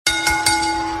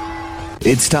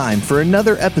It's time for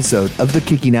another episode of the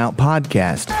Kicking Out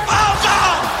Podcast.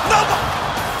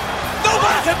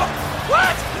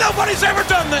 Nobody's ever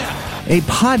done that! A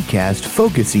podcast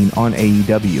focusing on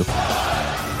AEW.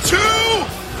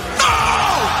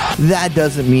 That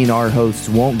doesn't mean our hosts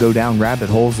won't go down rabbit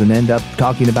holes and end up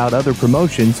talking about other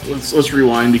promotions. Let's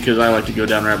rewind because I like to go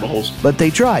down rabbit holes. But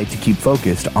they try to keep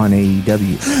focused on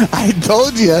AEW. I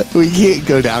told you we can't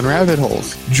go down rabbit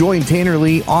holes. Join Tanner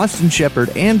Lee, Austin Shepard,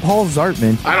 and Paul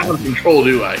Zartman. I don't have control,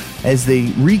 do I? As they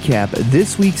recap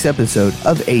this week's episode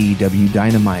of AEW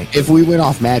Dynamite. If we went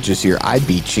off matches here, I'd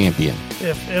be champion.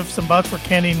 If some butts were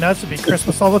candy nuts, it'd be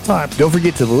Christmas all the time. Don't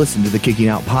forget to listen to the Kicking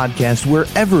Out Podcast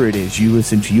wherever it is you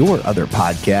listen to your other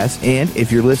podcasts. And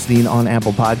if you're listening on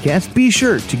Apple Podcasts, be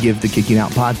sure to give the Kicking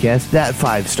Out Podcast that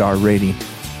 5-star rating.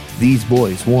 These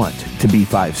boys want to be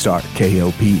 5-star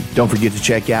KOP. Don't forget to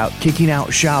check out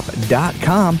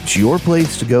KickingOutShop.com. It's your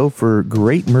place to go for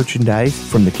great merchandise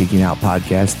from the Kicking Out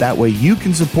Podcast. That way you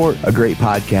can support a great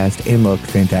podcast and look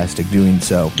fantastic doing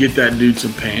so. Get that dude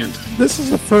some pants. This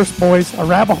is the first, boys, a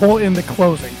rabbit hole in the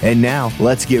closing. And now,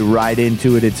 let's get right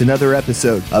into it. It's another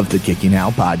episode of the Kicking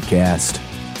Out Podcast.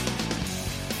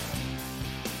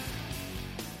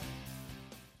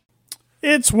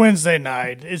 It's Wednesday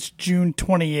night. It's June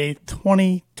 28th,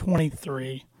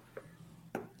 2023.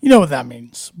 You know what that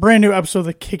means. Brand new episode of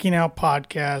the Kicking Out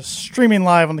Podcast, streaming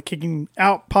live on the Kicking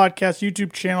Out Podcast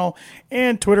YouTube channel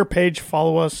and Twitter page.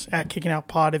 Follow us at Kicking Out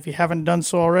Pod if you haven't done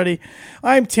so already.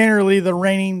 I'm Tanner Lee, the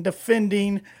reigning,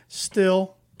 defending,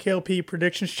 still KLP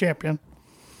predictions champion.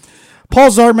 Paul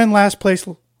Zartman, last place,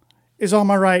 is on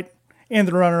my right, and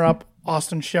the runner-up,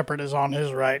 Austin Shepard, is on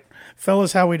his right.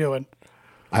 Fellas, how we doing?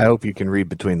 I hope you can read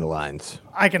between the lines.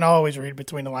 I can always read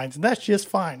between the lines, and that's just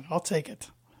fine. I'll take it.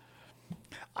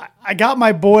 I got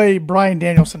my boy Brian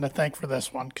Danielson to thank for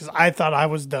this one because I thought I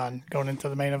was done going into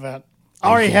the main event.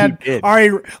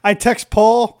 I text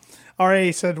Paul.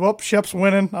 Already said, "Well, Shep's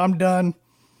winning. I'm done."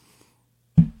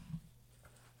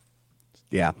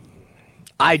 Yeah,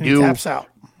 And he taps out.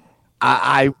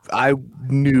 I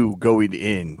knew going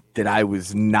in that I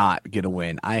was not going to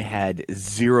win. I had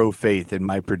zero faith in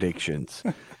my predictions.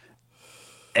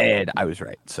 And I was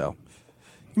right, so.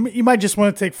 You might just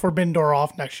want to take Forbidden Door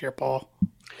off next year, Paul.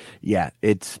 Yeah,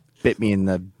 it's bit me in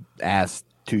the ass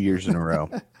 2 years in a row.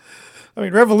 I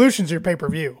mean, Revolution's your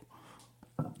pay-per-view.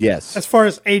 Yes. As far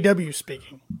as AW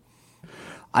speaking.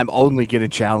 I'm only going to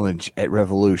challenge at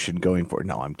Revolution going forward.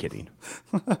 No, I'm kidding.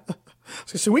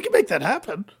 So we can make that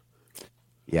happen.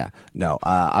 Yeah, no,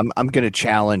 I'm going to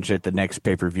challenge at the next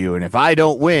pay-per-view, and if I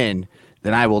don't win,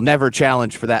 then I will never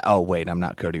challenge for that. Oh, wait, I'm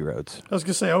not Cody Rhodes. I was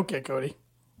going to say, okay, Cody.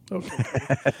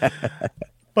 Okay.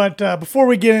 But before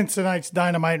we get into tonight's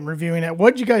Dynamite and reviewing it,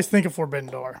 what did you guys think of Forbidden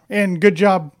Door? And good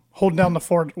job holding down the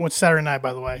fort with Saturday night,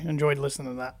 by the way. Enjoyed listening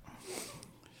to that.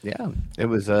 Yeah, it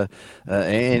was an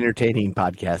entertaining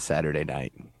podcast Saturday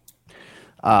night.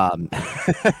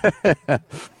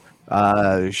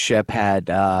 Shep had,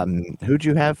 who'd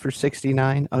you have for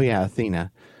 69? Oh, yeah,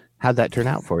 Athena. How'd that turn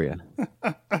out for you?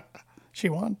 She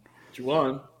won.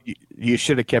 You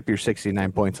should have kept your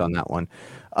 69 points on that one.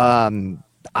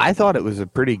 I thought it was a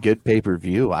pretty good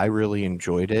pay-per-view. I really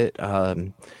enjoyed it.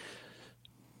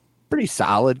 Pretty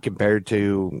solid compared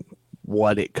to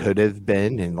what it could have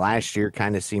been. And last year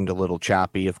kind of seemed a little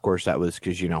choppy. Of course, that was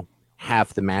because,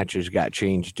 half the matches got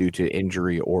changed due to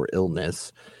injury or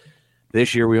illness.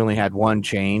 This year, we only had one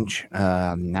change.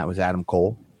 That was Adam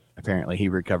Cole. Apparently, he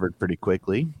recovered pretty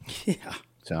quickly. Yeah.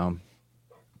 So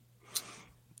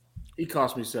He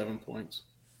cost me 7 points.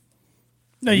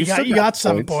 No, you got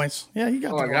 7 points. Yeah, you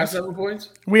got. Oh, I got 7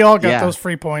 points. We all got those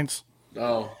free points.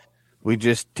 Oh,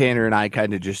 Tanner and I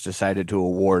kind of just decided to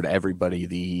award everybody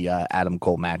the Adam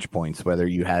Cole match points, whether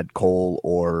you had Cole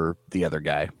or the other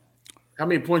guy. how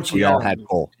many points We you all had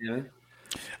Cole. Tanner?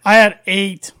 I had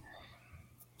 8.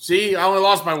 See, I only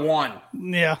lost by 1.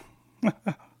 Yeah.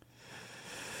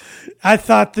 I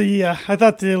thought the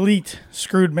Elite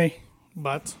screwed me,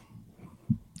 but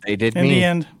They did in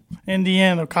the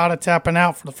end, Okada tapping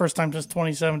out for the first time since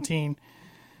 2017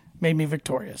 made me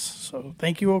victorious. So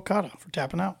thank you, Okada, for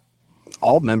tapping out.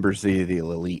 All members of the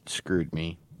Elite screwed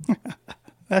me.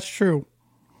 That's true.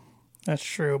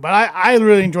 But I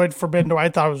really enjoyed Forbidden Door. I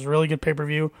thought it was a really good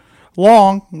pay-per-view.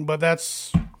 Long, but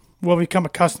that's what we've become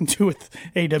accustomed to with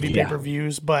AW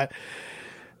pay-per-views. But,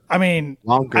 I mean,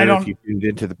 Longer if you tuned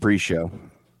into the pre-show.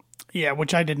 Yeah,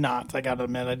 which I did not. I got to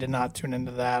admit, I did not tune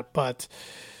into that. But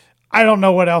I don't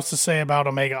know what else to say about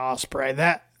Omega Ospreay.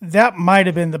 That might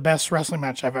have been the best wrestling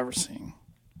match I've ever seen.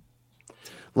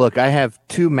 Look, I have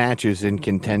 2 matches in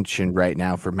contention right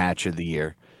now for match of the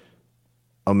year.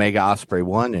 Omega Osprey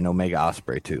 1 and Omega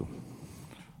Osprey 2.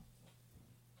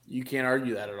 You can't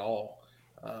argue that at all.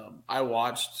 I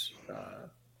watched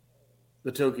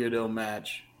the Tokyo Dome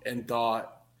match and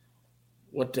thought,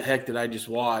 what the heck did I just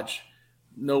watch?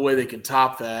 No way they can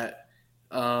top that.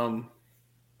 I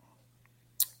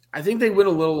think they went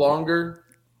a little longer.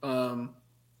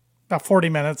 About 40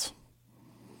 minutes.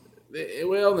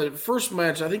 Well, the first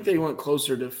match, I think they went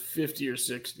closer to 50 or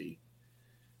 60.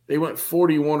 They went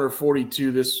 41 or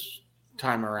 42 this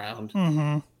time around,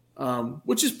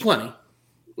 which is plenty.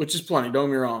 Don't get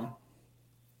me wrong.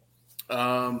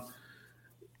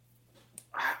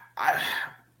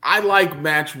 I like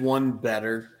match one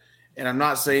better, and I'm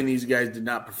not saying these guys did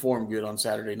not perform good on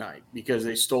Saturday night because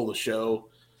they stole the show,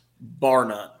 bar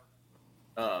none.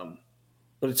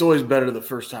 But it's always better the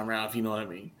first time around, if you know what I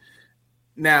mean.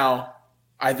 Now,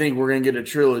 I think we're going to get a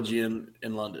trilogy in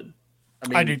London.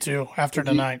 I do too, after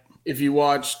tonight. If you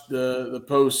watch the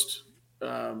post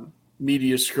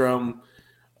media scrum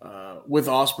with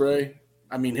Ospreay,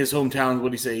 I mean, his hometown, what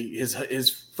do you say? His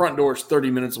front door is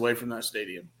 30 minutes away from that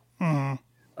stadium.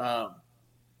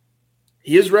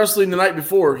 He is wrestling the night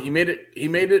before. He made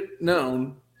it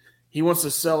known he wants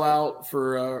to sell out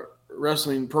for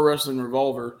Pro Wrestling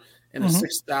Revolver in a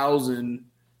 6,000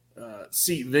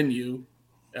 seat venue.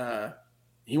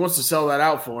 He wants to sell that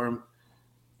out for him.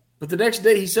 But the next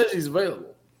day he says he's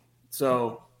available.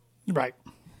 So right.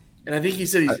 And I think he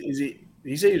said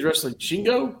he said he's wrestling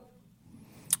Shingo?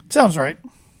 Sounds right.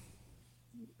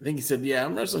 I think he said, yeah,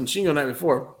 I'm wrestling Shingo night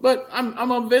before, but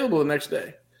I'm available the next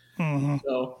day.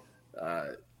 So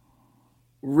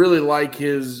really like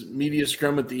his media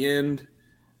scrum at the end.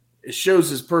 It shows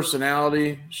his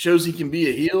personality, shows he can be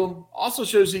a heel, also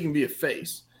shows he can be a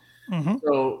face.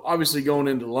 So obviously going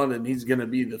into London, he's going to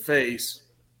be the face.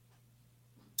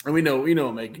 And we know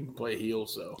Omega can play heel,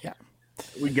 so yeah,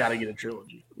 we got to get a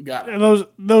trilogy. We got it.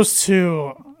 Those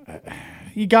two,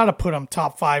 you got to put them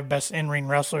top 5 best in-ring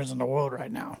wrestlers in the world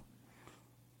right now.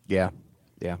 Yeah.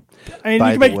 I mean, you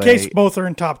can make a case both are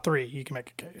in top 3. You can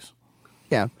make a case.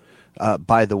 Yeah.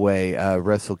 By the way,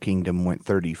 Wrestle Kingdom went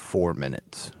 34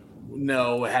 minutes.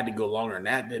 No, it had to go longer than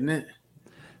that, didn't it?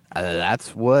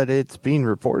 That's what it's being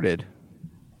reported.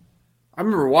 I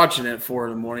remember watching it at 4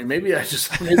 in the morning. Maybe I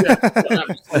thought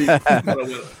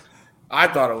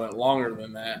it went longer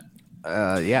than that.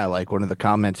 Yeah, like one of the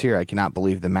comments here, I cannot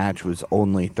believe the match was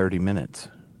only 30 minutes.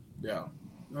 Yeah.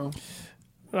 No.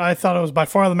 I thought it was by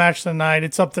far the match of the night.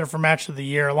 It's up there for match of the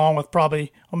year, along with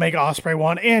probably Omega Ospreay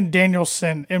 1 and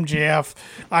Danielson MJF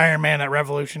Iron Man at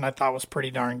Revolution. I thought was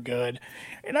pretty darn good.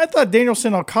 And I thought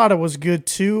Danielson Okada was good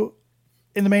too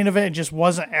in the main event. It just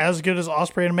wasn't as good as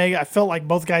Ospreay and Omega. I felt like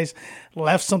both guys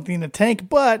left something in the tank,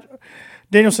 but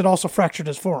Danielson also fractured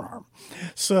his forearm.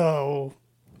 So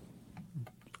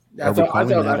I thought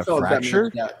that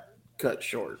match got cut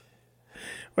short.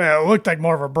 Well, it looked like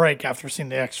more of a break after seeing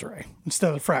the X-ray instead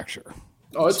of a fracture.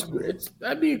 Oh,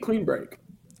 that'd be a clean break.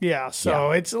 Yeah,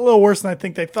 so it's a little worse than I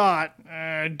think they thought.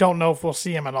 Don't know if we'll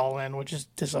see him at all in, which is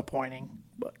disappointing.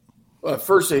 But at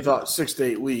first they thought 6 to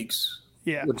 8 weeks.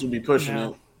 Yeah, which would be pushing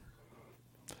it.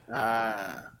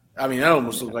 I mean, that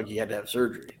almost looked like he had to have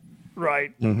surgery.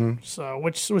 Right. So,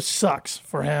 which sucks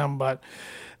for him, but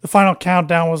the final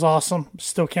countdown was awesome.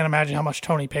 Still can't imagine how much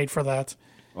Tony paid for that.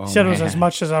 He said it was as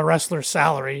much as a wrestler's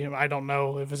salary. I don't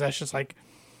know if that's just like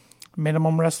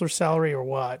minimum wrestler salary or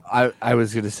what. I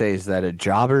was going to say, is that a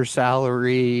jobber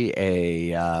salary,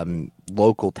 a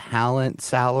local talent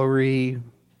salary?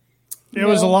 It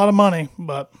was a lot of money,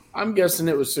 but I'm guessing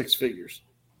it was 6 figures.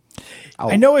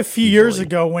 I know a few years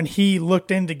ago when he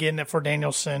looked into getting it for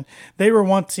Danielson, they were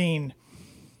wanting.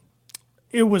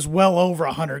 It was well over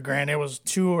 $100,000. It was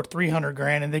 $200,000 or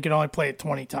 $300,000, and they could only play it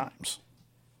 20 times.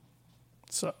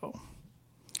 So,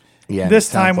 yeah, this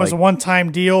time was a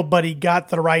one-time deal, but he got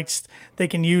the rights. They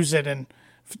can use it in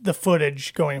the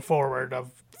footage going forward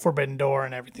of Forbidden Door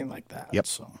and everything like that. Yep.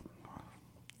 So,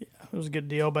 yeah, it was a good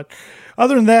deal. But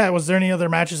other than that, was there any other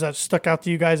matches that stuck out to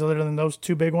you guys other than those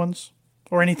 2 big ones?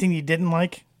 Or anything you didn't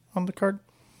like on the card?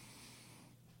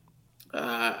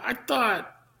 I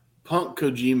thought Punk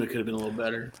Kojima could have been a little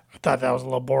better. I thought that was a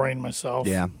little boring myself.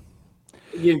 Yeah.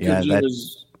 Again,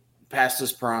 Kojima's past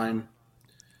his prime.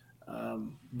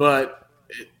 But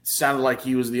it sounded like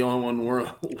he was the only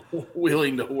one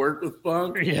willing to work with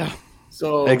Punk. Yeah.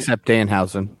 So except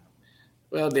Danhausen.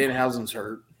 Well, Danhausen's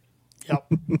hurt.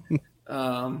 Yep.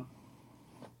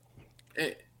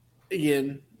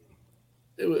 Again,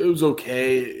 it was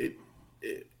okay.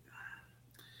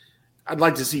 I'd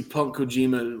like to see Punk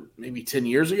Kojima maybe 10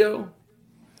 years ago.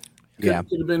 Could have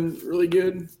been really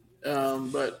good.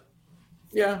 But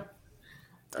yeah,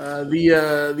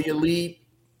 The Elite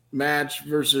match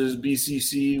versus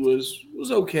BCC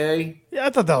was okay. Yeah, I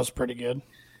thought that was pretty good.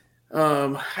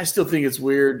 I still think it's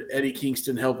weird Eddie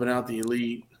Kingston helping out the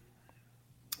Elite.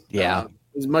 Yeah.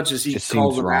 As much as he Just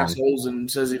calls seems them wrong. assholes and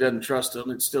says he doesn't trust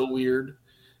them, it's still weird.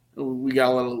 We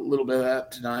got a little bit of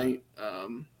that tonight.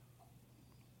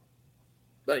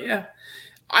 But yeah,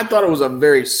 I thought it was a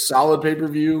very solid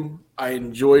pay-per-view. I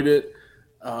enjoyed it.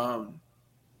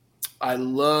 I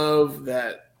love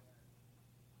that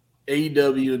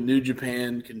AEW and New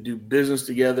Japan can do business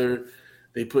together.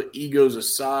 They put egos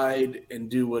aside and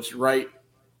do what's right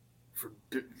for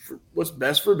what's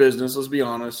best for business, let's be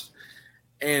honest.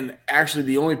 And actually,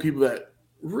 the only people that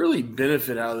really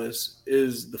benefit out of this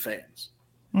is the fans.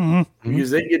 Mm-hmm.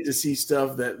 Because they get to see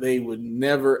stuff that they would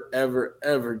never, ever,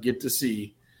 ever get to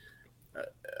see,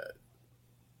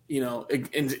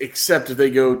 except if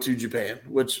they go to Japan,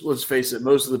 which, let's face it,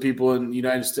 most of the people in the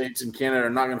United States and Canada are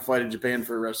not going to fly to Japan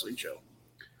for a wrestling show.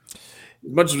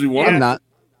 As much as we want. I'm not.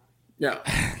 Yeah.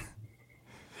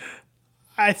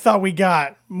 I thought we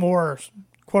got more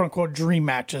quote-unquote dream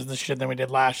matches this year than we did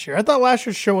last year. I thought last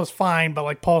year's show was fine, but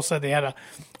like Paul said, they had to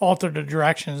alter the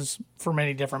directions for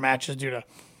many different matches due to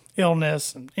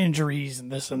illness and injuries and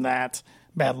this and that,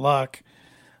 bad luck.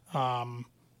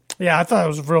 Yeah, I thought it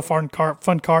was a real fun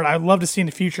card. I'd love to see in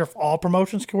the future if all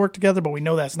promotions can work together, but we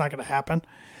know that's not going to happen.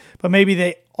 But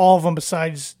maybe all of them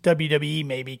besides WWE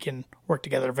maybe can work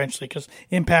together eventually, because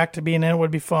Impact being in it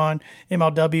would be fun.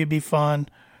 MLW would be fun.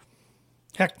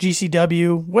 Heck,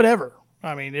 GCW, whatever.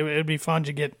 I mean, it would be fun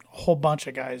to get a whole bunch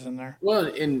of guys in there. Well,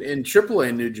 in AAA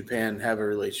and New Japan have a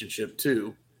relationship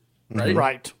too,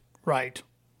 right? Right.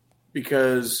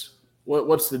 Because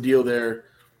what's the deal there?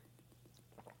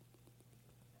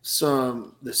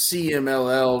 The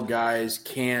CMLL guys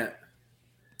can't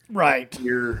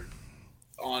appear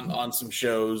on some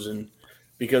shows and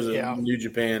because of New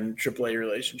Japan AAA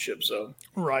relationship. So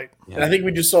and I think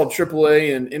we just saw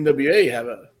AAA and NWA have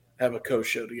a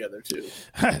co-show together too.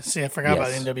 See, I forgot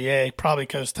about NWA, probably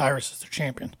because Tyrus is their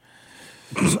champion.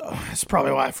 So that's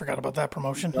probably why I forgot about that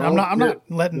promotion. I'm not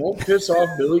letting. Won't piss off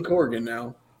Billy Corgan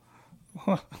now.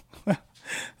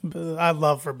 I'd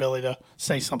love for Billy to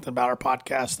say something about our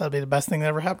podcast. That'd be the best thing that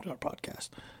ever happened to our podcast.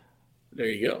 There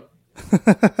you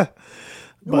go.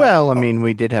 Well, I mean,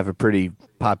 we did have a pretty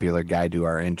popular guy do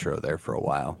our intro there for a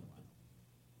while.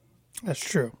 That's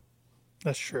true.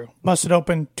 Busted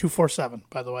Open 247,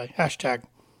 by the way. Hashtag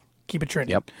keep it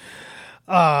trending. Yep.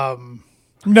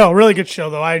 No, really good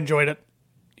show, though. I enjoyed it,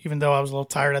 even though I was a little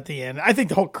tired at the end. I think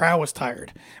the whole crowd was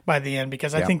tired by the end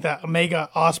because I think that Omega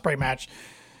Ospreay match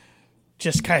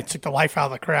just kind of took the life out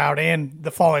of the crowd, and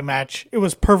the following match, it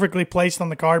was perfectly placed on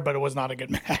the card, but it was not a good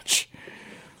match.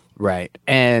 Right.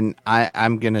 And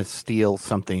I'm going to steal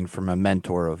something from a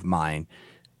mentor of mine.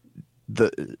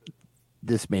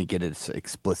 This may get as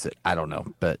explicit. I don't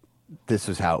know. But this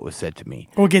is how it was said to me.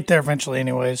 We'll get there eventually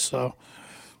anyways. So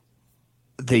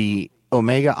the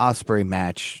Omega Ospreay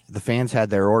match, the fans had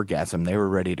their orgasm. They were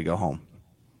ready to go home.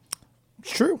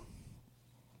 It's true.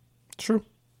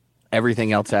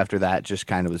 Everything else after that just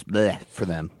kind of was bleh for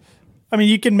them. I mean,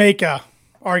 you can make a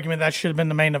argument that should have been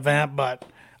the main event, but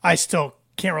I still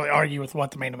can't really argue with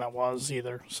what the main event was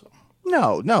either. So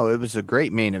No, it was a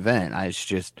great main event. It's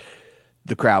just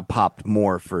the crowd popped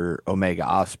more for Omega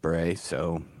Ospreay,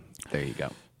 so there you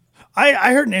go.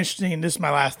 I heard an interesting. This is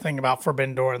my last thing about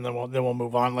Forbidden Door, and then we'll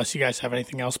move on unless you guys have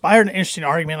anything else. But I heard an interesting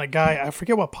argument. A guy, I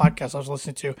forget what podcast I was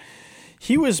listening to.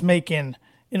 He was making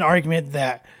an argument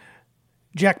that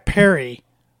Jack Perry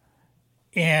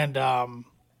and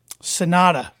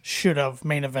Sonata should have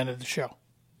main evented the show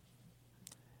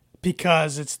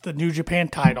because it's the New Japan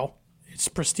title. It's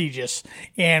prestigious,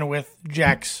 and with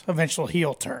Jack's eventual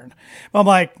heel turn. I'm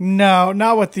like, no,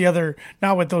 not with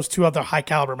those two other high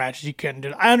caliber matches. You couldn't do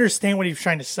it. I understand what he was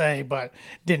trying to say, but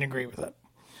didn't agree with it.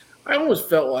 I almost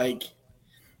felt like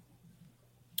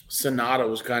Sonata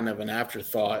was kind of an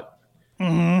afterthought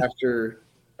after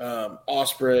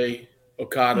Ospreay,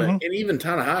 Okada, and even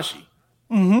Tanahashi.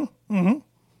 And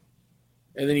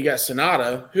then you got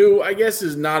Sonata, who I guess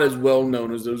is not as well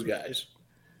known as those guys.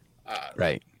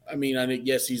 Right. I mean,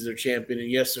 yes, he's their champion,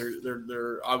 and yes,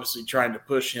 they're obviously trying to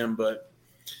push him, but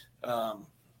I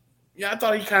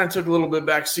thought he kind of took a little bit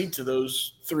back seat to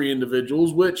those three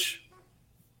individuals, which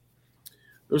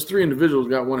those three individuals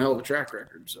got one hell of a track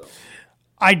record. So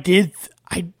I didn't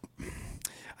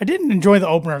enjoy the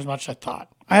opener as much as I thought.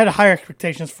 I had higher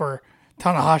expectations for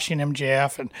Tanahashi and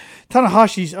MJF, and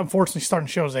Tanahashi's unfortunately starting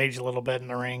to show his age a little bit in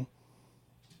the ring.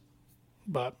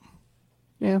 But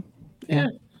yeah.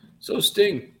 So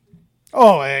Sting.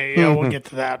 Oh, hey, yeah, we'll get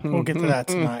to that. We'll get to that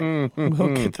tonight.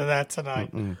 We'll get to that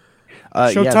tonight.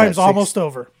 Showtime's almost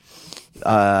over.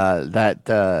 That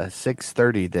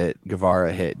 6:30 that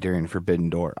Guevara hit during Forbidden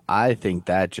Door, I think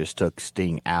that just took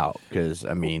Sting out because,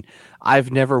 I mean,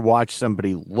 I've never watched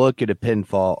somebody look at a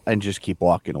pinfall and just keep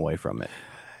walking away from it.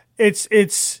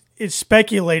 It's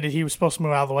speculated he was supposed to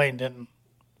move out of the way and didn't,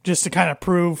 just to kind of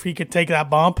prove he could take that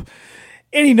bump,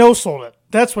 and he no-sold it.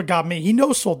 That's what got me. He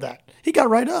no-sold that. He got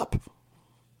right up.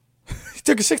 He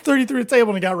took a 6:30 through the table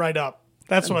and he got right up.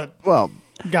 That's what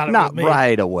got it not with me.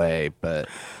 right away, but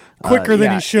quicker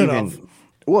than he should have.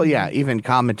 Well, yeah, even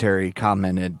commentary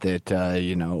commented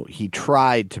that he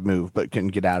tried to move but couldn't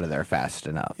get out of there fast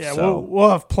enough. Yeah, so. we'll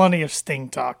have plenty of Sting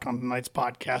talk on tonight's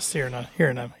podcast here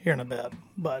in a bit.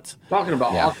 But talking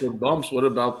about awkward bumps, what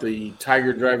about the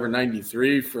Tiger Driver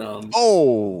 93 from?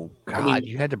 Oh God,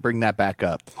 you had to bring that back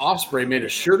up. Ospreay made a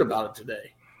shirt about it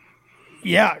today.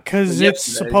 Yeah, because it's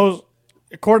supposed,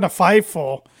 according to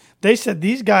Fightful, they said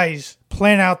these guys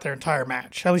plan out their entire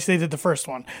match. At least they did the first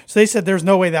one. So they said there's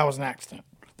no way that was an accident.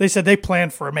 They said they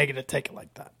planned for Omega to take it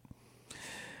like that.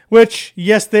 Which,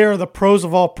 yes, they are the pros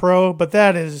of all pro, but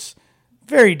that is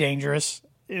very dangerous.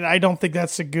 And I don't think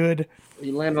that's a good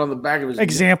He landed on the back of his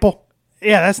example.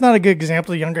 Yeah, that's not a good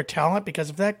example of younger talent, because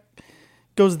if that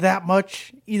goes that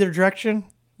much either direction,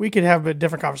 we could have a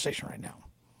different conversation right now.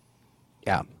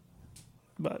 Yeah.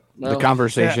 But the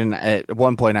conversation at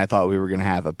one point I thought we were going to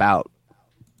have about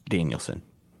Danielson.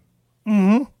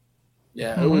 Mm-hmm.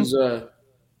 Yeah, it was,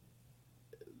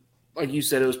 like you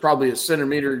said, it was probably a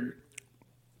centimeter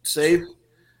safe,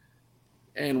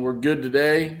 and we're good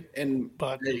today.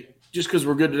 But hey, just because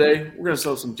we're good today, we're going to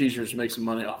sell some T-shirts to make some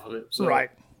money off of it. So,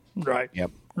 Right.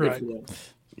 Yep. Right.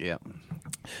 Yep.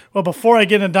 Well, before I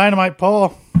get into Dynamite,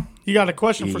 Paul, you got a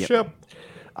question for Ship?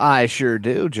 I sure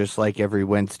do, just like every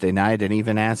Wednesday night, and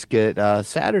even ask it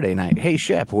Saturday night. Hey,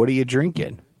 Shep, what are you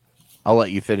drinking? I'll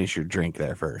let you finish your drink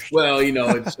there first. Well,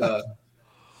 it's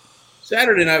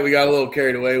Saturday night. We got a little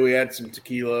carried away. We had some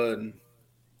tequila and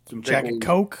some Jack and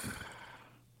Coke.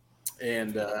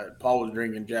 And Paul was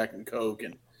drinking Jack and Coke.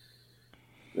 And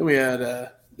then we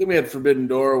had Forbidden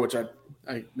Door, which I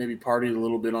maybe partied a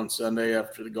little bit on Sunday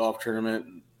after the golf tournament.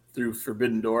 Through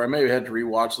Forbidden Door. I maybe had to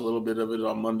rewatch a little bit of it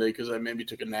on Monday because I maybe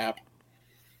took a nap.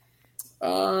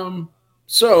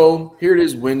 So here it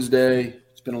is, Wednesday.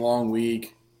 It's been a long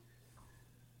week.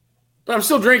 But I'm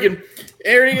still drinking.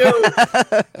 There you go.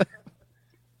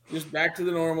 Just back to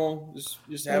the normal.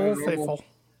 Just having normal.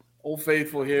 Old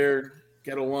Faithful here.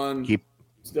 Kettle One.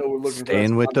 We're looking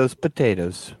staying with those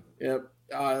potatoes. Yep.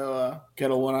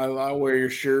 Kettle One, I'll wear your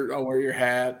shirt. I'll wear your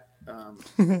hat.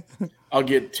 I'll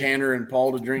get Tanner and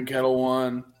Paul to drink Kettle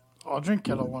One. I'll drink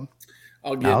Kettle One.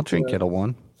 I'll drink Kettle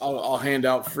One. I'll hand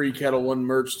out free Kettle One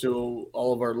merch to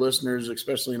all of our listeners,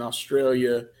 especially in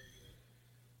Australia.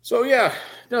 So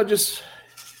just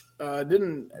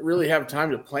didn't really have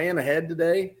time to plan ahead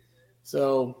today.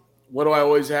 So what do I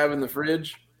always have in the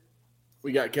fridge?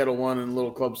 We got Kettle One and a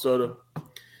little club soda.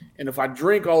 And if I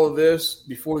drink all of this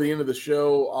before the end of the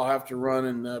show, I'll have to run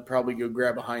and probably go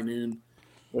grab a high noon.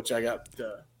 Which I got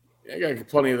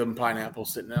plenty of them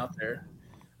pineapples sitting out there.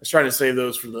 I was trying to save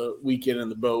those for the weekend in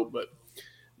the boat, but I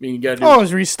mean, you got to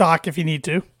always restock if you need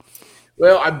to.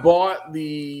 Well, I bought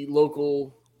the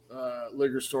local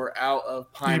liquor store out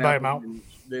of pineapple. You buy them out?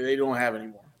 They don't have any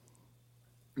more.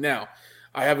 Now,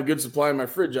 I have a good supply in my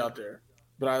fridge out there,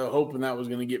 but I was hoping that was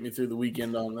going to get me through the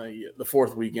weekend on the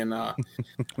fourth weekend out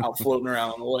floating around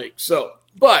on the lake. So,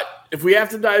 but if we have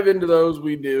to dive into those,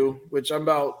 we do, which I'm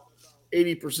about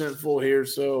 80% full here,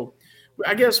 so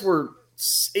I guess we're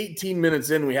 18 minutes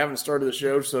in. We haven't started the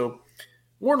show, so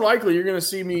more than likely you're going to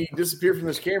see me disappear from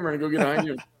this camera and go get behind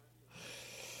you.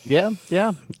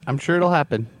 Yeah, I'm sure it'll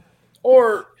happen.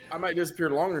 Or I might disappear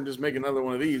longer and just make another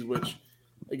one of these, which,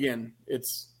 again,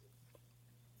 it's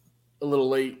a little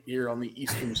late here on the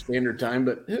Eastern Standard Time,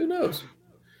 but who knows?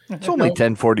 It's only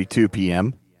 10:42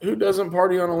 p.m. Who doesn't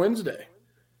party on a Wednesday?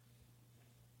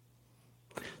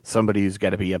 Somebody who's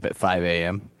got to be up at 5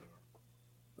 a.m.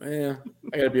 Yeah,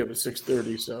 I got to be up at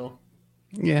 6:30, so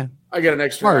yeah, I got an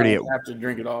extra hour. I have to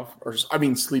drink it off,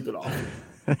 sleep it off.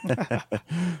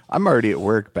 I'm already at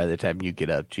work by the time you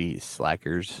get up. Geez,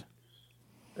 slackers.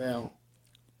 Yeah.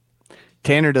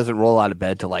 Tanner doesn't roll out of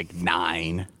bed till like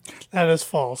 9. That is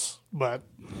false, but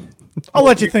I'll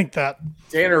let you think that.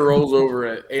 Tanner rolls over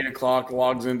at 8 o'clock,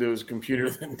 logs into his computer,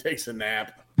 then takes a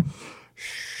nap.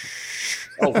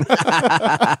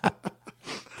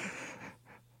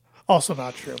 Also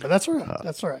not true, but that's all right.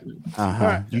 That's all right. All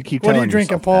right. You keep. What are you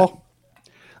drinking, Paul?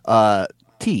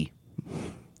 Tea.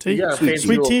 Tea.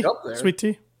 Sweet tea. Cup there. Sweet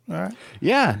tea. All right.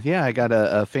 Yeah. I got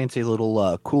a fancy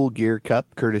little Cool Gear cup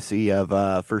courtesy of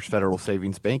First Federal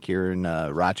Savings Bank here in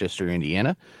Rochester,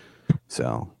 Indiana.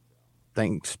 So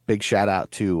thanks. Big shout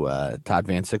out to Todd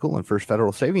Van Sickle and First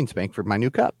Federal Savings Bank for my new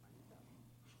cup.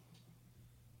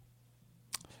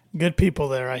 Good people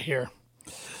there, I hear.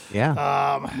 Yeah.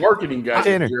 Marketing guys are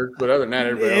Tanner. jerk, but other than that,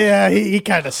 everybody else. Yeah, he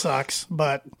kind of sucks,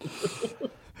 but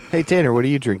Hey, Tanner, what are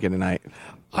you drinking tonight?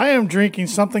 I am drinking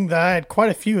something that I had quite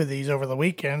a few of these over the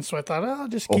weekend, so I thought I'll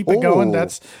just keep it going.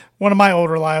 That's one of my old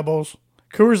reliables.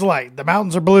 Coors Light. The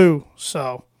mountains are blue,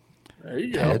 so There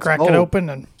you I'll go. crack cold. it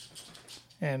open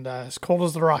and as cold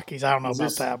as the Rockies. I don't know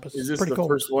about that, but Is it's this pretty the cool.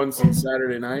 first one since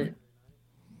Saturday night?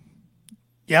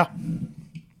 Yeah.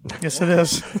 Yes, it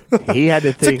is. He had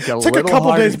to think took little a couple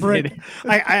harder days than break. it-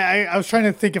 I was trying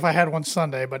to think if I had one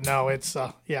Sunday, but no, it's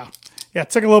yeah. It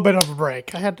took a little bit of a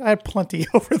break. I had plenty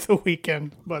over the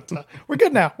weekend, but we're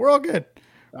good now. We're all good.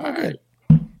 We're good.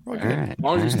 We're all good. All right. As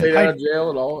long as you stayed out of jail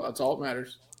at all, that's all that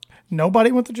matters.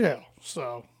 Nobody went to jail,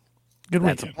 so good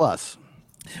That's a weekend. plus.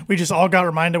 We just all got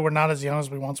reminded we're not as young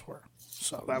as we once were.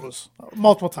 So that was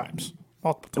multiple times.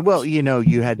 Well,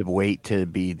 you had to wait to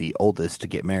be the oldest to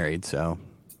get married, so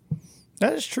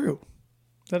That is true.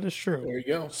 That is true. There you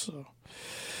go. So,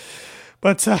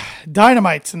 but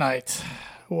Dynamite tonight.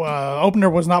 Opener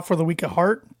was not for the weak of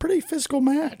heart. Pretty physical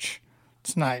match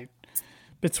tonight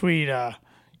between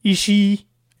Ishii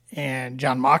and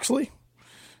John Moxley.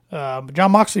 But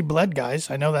John Moxley bled,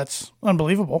 guys. I know that's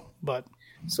unbelievable, but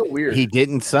So weird. he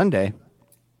didn't Sunday.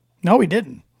 no, he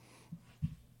didn't.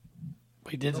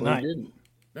 He did No, tonight. he didn't.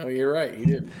 No, you're right. He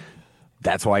didn't.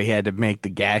 That's why he had to make the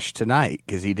gash tonight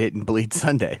because he didn't bleed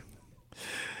Sunday.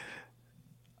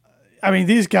 I mean,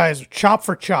 these guys, chop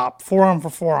for chop, forearm for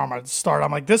forearm at the start.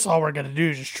 I'm like, this all we're going to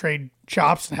do is just trade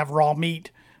chops and have raw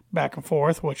meat back and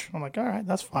forth, which I'm like, all right,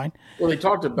 that's fine. Well, they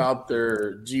talked about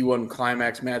their G1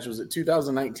 climax match. Was it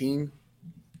 2019?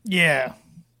 Yeah.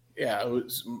 Yeah, it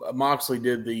was. Moxley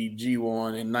did the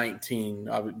G1 in 19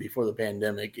 before the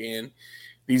pandemic, and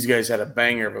these guys had a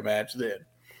banger of a match then.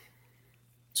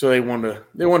 So they wanted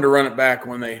to run it back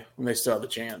when they still had the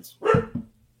chance.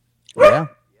 Yeah,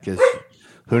 because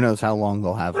who knows how long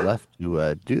they'll have left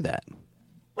to do that.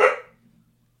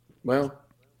 Well,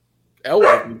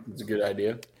 Elway thinks it's a good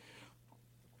idea.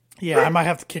 Yeah, I might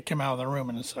have to kick him out of the room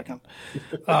in a second.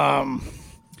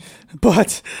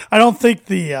 But I don't think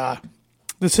the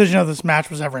decision of this match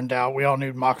was ever in doubt. We all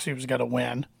knew Moxley was going to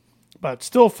win. But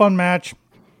still a fun match.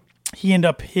 He ended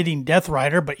up hitting Death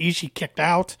Rider, but Ishii kicked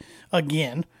out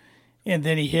again. And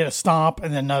then he hit a stomp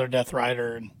and then another Death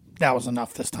Rider. And that was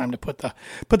enough this time to put the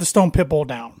Stone Pitbull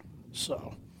down.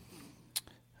 So,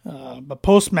 but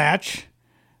post-match,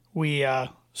 we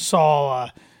saw...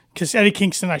 because Eddie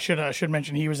Kingston, I should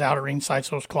mention, he was out at ringside,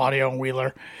 so was Claudio and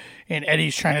Wheeler. And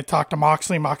Eddie's trying to talk to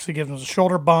Moxley. Moxley gives him a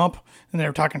shoulder bump, and they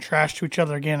were talking trash to each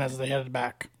other again as they headed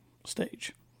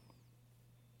backstage.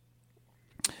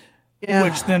 Yeah.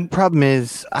 Which then Problem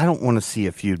is, I don't want to see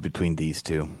a feud between these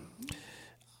two.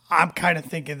 I'm kind of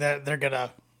thinking that they're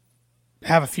gonna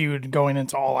have a feud going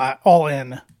into all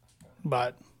in,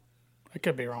 but I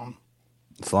could be wrong.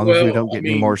 As long as we Well, don't get I any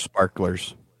mean- more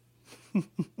sparklers.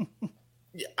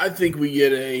 Yeah, I think we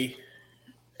get a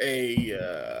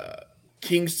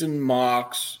Kingston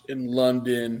Mox in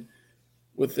London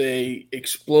with a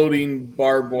exploding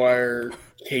barbed wire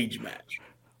cage match.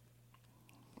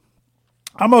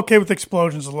 I'm okay with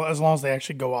explosions as long as they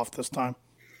actually go off this time.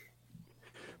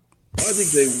 I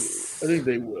think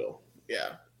they will.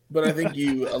 Yeah, but I think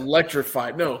you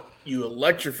electrify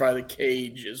the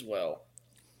cage as well.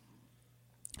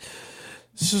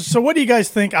 So what do you guys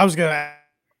think? I was gonna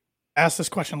ask this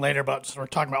question later, but we're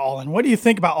talking about All In. What do you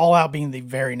think about All Out being the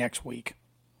very next week?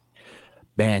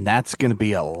 Man, that's going to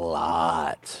be a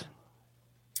lot.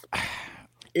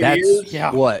 It That's is.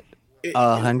 Yeah. what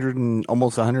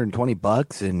almost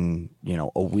 $120 in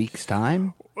a week's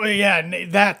time. Well, yeah,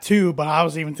 and that too. But I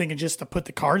was even thinking just to put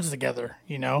the cards together.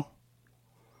 It's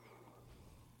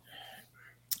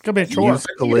gonna be a chore. Use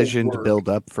Collision to build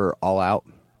up for All Out.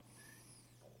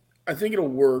 I think it'll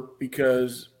work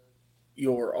because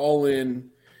you're all in.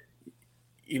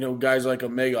 Guys like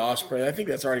Omega Ospreay. I think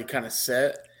that's already kind of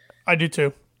set. I do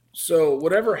too. So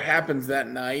whatever happens that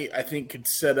night, I think could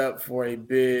set up for a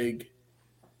big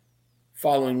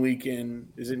following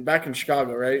weekend. Is it back in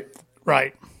Chicago, right?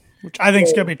 Right. Which I think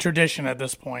is going to be tradition at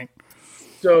this point.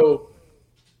 So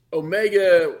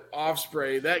Omega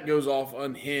Ospreay, that goes off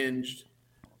unhinged,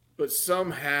 but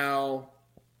somehow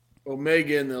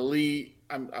Omega and the Elite,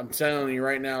 I'm telling you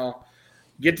right now,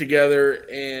 get together,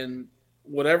 and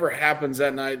whatever happens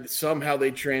that night, somehow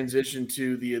they transition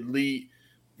to the Elite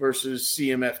versus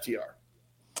CMFTR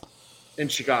in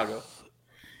Chicago.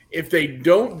 If they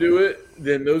don't do it,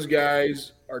 then those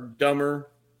guys are dumber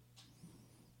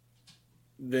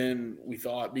than we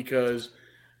thought because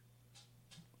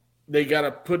they got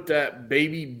to put that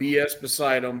baby BS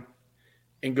beside them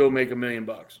and go make $1 million.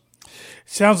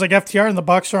 Sounds like FTR and the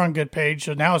Bucks are on good page.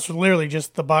 So now it's literally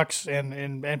just the Bucks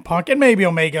and Punk and maybe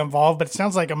Omega involved, but it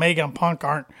sounds like Omega and Punk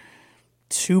aren't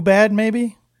too bad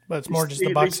maybe, but it's more just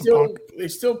the Bucks and Punk. They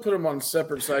still put them on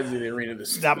separate sides of the arena.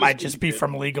 That might just be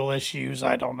from legal issues.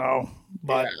 I don't know.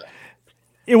 But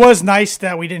it was nice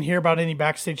that we didn't hear about any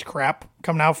backstage crap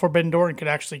coming out of Forbidden Door and could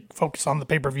actually focus on the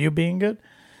pay-per-view being good.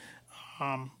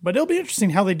 But it'll be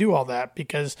interesting how they do all that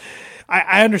because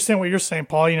I understand what you're saying,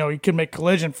 Paul. You know, you could make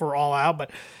Collision for All Out, but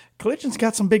Collision's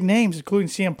got some big names, including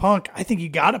CM Punk. I think you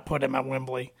got to put him at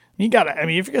Wembley. You got to. I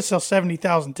mean, if you're gonna sell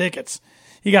 70,000 tickets,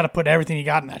 you got to put everything you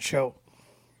got in that show.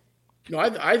 No,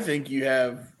 I think you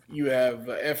have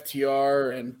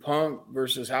FTR and Punk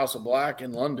versus House of Black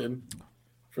in London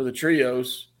for the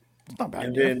trios. It's not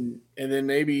bad. And then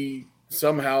maybe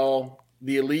somehow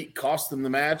the Elite cost them the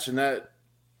match, and that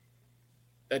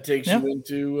takes you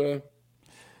into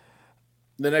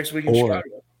the next week in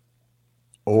Chicago.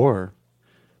 Or,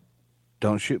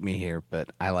 don't shoot me here,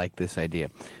 but I like this idea.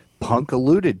 Punk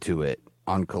alluded to it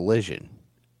on Collision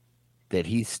that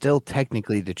he's still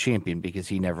technically the champion because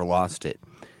he never lost it.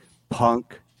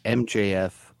 Punk,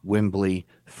 MJF, Wembley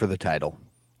for the title.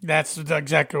 That's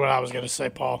exactly what I was going to say,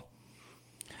 Paul.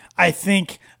 I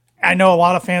know a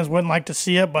lot of fans wouldn't like to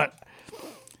see it, but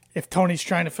if Tony's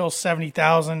trying to fill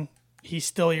 70,000, he's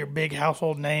still your big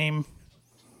household name.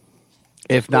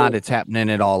 If not, it's happening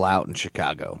at All Out in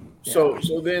Chicago. So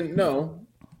then, no,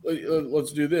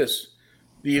 let's do this.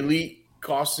 The Elite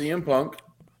costs CM Punk,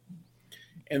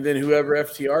 and then whoever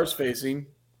FTR is facing,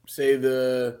 say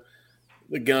the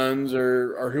Guns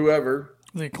or whoever.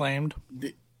 The Acclaimed.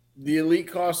 The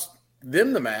Elite costs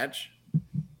them the match.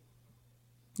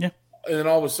 Yeah. And then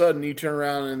all of a sudden you turn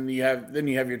around and you have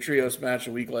your trios match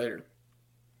a week later.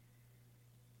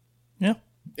 Yeah.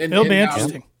 It'll be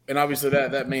interesting. And obviously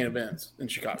that main event's in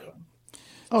Chicago.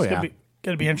 Oh, it's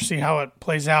going to be interesting how it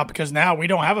plays out because now we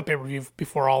don't have a pay-per-view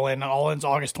before All In. All In's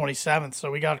August 27th,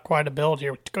 so we got quite a build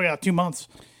here. We got 2 months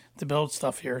to build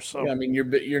stuff here. So yeah, I mean,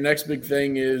 your next big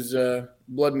thing is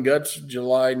Blood and Guts,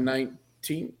 July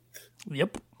 19th.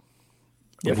 Yep.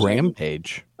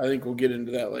 Rampage. I think we'll get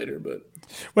into that later, but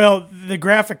well, the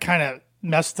graphic kind of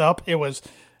messed up. It was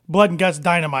Blood and Guts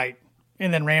Dynamite,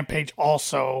 and then Rampage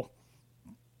also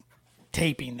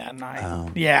taping that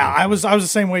night. Yeah, I was the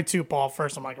same way too, Paul.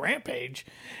 First, I'm like Rampage,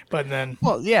 but then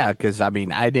because I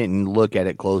mean I didn't look at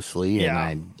it closely,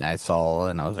 and I saw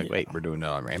and I was like, wait, we're doing it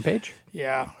on Rampage?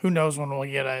 Yeah, who knows when we'll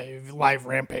get a live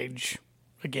Rampage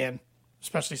again,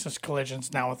 especially since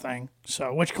Collision's now a thing.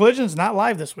 So, which Collision's not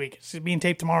live this week. It's being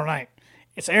taped tomorrow night.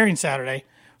 It's airing Saturday.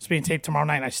 It's being taped tomorrow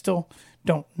night. I still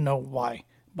don't know why,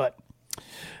 but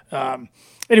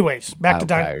anyways, back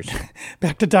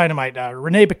to Dynamite.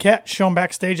 Renee Paquette shown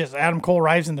backstage as Adam Cole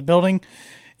arrives in the building.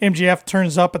 MJF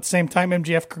turns up at the same time.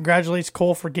 MJF congratulates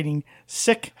Cole for getting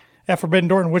sick at Forbidden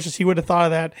Door and wishes he would have thought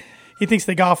of that. He thinks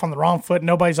they got off on the wrong foot.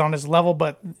 Nobody's on his level,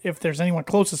 but if there's anyone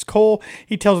close as Cole,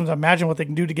 he tells him to imagine what they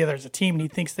can do together as a team, and he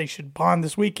thinks they should bond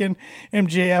this weekend.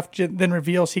 MJF then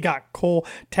reveals he got Cole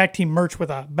tag team merch with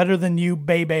a Better Than You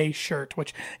Bebe shirt,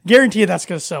 which guarantee you that's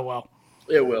going to sell well.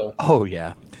 It will. Oh,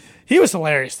 yeah. He was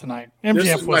hilarious tonight.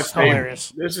 MJF was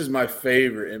hilarious. This is my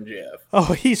favorite MJF.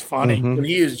 Oh, he's funny. And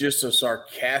he is just a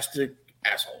sarcastic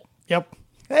asshole. Yep.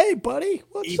 Hey, buddy,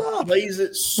 what's up? He plays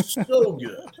it so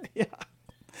good. Yeah.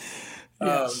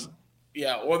 Yes.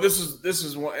 Well, this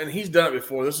is one, and he's done it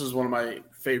before. This is one of my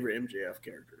favorite MJF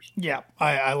characters. Yeah,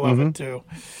 I love it too.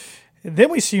 Then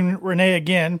we see Renee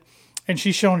again, and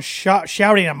she's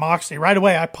shouting at Moxley. Right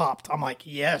away, I popped. I'm like,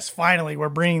 yes, finally, we're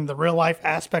bringing the real life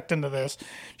aspect into this.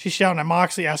 She's shouting at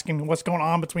Moxley, asking what's going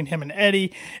on between him and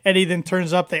Eddie. Eddie then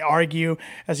turns up. They argue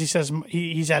as he says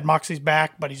he's had Moxley's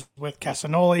back, but he's with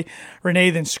Casanoli.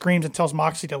 Renee then screams and tells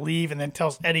Moxley to leave, and then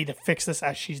tells Eddie to fix this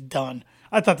as she's done.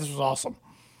 I thought this was awesome.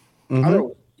 I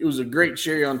thought it was a great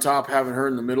cherry on top having her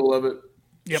in the middle of it.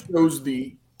 Yep. Shows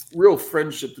the real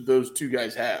friendship that those two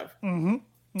guys have.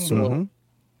 So,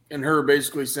 and her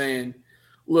basically saying,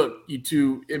 look, you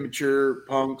two immature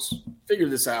punks, figure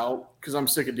this out because I'm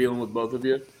sick of dealing with both of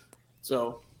you.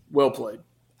 So, well played.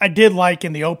 I did like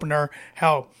in the opener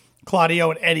how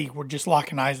Claudio and Eddie were just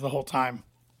locking eyes the whole time.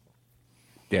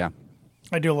 Yeah.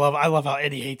 I love how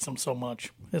Eddie hates him so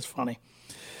much. It's funny.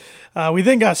 We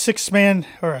then got a six-man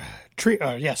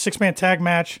tag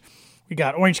match. We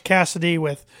got Orange Cassidy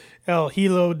with El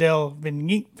Hilo del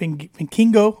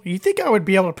Vikingo. You think I would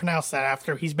be able to pronounce that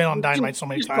after he's been on Dynamite so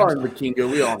many times? Vikingo,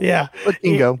 we all know. Yeah.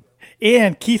 Vikingo.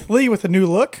 And Keith Lee with a new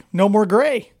look. No more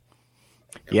gray.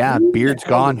 Yeah, beard's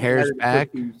gone, hair's back.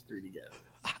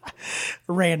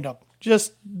 Random.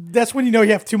 Just that's when you know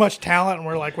you have too much talent and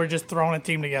we're just throwing a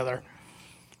team together.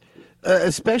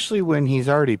 Especially when he's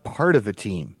already part of a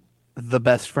team. The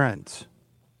best friends.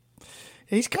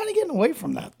 He's kind of getting away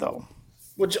from that, though.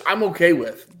 Which I'm okay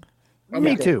with.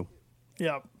 Me too.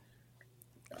 Yep.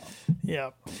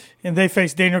 Yeah. And they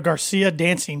face Daniel Garcia,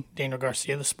 dancing Daniel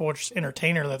Garcia, the sports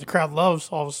entertainer that the crowd loves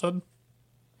all of a sudden.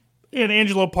 And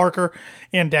Angelo Parker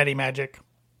and Daddy Magic.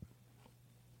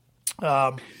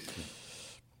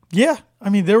 Yeah, I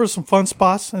mean, there were some fun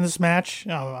spots in this match.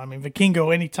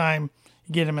 Vikingo, anytime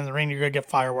you get him in the ring, you're going to get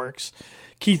fireworks.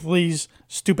 Keith Lee's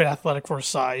stupid athletic for his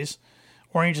size.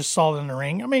 Orange is solid in the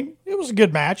ring. I mean, it was a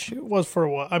good match. It was for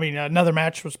what? I mean, another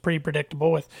match was pretty predictable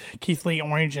with Keith Lee,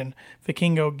 Orange, and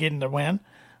Vikingo getting the win.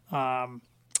 But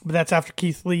that's after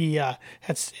Keith Lee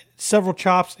had several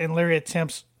chops and lariat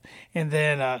attempts and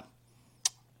then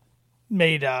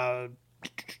made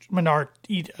Menard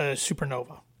eat a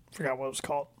supernova. Forgot what it was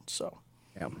called. So,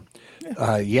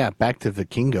 back to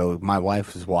Vikingo. My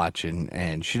wife was watching,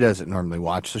 and she doesn't normally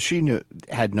watch, so she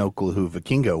had no clue who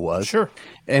Vikingo was. Sure.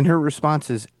 And her response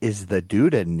is the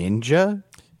dude a ninja?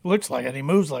 Looks like it. He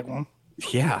moves like one.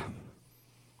 Yeah.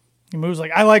 He moves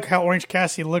like. I like how Orange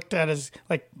Cassidy looked at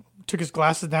took his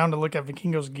glasses down to look at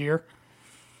Vikingo's gear.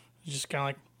 He's just kind of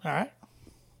like, all right.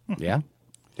 Yeah.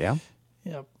 Yeah.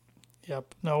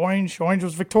 Yep. No, Orange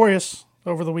was victorious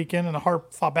over the weekend in a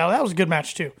hard-fought battle. That was a good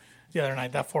match, too, the other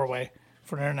night, that four-way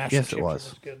for an international Yes, it championship was.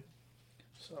 was good.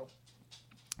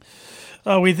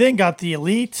 So, we then got the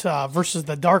Elite versus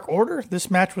the Dark Order.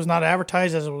 This match was not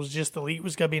advertised as it was just Elite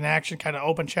was going to be an action, kind of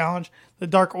open challenge. The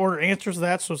Dark Order answers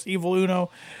that, so it's Evil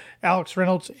Uno, Alex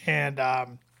Reynolds, and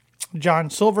John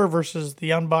Silver versus the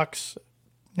Young Bucks,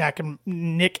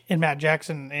 Nick and Matt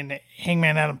Jackson, and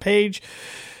Hangman Adam Page.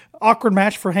 Awkward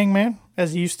match for Hangman,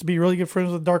 as he used to be really good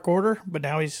friends with the Dark Order, but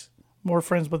now he's more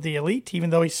friends with the Elite,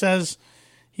 even though he says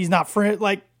he's not friend.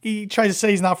 Like, he tries to say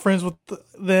he's not friends with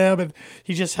them, and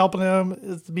he's just helping them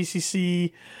as the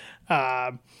BCC.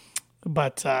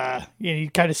 But he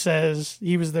kind of says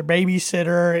he was their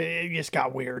babysitter. It just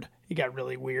got weird. It got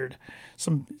really weird.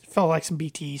 Felt like some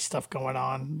BTE stuff going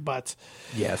on, but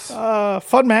yes,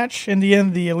 fun match. In the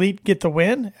end, the Elite get the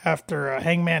win after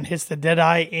Hangman hits the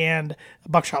Deadeye and a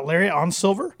buckshot lariat on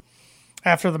Silver.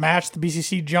 After the match, the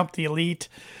BCC jumped the Elite,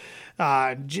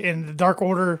 and the Dark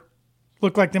Order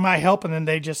looked like they might help, and then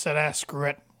they just said, screw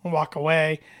it, and walk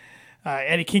away.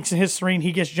 Eddie Kingston hits the ring.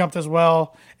 He gets jumped as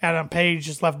well. Adam Page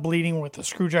is left bleeding with a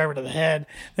screwdriver to the head.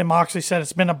 Then Moxley said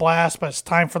it's been a blast, but it's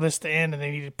time for this to end, and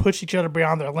they need to push each other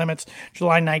beyond their limits.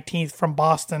 July 19th from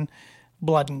Boston,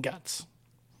 Blood and Guts.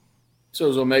 So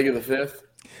is Omega the fifth?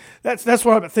 That's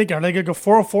what I've been thinking. Are they going to go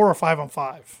 4-on-4 or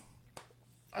 5-on-5?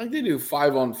 I think they do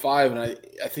 5-on-5, and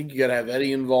I think you got to have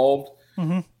Eddie involved.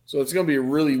 Mm-hmm. So it's going to be a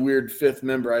really weird fifth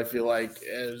member, I feel like,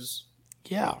 as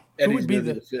Eddie's would be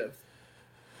the fifth.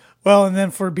 Well, and then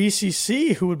for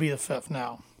BCC, who would be the fifth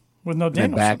now? With no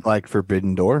Danielson. Back like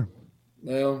Forbidden Door.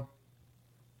 Well,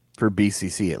 for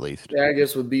BCC at least. Yeah, I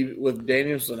guess with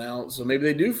Danielson out, so maybe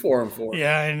they do 4-on-4.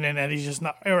 Yeah, and Eddie's just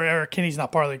not, or Kenny's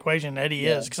not part of the equation. Eddie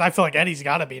is, because I feel like Eddie's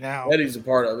got to be now. Eddie's a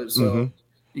part of it, so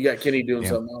you got Kenny doing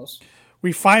something else.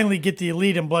 We finally get the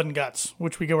Elite in Blood and Guts,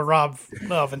 which we go with Rob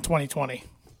Love in 2020.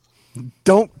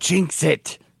 Don't jinx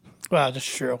it. Well, that's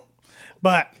true.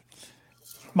 But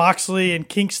Moxley and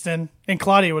Kingston and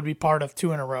Claudia would be part of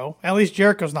 2 in a row. At least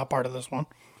Jericho's not part of this one.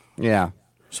 Yeah.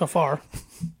 So far.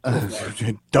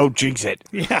 Don't jinx it.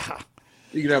 Yeah.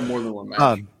 You can have more than one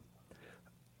match.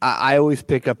 I always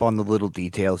pick up on the little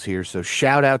details here. So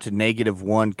shout out to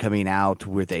 -1 coming out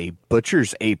with a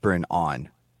butcher's apron on.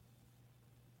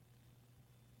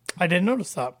 I didn't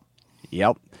notice that.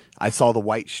 Yep. I saw the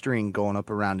white string going up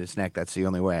around his neck. That's the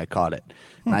only way I caught it.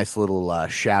 Nice little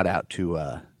shout out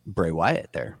to Bray Wyatt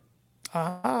there.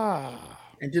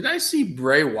 And did I see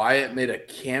Bray Wyatt made a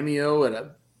cameo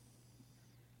at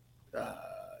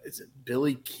is it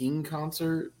Billy King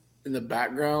concert in the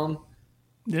background?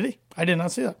 Did he? I did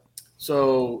not see that.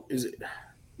 So is it?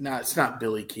 No, it's not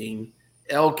Billy King.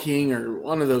 L King or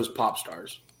one of those pop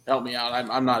stars. Help me out.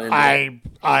 I'm not in.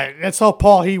 That's all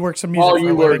Paul. He works in music. Paul,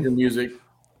 you work in music.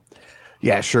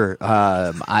 Yeah, sure.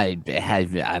 I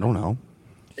don't know.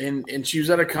 And she was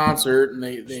at a concert, and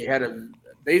they had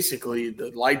basically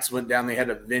the lights went down. They had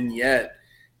a vignette,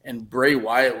 and Bray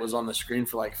Wyatt was on the screen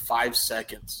for like 5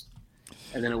 seconds,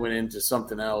 and then it went into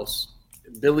something else.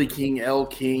 Billy King, L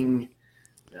King.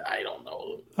 I don't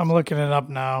know. I'm looking it up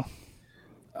now.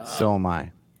 So am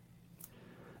I.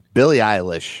 Billie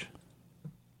Eilish.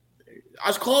 I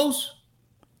was close.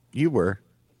 You were.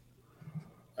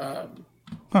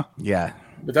 Yeah.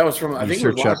 But that was from, I think it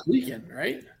was last weekend,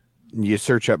 right? You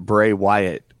search up Bray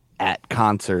Wyatt at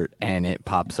concert, and it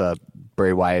pops up.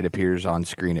 Bray Wyatt appears on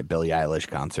screen at Billie Eilish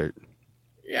concert.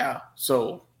 Yeah.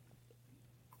 So,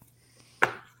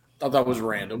 thought that was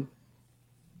random.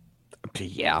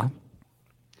 Yeah.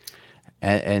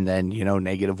 And then,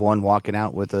 -1 walking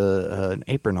out with an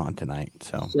apron on tonight.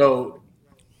 So,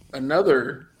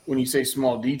 another, when you say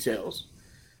small details,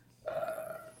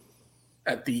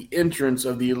 at the entrance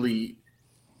of the Elite,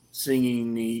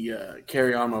 singing the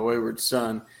Carry On My Wayward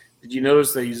Son, did you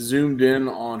notice they zoomed in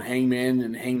on Hangman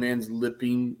and Hangman's lip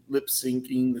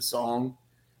syncing the song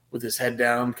with his head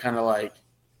down, kind of like,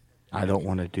 I don't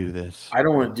want to do this. I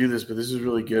don't want to do this, but this is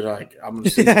really good. Like, I'm going to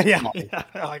sing yeah.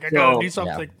 Like, I got to do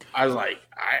something. Yeah. I was like,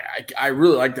 I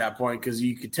really like that point because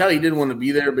you could tell he didn't want to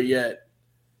be there, but yet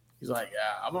he's like,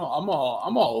 yeah, I'm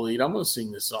all Elite. I'm going to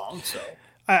sing this song. So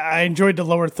I enjoyed the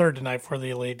lower third tonight for the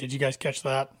Elite. Did you guys catch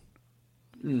that?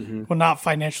 Mm-hmm. Will not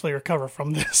financially recover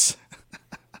from this.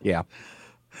 Yeah.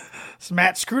 So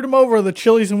Matt screwed him over the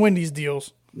Chili's and Wendy's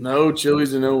deals. No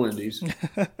Chili's and no Wendy's.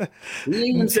 He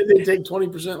even said they'd take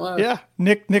 20% less. Yeah,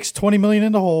 Nick's $20 million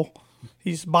in the hole.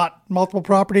 He's bought multiple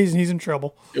properties and he's in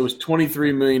trouble. It was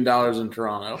 $23 million in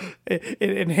Toronto.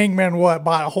 And Hangman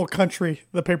bought a whole country,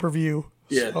 the pay-per-view.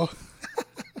 Yeah. So.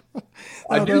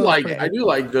 I do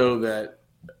like though that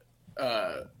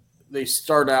they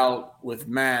start out with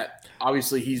Matt.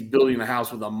 Obviously, he's building a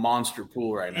house with a monster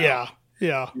pool right now.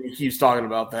 Yeah. He keeps talking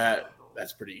about that.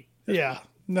 That's pretty.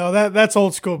 No, that's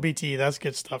old school BT. That's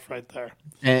good stuff right there.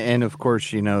 And of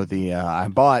course, I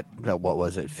bought, what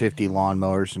was it, 50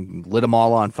 lawnmowers and lit them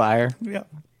all on fire.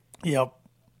 Yep.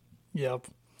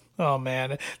 Oh,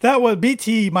 man. That was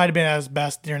BT might have been at his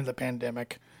best during the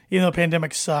pandemic. Even though the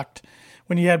pandemic sucked.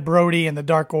 When you had Brody and the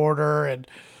Dark Order and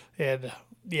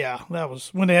yeah, that was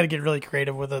when they had to get really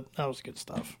creative with it. That was good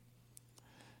stuff.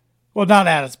 Well, not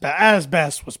at its best. At its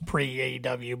best was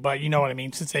pre-AEW, but you know what I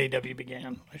mean, since AEW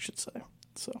began, I should say.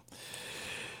 So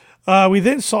we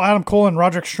then saw Adam Cole and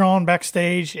Roderick Strong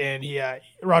backstage, and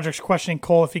Roderick's questioning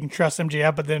Cole if he can trust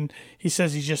MJF, but then he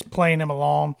says he's just playing him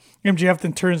along. MJF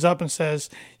then turns up and says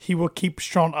he will keep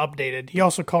Strong updated. He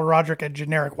also called Roderick a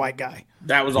generic white guy.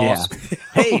 That was awesome. Yeah.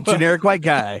 Hey, generic white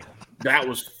guy. That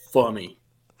was funny.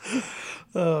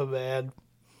 Oh, man.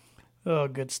 Oh,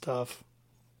 good stuff.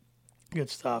 Good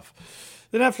stuff.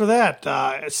 Then after that,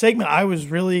 a segment I was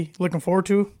really looking forward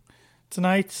to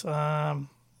tonight. I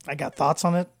got thoughts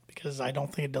on it because I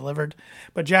don't think it delivered.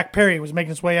 But Jack Perry was making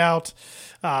his way out,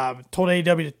 told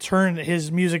AEW to turn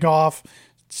his music off.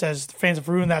 Says the fans have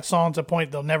ruined that song to the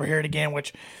point they'll never hear it again,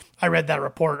 which I read that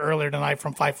report earlier tonight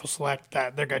from Fightful Select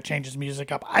that they're going to change his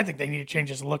music up. I think they need to change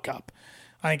his look up.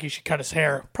 I think he should cut his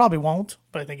hair. Probably won't,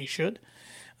 but I think he should.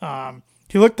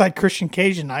 He looked like Christian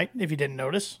Cage tonight, if you didn't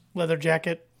notice. Leather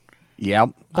jacket. Yep.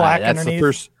 Black that's underneath. The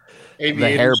first. Aviators.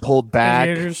 The hair pulled back.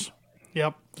 Aviators.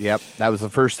 Yep. That was the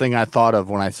first thing I thought of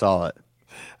when I saw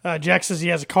it. Jack says he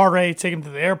has a car ready to take him to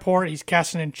the airport. He's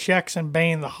cashing in checks and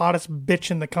banging the hottest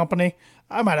bitch in the company.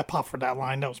 I might have popped for that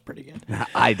line. That was pretty good.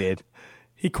 I did.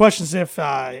 He questions if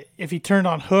he turned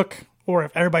on Hook or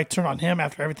if everybody turned on him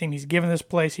after everything he's given this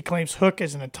place. He claims Hook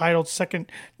is an entitled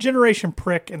second-generation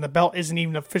prick and the belt isn't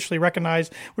even officially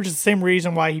recognized, which is the same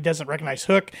reason why he doesn't recognize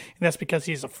Hook, and that's because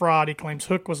he's a fraud. He claims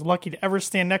Hook was lucky to ever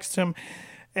stand next to him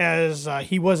as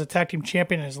he was a tag team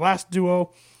champion in his last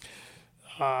duo.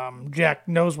 Jack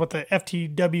knows what the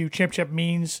FTW championship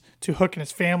means to Hook and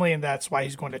his family, and that's why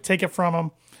he's going to take it from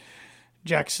him.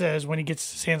 Jack says when he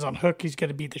gets his hands on Hook, he's going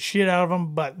to beat the shit out of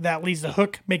him, but that leads to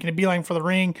Hook making a beeline for the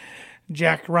ring.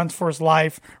 Jack runs for his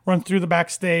life, runs through the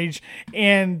backstage,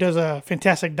 and does a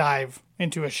fantastic dive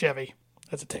into a Chevy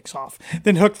as it takes off.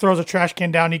 Then Hook throws a trash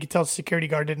can down. You can tell the security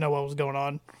guard didn't know what was going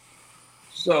on.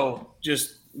 So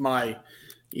just my,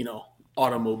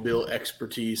 automobile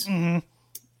expertise. Mm-hmm.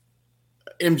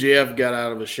 MJF got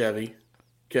out of a Chevy,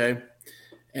 okay,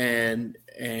 and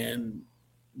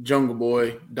Jungle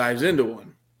Boy dives into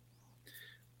one,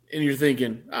 and you're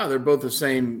thinking, they're both the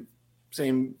same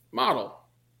model.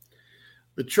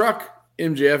 The truck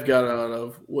MJF got out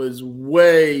of was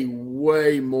way,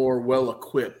 way more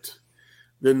well-equipped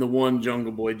than the one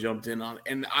Jungle Boy jumped in on.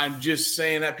 And I'm just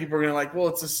saying that people are going to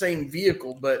it's the same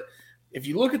vehicle. But if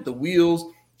you look at the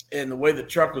wheels and the way the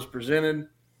truck was presented,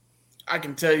 I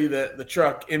can tell you that the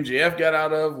truck MJF got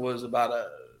out of was about a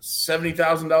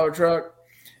 $70,000 truck.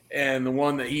 and the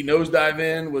one that he nosedived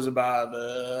in was about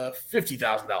a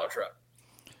 $50,000 truck.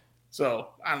 So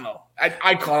I don't know.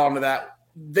 I caught on to that.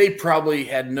 They probably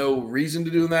had no reason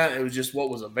to do that. It was just what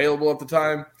was available at the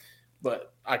time,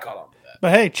 but I caught on to that.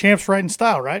 But hey, Champ's riding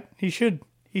style, right? He should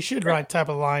ride top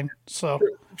of the line. So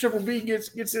Triple B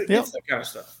gets that kind of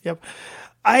stuff. Yep.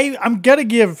 I'm gonna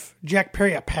give Jack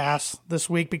Perry a pass this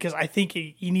week because I think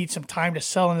he needs some time to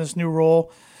sell in this new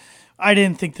role. I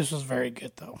didn't think this was very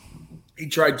good though. He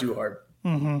tried too hard.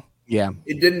 Mm-hmm. Yeah,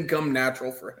 it didn't come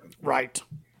natural for him. Right.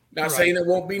 Not saying it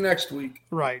won't be next week.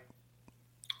 Right.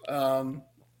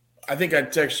 I think I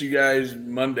texted you guys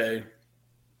Monday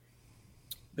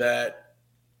that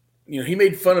he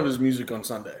made fun of his music on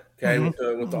Sunday. Okay,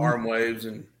 with the arm waves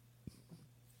and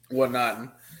whatnot. And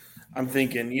I'm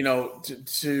thinking,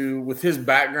 to with his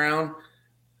background,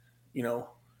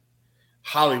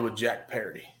 Hollywood Jack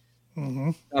Perry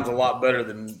sounds a lot better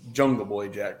than Jungle Boy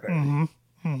Jack Perry.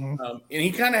 And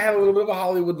he kind of had a little bit of a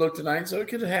Hollywood look tonight, so it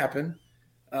could happen.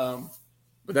 But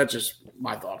that's just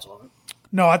my thoughts on it.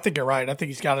 No, I think you're right. I think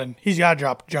he's got to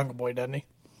drop Jungle Boy, doesn't he?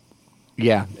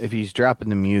 Yeah, if he's dropping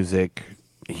the music,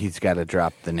 he's got to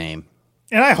drop the name.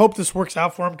 And I hope this works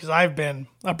out for him because I've been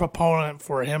a proponent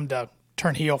for him to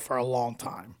turn heel for a long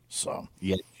time. So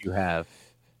yes, you have.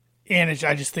 And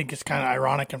I just think it's kind of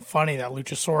ironic and funny that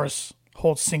Luchasaurus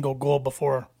holds single gold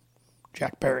before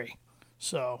Jack Perry.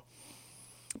 So,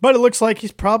 but it looks like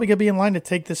he's probably going to be in line to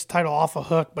take this title off of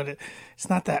Hook, but it's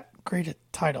not that great a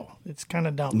title. It's kind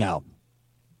of dumb. No.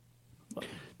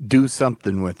 Do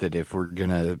something with it if we're going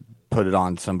to put it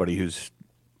on somebody who's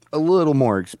a little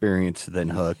more experienced than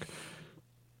Hook.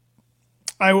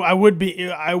 I would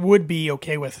be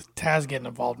okay with Taz getting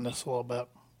involved in this a little bit.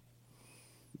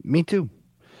 Me too.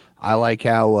 I like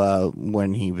how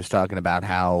when he was talking about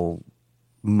how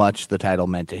much the title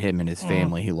meant to him and his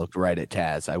family, he looked right at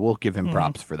Taz. I will give him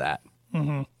props for that.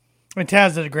 And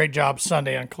Taz did a great job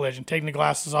Sunday on Collision, taking the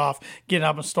glasses off, getting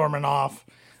up and storming off,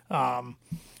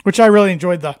 which I really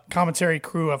enjoyed the commentary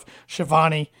crew of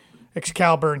Shivani,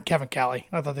 Excalibur, and Kevin Kelly.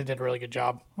 I thought they did a really good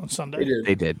job on Sunday.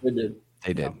 They did.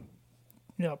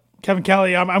 Yep. Kevin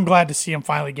Kelly, I'm glad to see him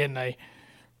finally getting a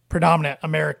predominant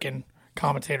American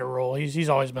commentator role. He's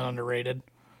always been underrated.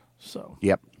 So.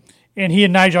 Yep. And he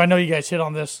and Nigel, I know you guys hit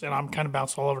on this, and I'm kind of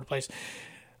bouncing all over the place.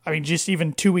 I mean, just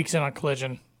even 2 weeks in on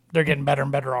Collision, they're getting better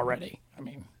and better already. I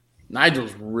mean,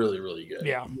 Nigel's really, really good.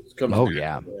 Yeah.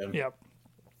 Yep.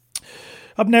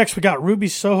 Up next, we got Ruby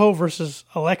Soho versus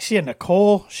Alexia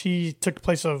Nicole. She took the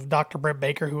place of Dr. Britt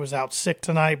Baker, who was out sick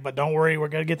tonight, but don't worry, we're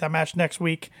going to get that match next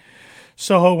week.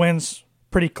 Soho wins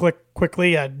pretty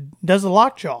quickly, does the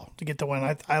lockjaw to get the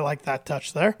win. I like that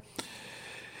touch there.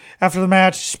 After the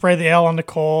match, spray the L on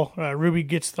Nicole. Ruby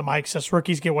gets the mic, says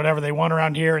rookies get whatever they want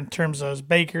around here in terms of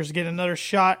Baker's getting another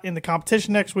shot in the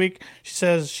competition next week. She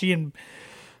says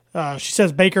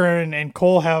Baker and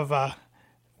Cole have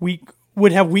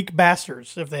would have weak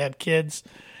bastards if they had kids.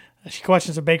 She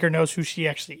questions if Baker knows who she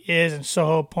actually is, and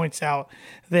Soho points out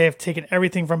they have taken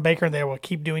everything from Baker and they will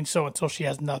keep doing so until she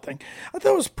has nothing. I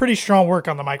thought it was pretty strong work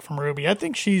on the mic from Ruby. I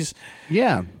think she's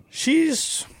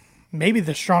maybe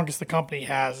the strongest the company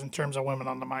has in terms of women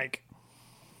on the mic.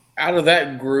 Out of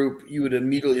that group, you would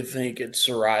immediately think it's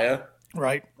Soraya.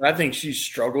 Right. I think she's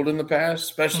struggled in the past,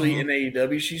 especially in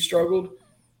AEW. She struggled.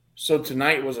 So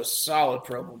tonight was a solid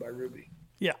promo by Ruby.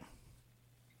 Yeah.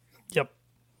 Yep.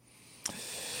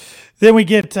 Then we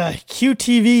get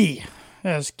QTV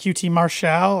as QT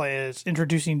Marshall is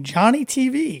introducing Johnny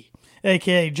TV,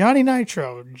 a.k.a. Johnny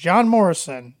Nitro, John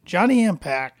Morrison, Johnny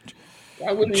Impact,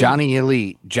 Johnny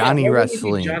Elite, Johnny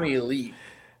Wrestling. Johnny Elite.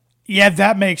 Yeah,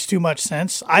 that makes too much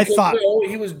sense. I thought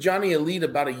he was Johnny Elite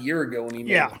about a year ago when he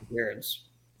made his appearance.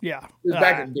 Yeah. He was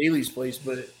back at Daly's place,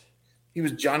 but he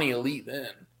was Johnny Elite then.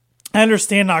 I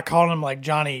understand not calling him like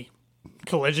Johnny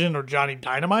Collision or Johnny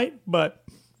Dynamite, but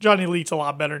Johnny Elite's a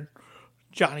lot better than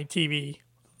Johnny TV.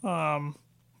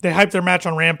 They hyped their match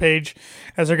on Rampage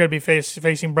as they're going to be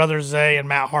facing Brothers Zay and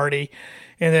Matt Hardy.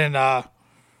 And then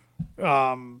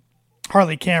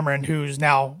Harley Cameron, who's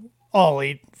now All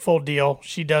Elite, full deal.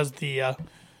 She does the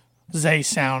Zay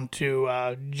sound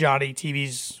to Johnny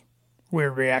TV's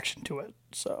weird reaction to it.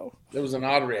 So it was an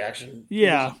odd reaction.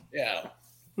 Yeah. Yeah.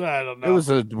 I don't know. It was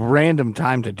a random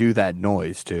time to do that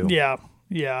noise, too. Yeah.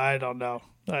 I don't know.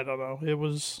 It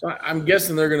was. I'm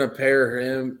guessing they're going to pair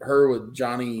her with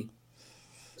Johnny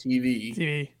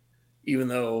TV, even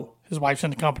though his wife's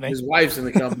in the company.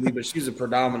 But she's a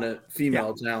predominant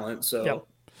female talent, so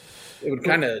it would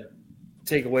kind of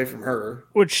take away from her.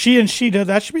 Which she did.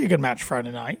 That should be a good match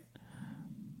Friday night.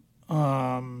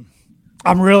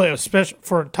 I'm really, especially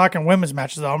for talking women's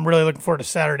matches, though, I'm really looking forward to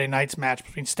Saturday night's match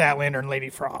between Statlander and Lady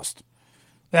Frost.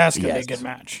 That's going to be a good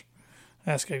match.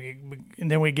 That's going to be,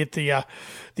 and then we get the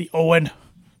Owen.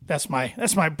 That's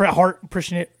my Bret Hart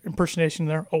impersonation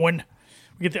there. Owen.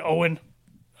 We get the Owen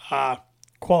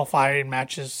qualifying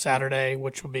matches Saturday,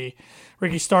 which will be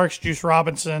Ricky Starks, Juice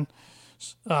Robinson,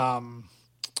 Powerhouse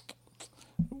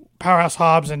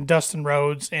Hobbs, and Dustin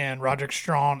Rhodes, and Roderick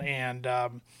Strong, and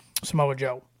Samoa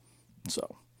Joe.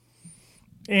 So,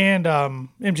 and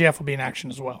MJF will be in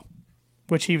action as well,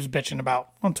 which he was bitching about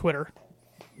on Twitter.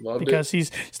 Because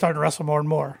he's starting to wrestle more and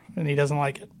more, and he doesn't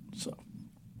like it. So,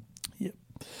 yep.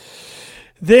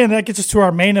 Then that gets us to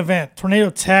our main event, Tornado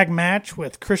Tag Match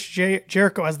with Chris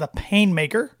Jericho as the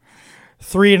Painmaker,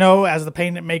 3-0 as the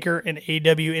Painmaker in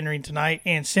AEW entering tonight,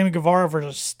 and Sammy Guevara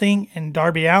versus Sting and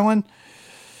Darby Allin.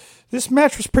 This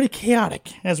match was pretty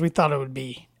chaotic, as we thought it would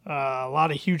be. A lot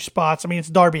of huge spots. I mean, it's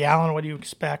Darby Allin. What do you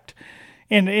expect?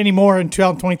 And anymore in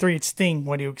 2023, it's Sting.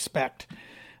 What do you expect?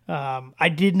 I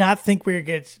did not think we were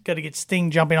going to get Sting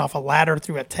jumping off a ladder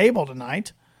through a table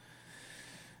tonight.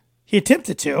 He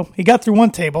attempted to. He got through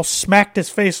one table, smacked his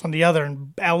face on the other,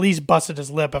 and at least busted his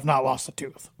lip, if not lost a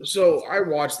tooth. So I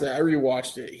watched that. I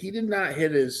rewatched it. He did not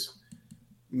hit his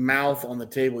mouth on the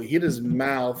table. He hit his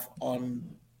mouth on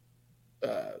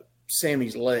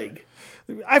Sammy's leg.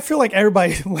 I feel like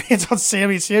everybody lands on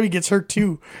Sammy. Sammy gets hurt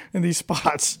too in these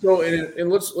spots. So and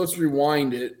let's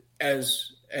rewind it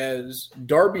as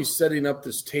Darby's setting up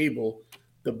this table,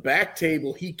 the back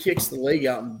table. He kicks the leg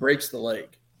out and breaks the leg,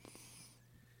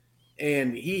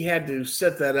 and he had to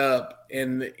set that up.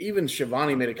 And even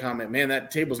Shivani made a comment, "Man,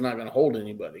 that table's not going to hold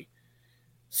anybody."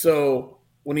 So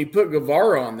when he put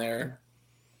Guevara on there,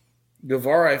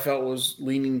 Guevara I felt was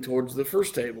leaning towards the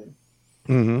first table.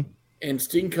 Mm-hmm. And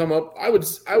Sting come up. I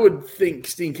would think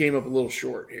Sting came up a little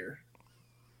short here.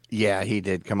 Yeah, he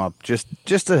did come up just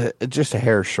a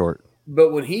hair short.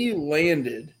 But when he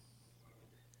landed,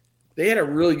 they had a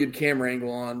really good camera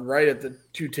angle on right at the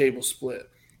two table split.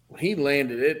 When he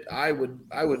landed it, I would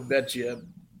bet you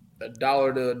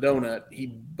 $1 to a donut he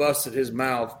busted his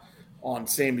mouth on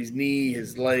Sammy's knee,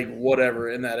 his leg, whatever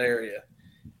in that area.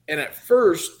 And at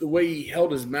first, the way he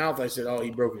held his mouth, I said, "Oh, he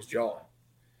broke his jaw."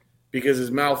 Because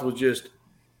his mouth was just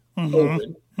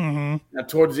open. Mm-hmm. Now,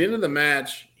 towards the end of the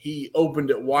match, he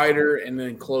opened it wider and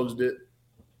then closed it.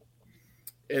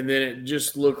 And then it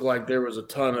just looked like there was a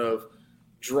ton of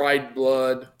dried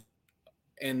blood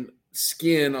and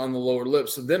skin on the lower lip.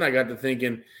 So then I got to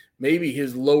thinking maybe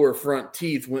his lower front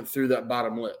teeth went through that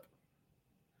bottom lip.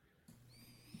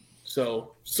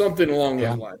 So something along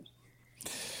those lines.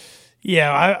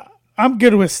 Yeah, I'm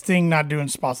good with Sting not doing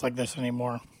spots like this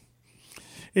anymore.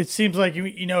 It seems like,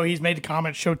 he's made the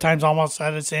comment, Showtime's almost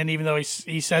at its end, even though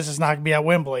he says it's not going to be at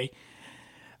Wembley.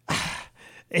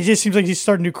 It just seems like he's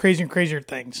starting to do crazier and crazier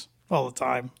things all the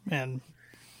time. And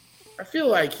I feel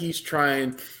like he's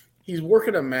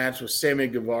working a match with Sammy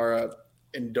Guevara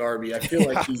and Darby. I feel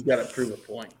like he's got to prove a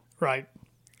point. Right.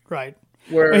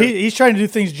 Where he's trying to do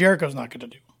things Jericho's not going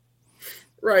to do.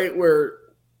 Right, where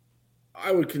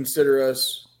I would consider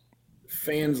us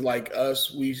fans like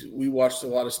us. We watched a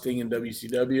lot of Sting in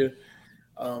WCW.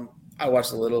 I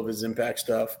watched a little of his Impact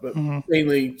stuff, but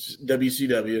mainly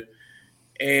WCW.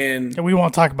 And we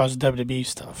won't talk about his WWE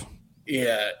stuff.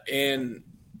 Yeah, and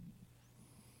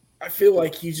I feel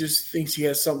like he just thinks he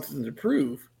has something to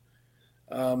prove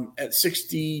at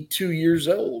 62 years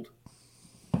old.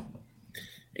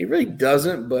 He really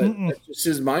doesn't, but that's just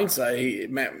his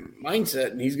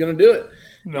mindset. And he's going to do it.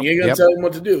 Nope. You ain't going to tell him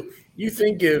what to do. You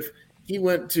think if he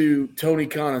went to Tony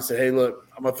Khan and said, "Hey, look,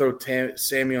 I'm going to throw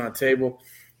Sammy on a table.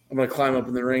 I'm going to climb up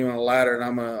in the ring on a ladder, and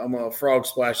I'm going to frog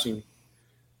splash him."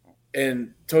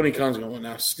 And Tony Khan's going, "Well,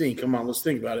 now, Sting, come on, let's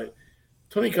think about it."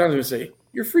 Tony Khan's going to say,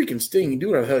 "You're freaking Sting. You do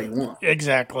whatever the hell you want."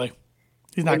 Exactly.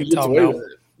 He's not going to tell him no.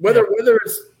 Whether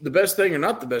it's the best thing or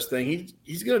not the best thing,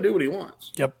 he's going to do what he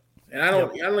wants. Yep. And I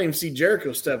don't even see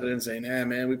Jericho stepping in and saying, "Nah,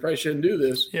 man, we probably shouldn't do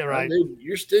this." Yeah, right. Dude,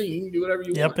 you're Sting. You can do whatever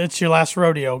you want. Yep, it's your last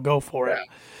rodeo. Go for it.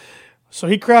 So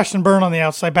he crashed and burned on the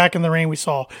outside. Back in the ring, we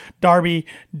saw Darby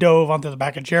dove onto the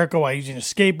back of Jericho while using a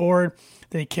skateboard.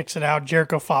 Then he kicks it out.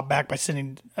 Jericho fought back by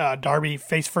sending Darby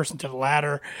face first into the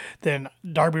ladder. Then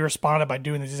Darby responded by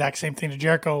doing the exact same thing to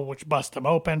Jericho, which busted him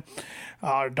open.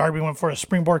 Darby went for a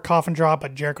springboard coffin drop,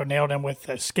 but Jericho nailed him with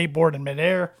a skateboard in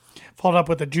midair. Followed up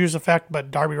with a Jews effect,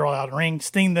 but Darby rolled out of the ring.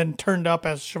 Sting then turned up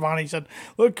as Shivani said,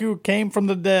 "Look who came from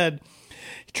the dead."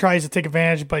 He tries to take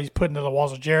advantage, but he's put into the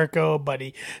walls of Jericho. But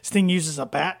Sting uses a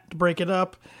bat to break it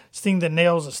up. Sting then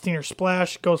nails a Stinger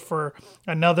splash, goes for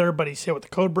another, but he's hit with the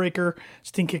code breaker.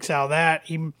 Sting kicks out of that.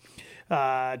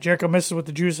 Jericho misses with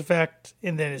the Judas effect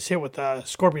and then is hit with a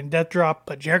Scorpion Death Drop,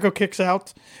 but Jericho kicks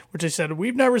out, which they said,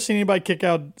 we've never seen anybody kick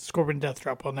out Scorpion Death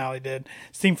Drop. Well, now he did.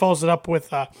 Steen follows it up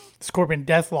with Scorpion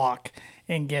Death Lock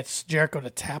and gets Jericho to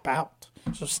tap out.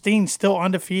 So Steen's still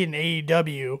undefeated in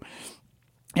AEW.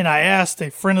 And I asked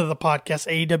a friend of the podcast,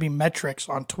 AEW Metrics,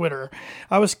 on Twitter.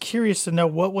 I was curious to know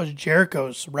what was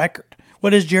Jericho's record.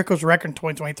 What is Jericho's record in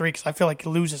 2023? Because I feel like he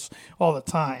loses all the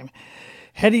time.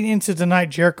 Heading into tonight,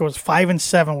 Jericho is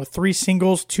 5-7 with 3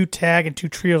 singles, 2 tag, and 2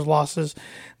 trios losses.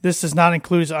 This does not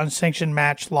include his unsanctioned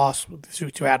match loss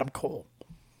to Adam Cole.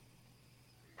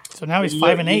 So now he's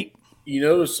 5-8. You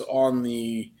notice on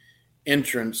the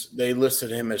entrance they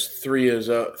listed him as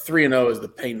 3-0 as the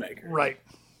Painmaker. Right.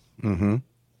 Mm-hmm.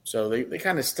 So they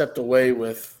kind of stepped away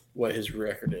with what his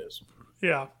record is.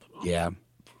 Yeah. Yeah.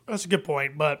 That's a good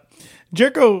point, but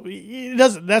Jericho, he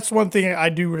doesn't. That's one thing I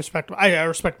do respect. I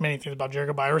respect many things about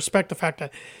Jericho, but I respect the fact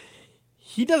that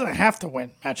he doesn't have to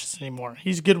win matches anymore.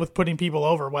 He's good with putting people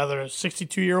over, whether it's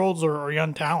 62-year-olds or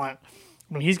young talent.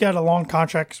 I mean, he's got a long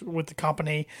contract with the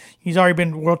company. He's already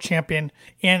been world champion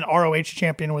and ROH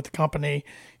champion with the company.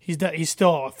 He's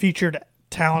still a featured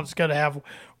talent. He's got to have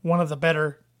one of the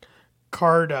better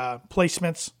card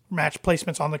placements, match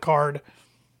placements on the card.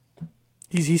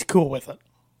 He's cool with it.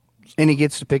 And he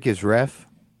gets to pick his ref.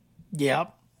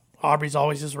 Yep. Aubrey's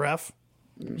always his ref.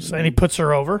 So, and he puts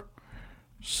her over.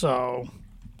 So,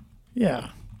 yeah.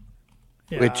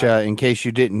 Which, in case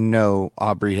you didn't know,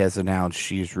 Aubrey has announced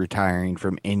she's retiring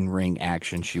from in-ring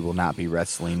action. She will not be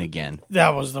wrestling again.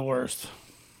 That was the worst.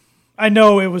 I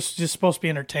know it was just supposed to be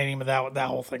entertaining, but that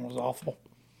whole thing was awful.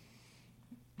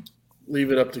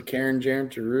 Leave it up to Karen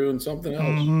Jarrett to ruin something else.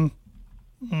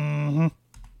 Mm-hmm. Mm-hmm.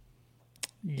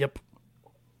 Yep.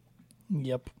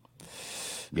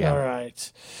 Yeah. All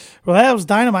right. Well, that was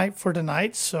Dynamite for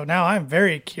tonight. So now I'm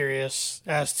very curious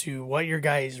as to what your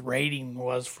guys' rating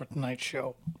was for tonight's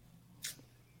show.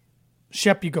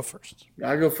 Shep, you go first.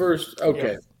 I go first?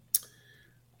 Okay. Yep.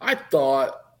 I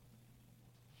thought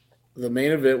the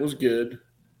main event was good.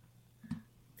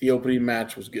 The opening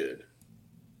match was good.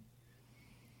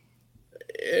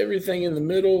 Everything in the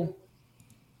middle,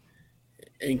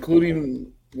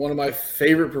 including one of my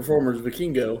favorite performers,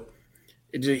 Vikingo,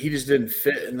 he just didn't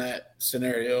fit in that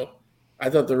scenario. I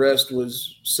thought the rest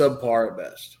was subpar at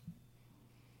best.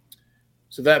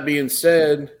 So that being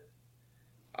said,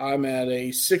 I'm at a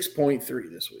 6.3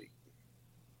 this week.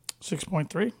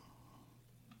 6.3.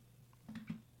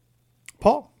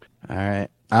 Paul? All right.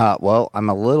 Well, I'm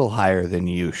a little higher than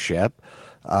you, Shep.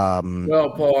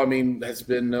 Well, Paul, I mean, that's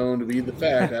been known to be the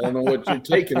fact. I don't know what you're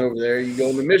taking over there. You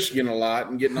going to Michigan a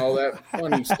lot and getting all that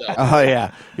funny stuff. Oh,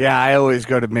 yeah. Yeah, I always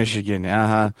go to Michigan.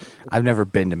 I've never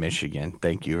been to Michigan.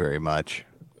 Thank you very much.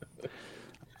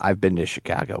 I've been to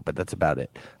Chicago, but that's about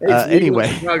it. Anyway.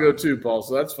 Chicago too, Paul,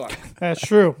 so that's fine. That's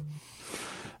true.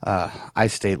 I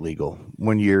stay legal.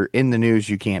 When you're in the news,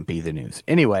 you can't be the news.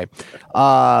 Anyway,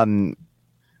 I'm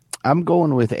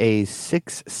going with a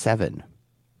 6-7.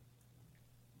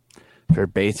 For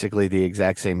basically the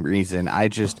exact same reason.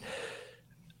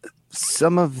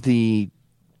 Some of the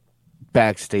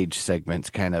backstage segments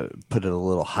kind of put it a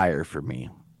little higher for me.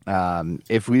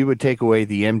 If we would take away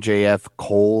the MJF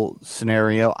Cole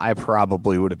scenario, I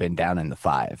probably would have been down in the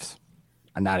 5s.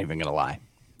 I'm not even going to lie.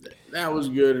 That was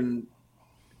good. And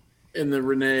the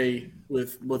Renee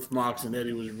with Mox and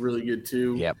Eddie was really good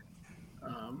too. Yep.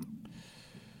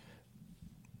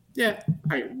 Yeah,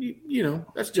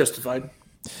 that's justified.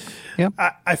 Yep.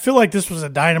 I feel like this was a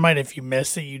Dynamite. If you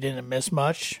missed it, you didn't miss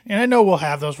much. And I know we'll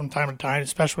have those from time to time,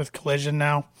 especially with Collision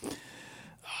now.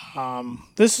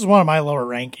 This is one of my lower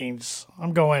rankings.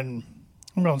 I'm going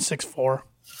 6-4.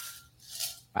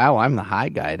 Wow, I'm the high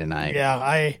guy tonight. Yeah,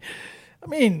 I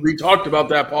mean, we talked about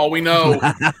that, Paul. We know.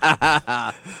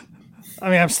 I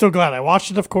mean, I'm still glad I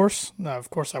watched it, of course. Of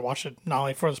course, I watched it not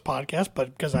only for this podcast,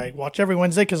 but because I watch every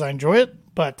Wednesday because I enjoy it.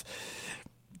 But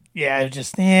yeah, it's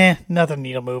just nothing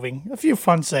needle moving. A few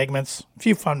fun segments, a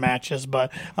few fun matches,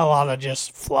 but a lot of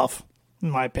just fluff, in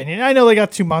my opinion. I know they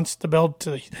got 2 months to build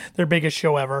to their biggest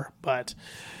show ever, but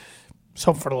let's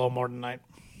hope for a little more tonight.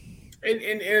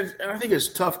 And I think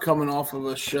it's tough coming off of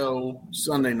a show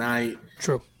Sunday night.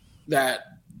 True. That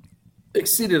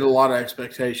exceeded a lot of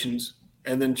expectations,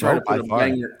 and then try to put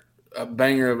a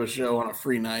banger of a show on a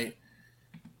free night.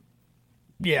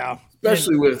 Yeah.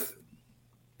 Especially with,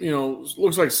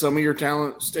 looks like some of your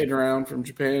talent stayed around from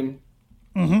Japan.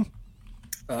 Mm-hmm.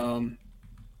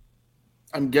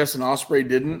 I'm guessing Ospreay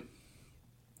didn't,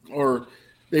 or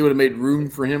they would have made room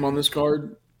for him on this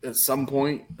card at some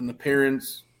point, an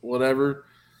appearance, whatever.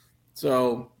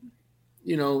 So,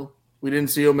 we didn't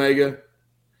see Omega.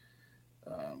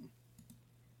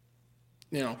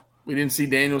 we didn't see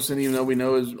Danielson, even though we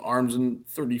know his arm's in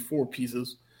 34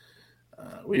 pieces.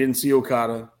 We didn't see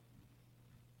Okada.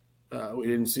 We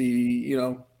didn't see,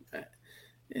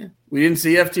 we didn't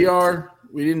see FTR.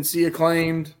 We didn't see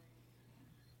Acclaimed.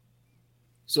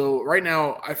 So right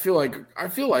now, I feel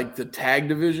like the tag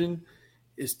division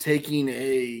is taking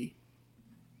a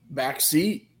back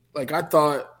seat. Like I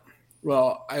thought,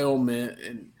 well, I admit,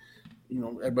 and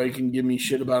everybody can give me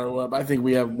shit about it. But I think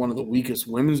we have one of the weakest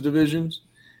women's divisions,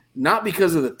 not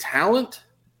because of the talent.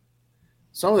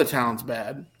 Some of the talent's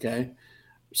bad, okay.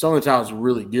 Some of the talent's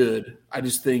really good. I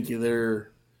just think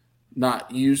they're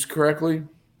not used correctly.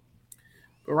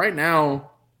 But right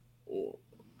now,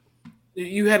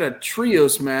 you had a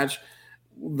trios match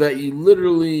that you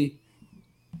literally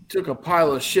took a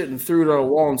pile of shit and threw it on a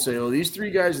wall and say, oh, these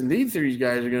three guys and these three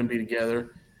guys are going to be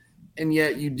together. And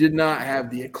yet you did not have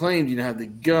the Acclaimed. You didn't have the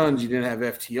Guns. You didn't have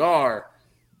FTR.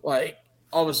 Like,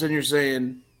 all of a sudden you're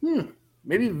saying,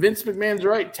 maybe Vince McMahon's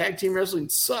right. Tag team wrestling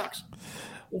sucks.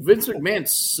 Well, Vince McMahon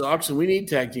sucks, and we need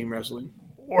tag team wrestling.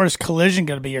 Or is Collision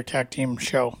going to be your tag team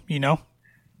show,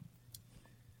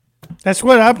 That's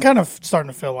what I'm kind of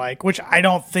starting to feel like, which I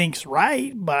don't think's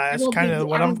right, but that's kind of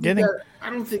what I'm getting. I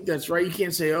don't think that's right. You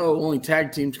can't say, oh, only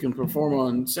tag teams can perform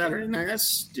on Saturday night. That's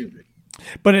stupid.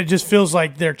 But it just feels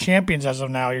like they're champions as of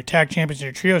now. Your tag champions and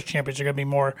your trios champions are going to be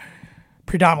more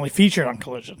predominantly featured on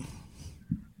Collision.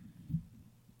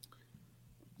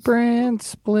 Brand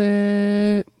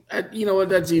split. You know what?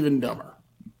 That's even dumber.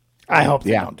 I hope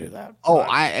they don't do that. Oh,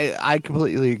 I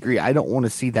completely agree. I don't want to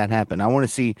see that happen. I want to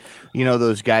see,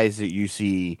 those guys that you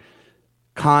see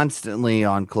constantly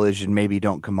on Collision maybe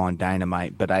don't come on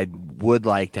Dynamite, but I would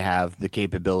like to have the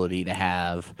capability to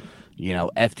have,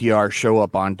 FTR show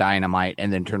up on Dynamite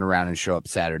and then turn around and show up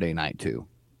Saturday night too.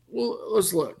 Well,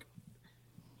 let's look.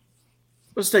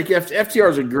 Let's take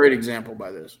FTR is a great example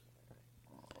by this.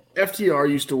 FTR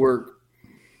used to work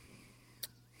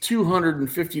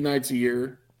 250 nights a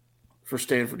year for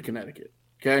Stanford, Connecticut.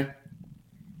 Okay?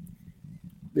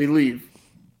 They leave.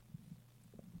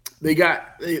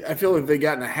 I feel like they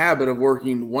got in a habit of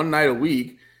working one night a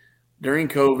week during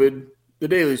COVID, the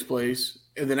Daily's Place,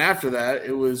 and then after that,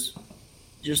 it was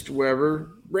just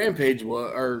wherever Rampage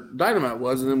was or Dynamite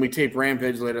was, and then we taped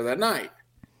Rampage later that night.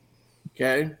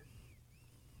 Okay?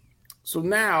 So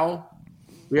now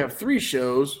we have 3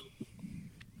 shows,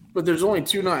 but there's only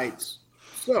 2 nights.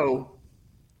 So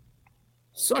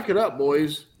suck it up,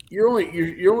 boys. You're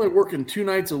only working 2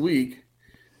 nights a week.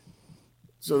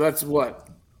 So that's what?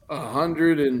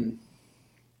 100 and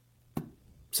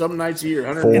some nights a year.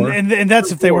 And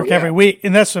that's if they work every week.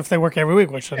 And that's if they work every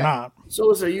week, which they're not. So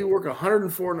let's say you work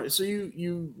 104 nights. So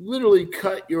you literally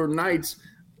cut your nights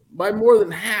by more than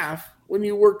half when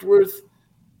you worked with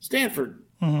Stanford.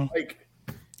 Mm-hmm. Like,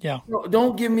 yeah.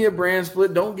 Don't give me a brand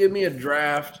split. Don't give me a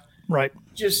draft. Right.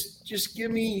 Just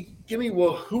give me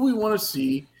who we want to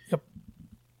see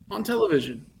on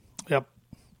television. Yep.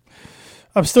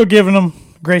 I'm still giving them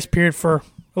grace period for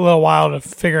a little while to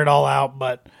figure it all out,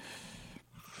 but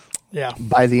yeah.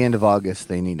 By the end of August,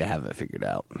 they need to have it figured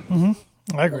out.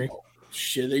 Mm-hmm. I agree. Oh,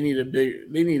 shit, they need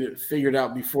it figured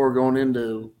out before going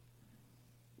into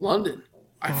London.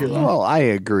 I feel like. Well, I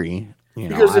agree.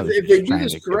 Because if they do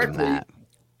this correctly,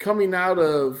 coming out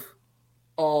of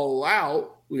All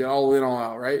Out, we got All In, All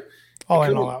Out, right? All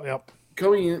In, All Out, yep.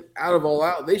 Coming out of All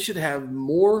Out, they should have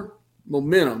more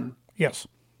momentum. Yes.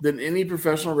 Than any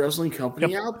professional wrestling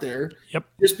company out there. Yep.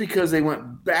 Just because they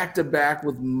went back to back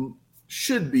with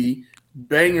should be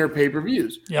banger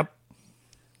pay-per-views. Yep.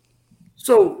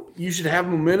 So you should have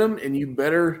momentum, and you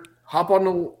better hop on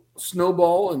the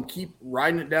snowball and keep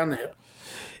riding it down the hill.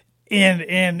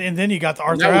 And then you got the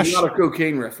Arthur That Ashe. was not a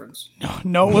cocaine reference.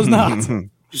 No, it was not.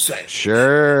 Just saying.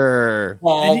 Sure.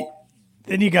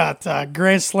 Then you got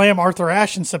Grand Slam Arthur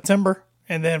Ashe in September.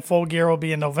 And then Full Gear will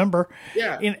be in November.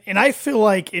 Yeah. And I feel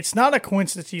like it's not a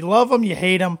coincidence. You love him, you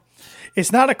hate him.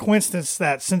 It's not a coincidence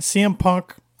that since CM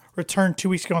Punk returned 2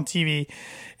 weeks ago on TV,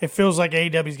 it feels like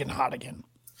AEW is getting hot again.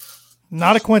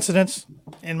 Not a coincidence,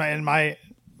 in my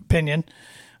opinion.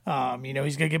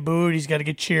 He's going to get booed. He's got to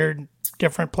get cheered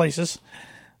different places.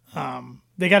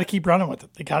 They got to keep running with it.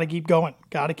 They got to keep going.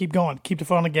 Got to keep going. Keep the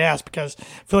foot on the gas because I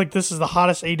feel like this is the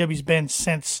hottest AEW's been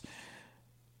since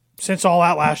All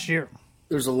Out last year.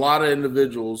 There's a lot of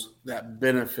individuals that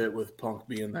benefit with Punk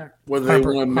being there, whether they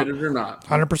want to admit it or not.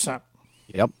 100%.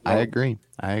 Yep, I agree.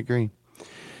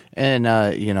 And,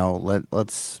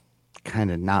 let's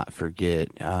kind of not forget,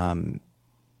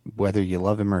 whether you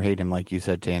love him or hate him, like you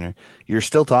said, Tanner, you're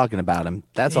still talking about him.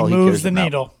 That's all he cares about.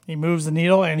 Needle. He moves the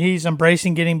needle, and he's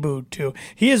embracing getting booed, too.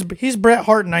 He's Bret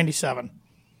Hart in 97.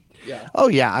 Yeah. Oh,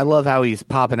 yeah. I love how he's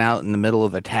popping out in the middle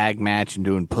of a tag match and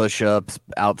doing push-ups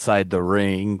outside the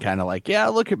ring. Kind of like, yeah,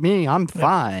 look at me. I'm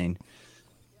fine.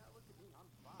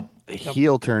 The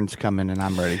heel turn's coming, and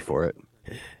I'm ready for it.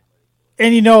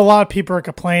 And a lot of people are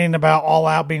complaining about All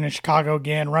Out being in Chicago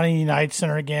again, running United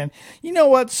Center again. You know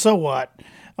what? So what?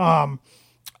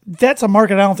 That's a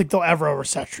market I don't think they'll ever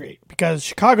oversaturate because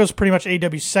Chicago's pretty much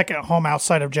AEW's second home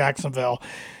outside of Jacksonville.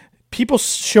 People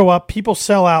show up, people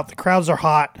sell out, the crowds are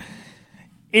hot.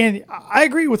 And I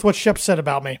agree with what Shep said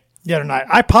about me the other night.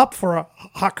 I pop for a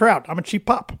hot crowd. I'm a cheap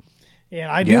pop. And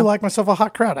I do like myself a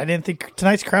hot crowd. I didn't think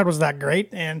tonight's crowd was that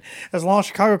great. And as long as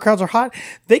Chicago crowds are hot,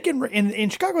 they can.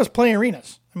 And Chicago has plenty of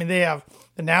arenas. I mean, they have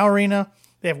the Now Arena,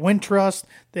 they have Wintrust,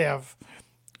 they have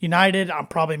United. I'm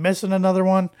probably missing another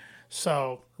one.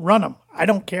 So run them. I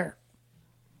don't care.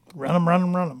 Run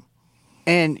them.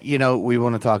 And, we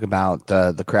want to talk about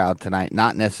the crowd tonight,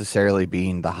 not necessarily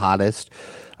being the hottest.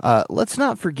 Let's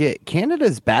not forget,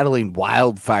 Canada's battling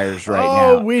wildfires right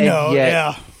now. Oh, we know,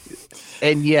 yeah.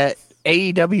 And yet,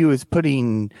 AEW is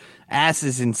putting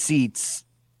asses in seats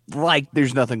like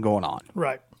there's nothing going on.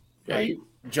 Right. Yeah,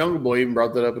 Jungle Boy even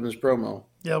brought that up in his promo.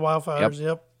 Yeah, wildfires,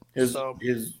 yep. His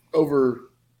over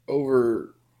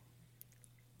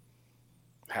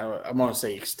I want to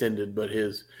say extended, but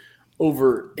his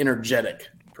over energetic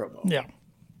promo.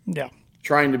 Yeah.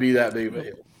 Trying to be that big of a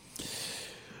heel.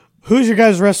 Who's your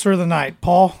guys' wrestler of the night?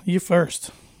 Paul, you first.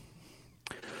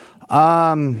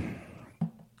 I'm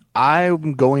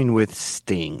going with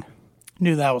Sting.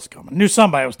 Knew that was coming. Knew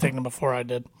somebody was taking him before I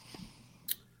did.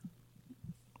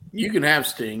 You can have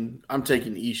Sting. I'm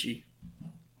taking Ishii.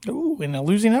 Ooh, in a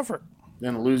losing effort.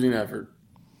 In a losing effort.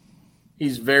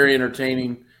 He's very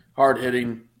entertaining,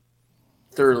 hard-hitting,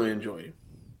 thoroughly enjoy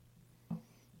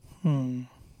him.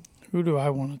 Who do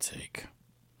I want to take?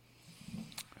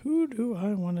 Who do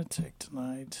I want to take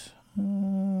tonight?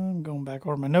 I'm going back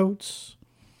over my notes.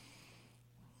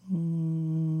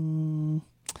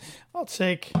 I'll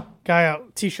take guy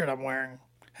out t-shirt I'm wearing.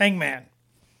 Hangman.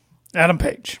 Adam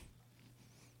Page.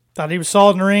 Thought he was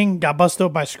solid in the ring. Got busted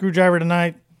up by a screwdriver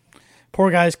tonight.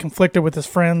 Poor guy's conflicted with his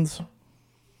friends.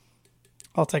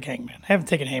 I'll take Hangman. Haven't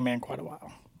taken Hangman in quite a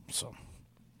while. So.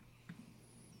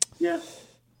 Yeah.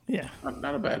 Yeah.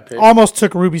 Not a bad pick. Almost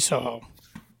took Ruby Soho.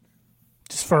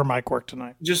 Just for mic work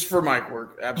tonight. Just for mic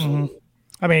work. Absolutely.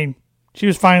 I mean, she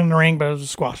was fine in the ring, but it was a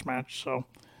squash match, so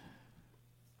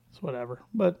it's whatever.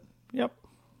 But, yep,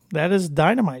 that is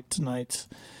Dynamite tonight.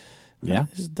 Yeah.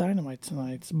 That is Dynamite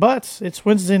tonight. But it's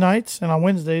Wednesday nights, and on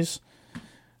Wednesdays,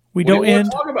 we don't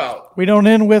end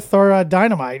with our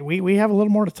Dynamite. We have a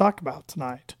little more to talk about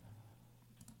tonight.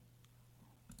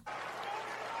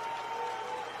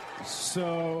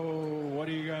 So, what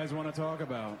do you guys want to talk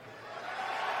about?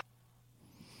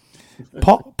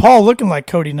 Paul looking like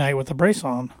Cody Knight with a brace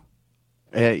on.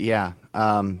 Yeah.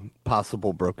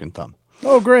 Possible broken thumb.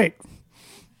 Oh, great.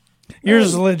 Yours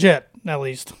is legit, at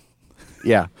least.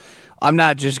 Yeah. I'm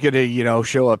not just going to,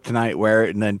 show up tonight, wear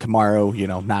it, and then tomorrow,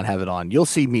 not have it on. You'll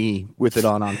see me with it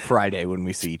on Friday when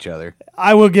we see each other.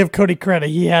 I will give Cody credit.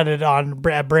 He had it on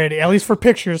Brady, at least for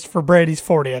pictures, for Brady's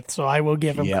 40th, so I will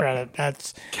give him credit.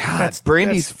 That's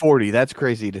Brandy's 40. That's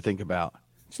crazy to think about.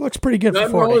 She looks pretty good for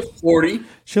 40. Nothing wrong with 40.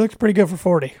 She looks pretty good for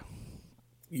 40.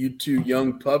 You two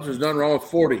young pups, there's nothing wrong with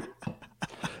 40.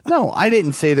 No, I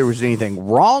didn't say there was anything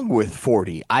wrong with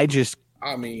 40. I doesn't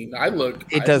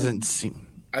seem.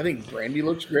 I think Brandy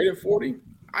looks great at 40.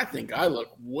 I think I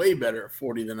look way better at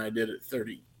 40 than I did at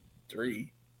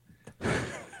 33. I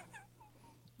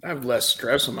have less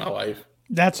stress in my life.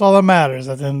 That's all that matters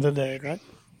at the end of the day, right?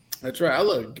 That's right. I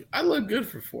look good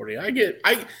for 40. I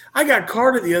got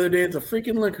carded the other day at the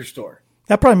freaking liquor store.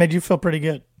 That probably made you feel pretty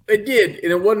good. It did,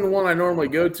 and it wasn't the one I normally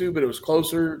go to, but it was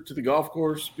closer to the golf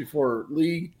course before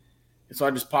league. And so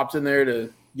I just popped in there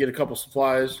to get a couple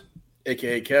supplies,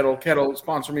 aka Kettle. Kettle,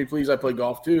 sponsor me, please. I play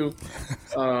golf too.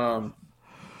 And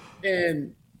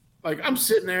I'm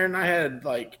sitting there, and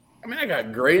I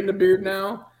got gray in the beard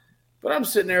now, but I'm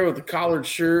sitting there with a collared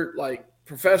shirt,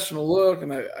 professional look,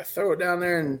 and I throw it down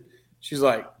there, and she's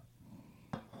like,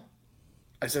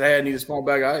 I said, hey, I need a small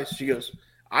bag of ice. She goes,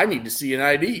 I need to see an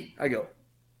ID. I go,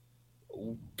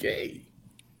 okay.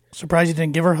 Surprised you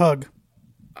didn't give her a hug.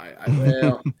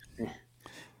 Well,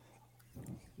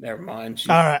 never mind.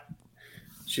 All right.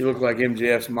 She looked like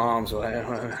MJF's mom, so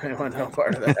I want no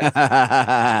part of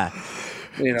that.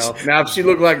 Now if she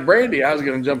looked like Brandy, I was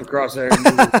going to jump across there and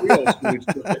do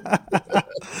the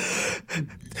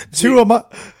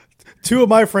Two of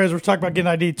my friends were talking about getting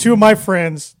ID. Two of my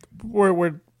friends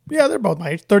were they're both my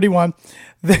age, 31.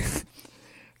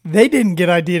 They didn't get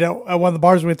ID'd at one of the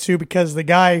bars we went to because the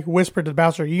guy whispered to the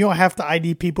bouncer, "You don't have to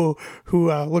ID people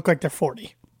who look like they're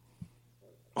 40."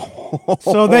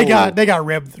 So they got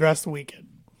ribbed the rest of the weekend.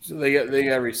 So they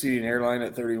got receding hairline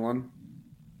at 31.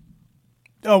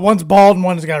 One's bald and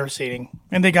one's got receding,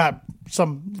 and they got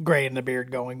some gray in the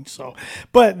beard going. So,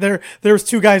 but there was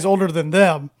two guys older than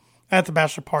them at the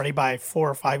bachelor party by 4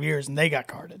 or 5 years, and they got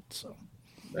carded. So,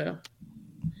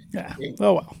 Yeah.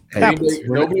 Oh well.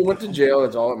 Nobody went to jail.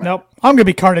 That's all it matters. Nope. I'm gonna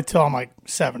be carded till I'm like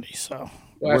 70. So.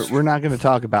 We're not going to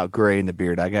talk about gray in the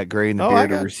beard. I got gray in the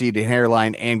beard, a receding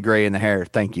hairline, and gray in the hair.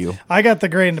 Thank you. I got the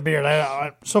gray in the beard.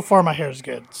 So far, my hair is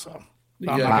good. So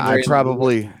I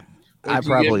probably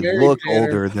look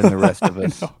older than the rest of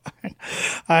us.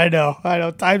 I know.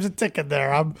 Time's a ticking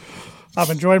there. I'm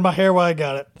enjoying my hair while I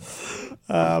got it.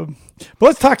 But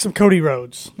let's talk some Cody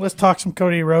Rhodes.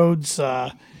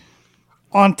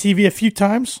 On TV a few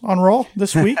times on Raw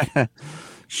this week.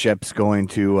 Shep's going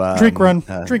to drink run.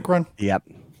 Yep,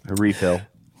 a refill.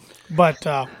 But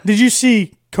did you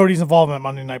see Cody's involvement in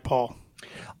Monday Night Paul?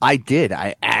 I did.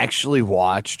 I actually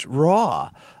watched Raw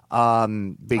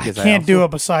because I can't do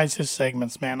it besides his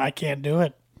segments, man. I can't do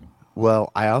it.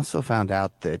 Well, I also found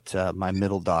out that my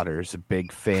middle daughter is a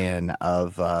big fan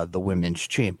of the women's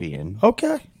champion.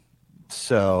 Okay.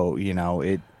 So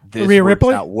this Rhea works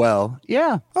Ripley? out well.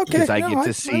 Yeah. Okay. Because I get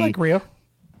to see. I like Rhea.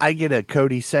 I get a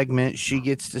Cody segment. She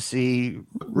gets to see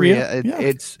Rhea.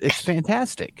 It's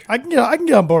fantastic. I can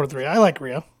get on board with Rhea. I like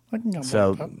Rhea. I can get on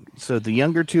board with that. So the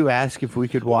younger two asked if we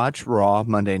could watch Raw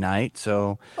Monday night.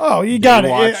 So you got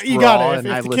it. You got it.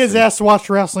 If the kids ask to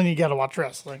watch wrestling, you got to watch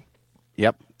wrestling.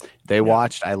 Yep. They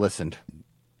watched. I listened.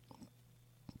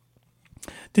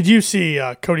 Did you see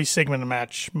Cody's segment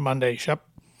match Monday, Shep?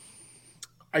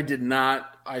 I did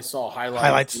not. I saw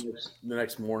highlights the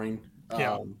next morning.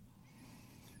 Yeah.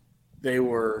 They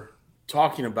were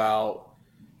talking about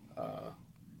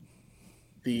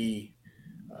the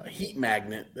heat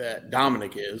magnet that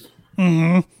Dominic is,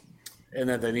 and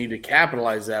that they need to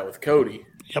capitalize that with Cody.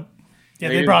 Yep. Yeah,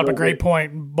 they brought up a great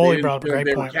point. Bully brought up a great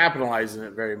point. They were capitalizing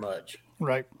it very much.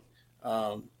 Right.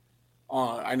 I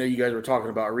know you guys were talking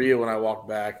about Rhea when I walked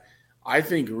back. I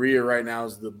think Rhea right now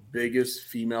is the biggest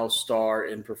female star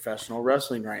in professional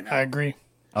wrestling right now. I agree.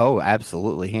 Oh,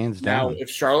 absolutely. Hands down. Now, if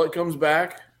Charlotte comes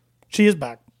back. She is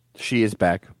back. She is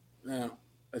back. Yeah.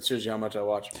 That shows you how much I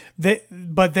watch. She's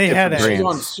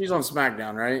on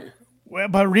SmackDown, right? Well,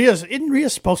 but isn't Rhea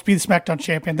supposed to be the SmackDown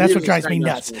champion? That's what drives me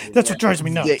nuts. That's what drives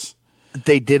me nuts.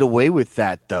 They did away with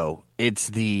that, though. It's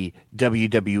the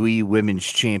WWE Women's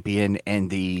Champion and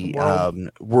the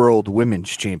World Women's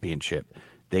Championship.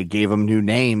 They gave them new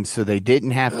names, so they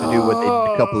didn't have to do what they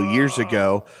did a couple of years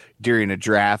ago during a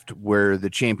draft where the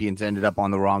champions ended up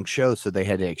on the wrong show, so they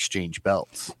had to exchange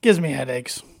belts. Gives me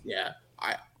headaches. Yeah.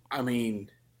 I mean,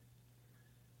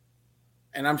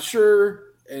 and I'm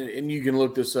sure, and you can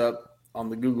look this up on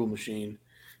the Google machine,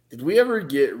 did we ever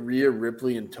get Rhea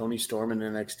Ripley and Toni Storm in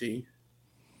NXT?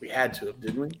 We had to have,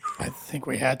 didn't we? I think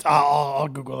we had to. I'll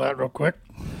Google that real quick.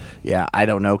 Yeah, I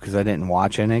don't know because I didn't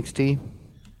watch NXT.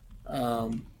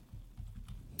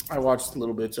 I watched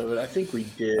little bits of it. I think we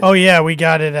did. Oh, yeah, we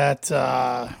got it at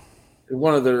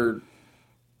one of their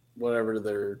whatever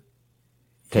their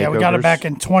takeovers. Yeah, we got it back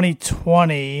in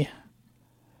 2020.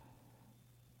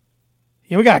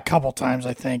 Yeah, we got a couple times,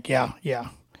 I think. Yeah.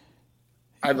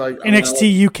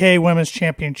 NXT UK Women's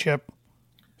Championship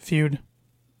feud.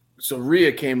 So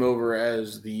Rhea came over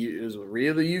as is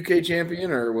Rhea the UK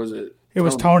champion, or was it? It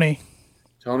was Tony.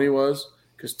 Tony was,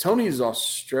 because Tony is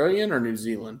Australian or New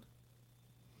Zealand.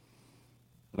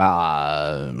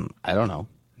 I don't know.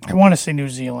 I want to say New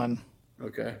Zealand.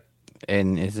 Okay.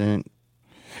 And isn't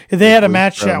they had a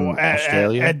match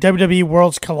at WWE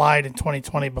Worlds Collide in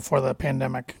 2020 before the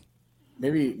pandemic?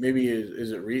 Maybe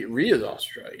is it Rhea's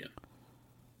Australian?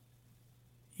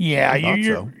 Yeah,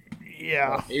 so.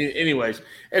 Yeah. Anyways,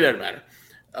 it doesn't matter.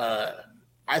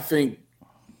 I think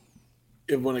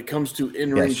when it comes to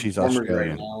in-ring performers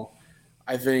right now,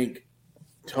 I think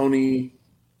Tony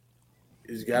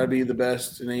has got to be the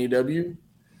best in AEW.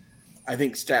 I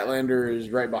think Statlander is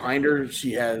right behind her.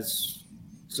 She has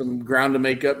some ground to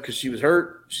make up because she was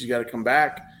hurt. She's got to come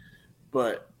back.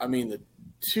 But, I mean, the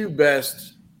two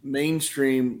best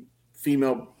mainstream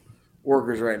female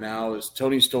workers right now is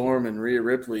Toni Storm and Rhea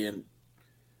Ripley. And,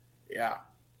 yeah,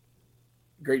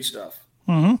 great stuff.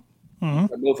 Mm-hmm.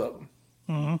 Both of them.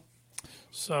 Mm-hmm.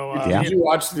 So, Did you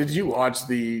watch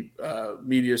the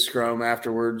media scrum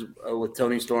afterwards with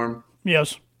Toni Storm?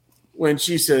 Yes. When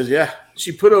she says,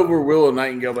 she put over Willow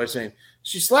Nightingale by saying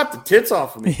she slapped the tits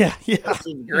off of me. Yeah. That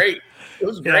was great. It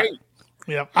was great.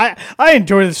 Yeah, I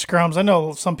enjoy the scrums. I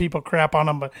know some people crap on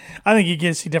them, but I think you get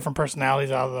to see different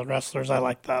personalities out of the wrestlers. I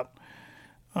like that.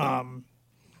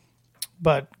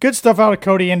 But good stuff out of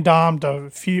Cody and Dom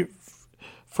to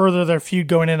further their feud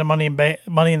going into Money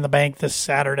in the Bank this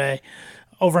Saturday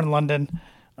over in London.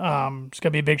 It's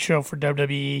gonna be a big show for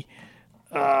WWE.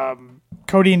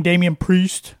 Cody and Damian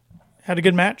Priest had a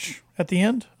good match at the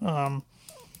end.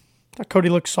 Thought Cody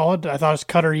looked solid. I thought his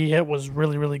cutter he hit was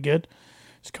really, really good.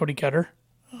 It's Cody Cutter.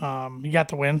 He got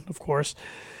the win, of course.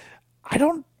 I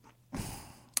don't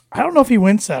know if he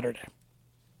wins Saturday.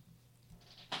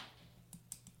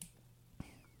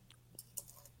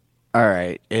 All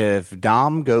right. If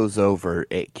Dom goes over,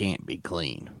 it can't be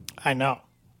clean. I know.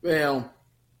 Well,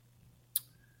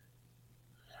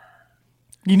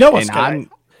 you know what's I'm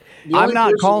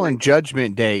not calling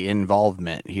Judgment Day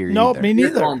involvement here. Nope, either. me You're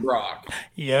neither. calling Brock.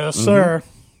 Yes, sir.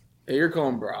 Yeah, you're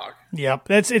calling Brock.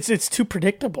 Yep, it's too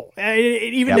predictable.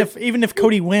 Even if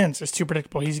Cody wins, it's too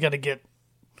predictable. He's got to get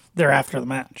there after the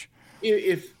match.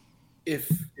 If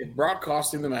Brock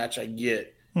cost him the match, I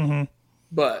get. Mm-hmm.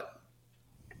 But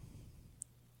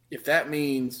if that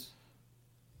means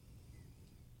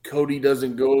Cody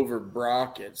doesn't go over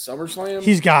Brock at SummerSlam,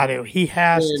 He's got to. He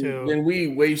has to. Then we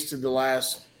wasted the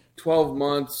last 12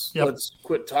 months. Yep. Let's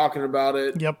quit talking about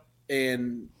it. Yep.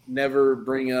 And never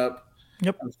bring up.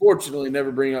 Yep. Unfortunately,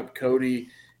 never bring up Cody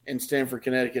and Stamford,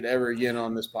 Connecticut ever again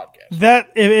on this podcast.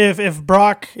 That if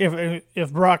Brock and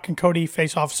Cody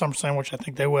face off SummerSlam, which I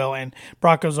think they will, and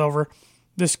Brock goes over,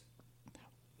 this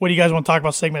what do you guys want to talk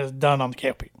about segment is done on the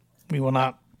KOP. We will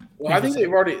not. Well, I think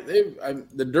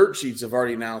the dirt sheets have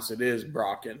already announced it is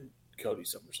Brock and Cody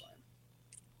SummerSlam.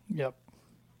 Yep.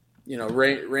 You know,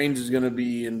 Reigns is going to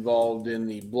be involved in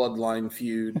the Bloodline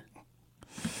feud.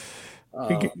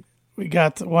 We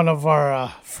got one of our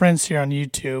friends here on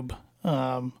YouTube.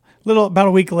 About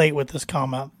a week late with this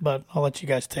comment, but I'll let you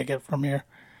guys take it from here.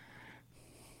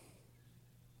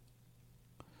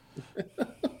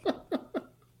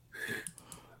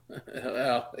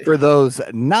 For those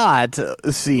not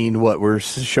seeing what we're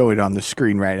showing on the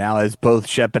screen right now, as both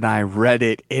Shep and I read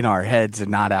it in our heads and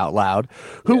not out loud,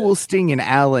 who will Sting and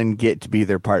Allen get to be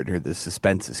their partner? The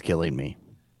suspense is killing me.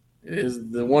 It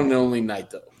is the one and only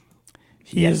Naito.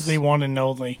 He is the one and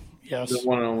only. Yes. The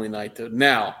one and only Naito.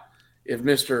 Now, if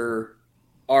Mr.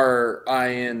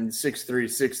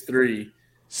 RIN6363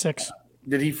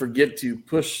 did he forget to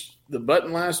push the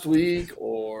button last week,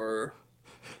 or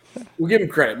we'll give him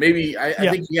credit. Maybe I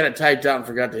think he had it typed out and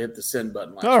forgot to hit the send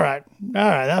button last week. All right,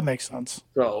 that makes sense.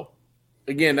 So,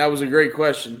 again, that was a great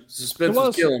question. Suspense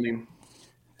was killing him.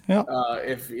 Yeah.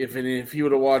 If he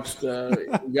would have watched, we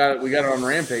got it on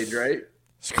Rampage, right?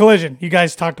 It's Collision. You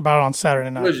guys talked about it on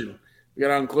Saturday night. Collision. We got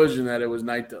on Collision that it was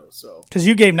Naito. So because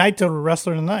you gave Naito to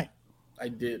Wrestler Tonight. I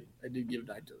did give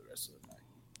Naito the Wrestler Tonight.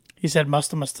 He said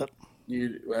must have missed it. There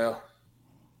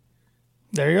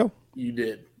you go. You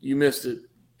did. You missed it,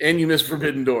 and you missed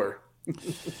Forbidden Door.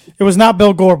 It was not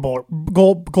Bill Goldberg.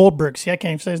 See, I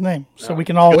can't even say his name, so we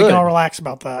can all relax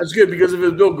about that. That's good because if it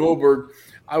was Bill Goldberg,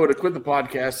 I would have quit the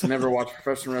podcast and never watched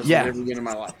professional wrestling ever again in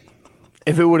my life.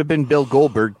 If it would have been Bill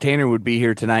Goldberg, Tanner would be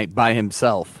here tonight by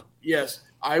himself. Yes,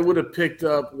 I would have picked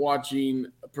up watching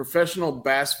professional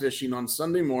bass fishing on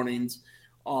Sunday mornings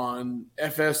on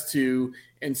FS2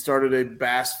 and started a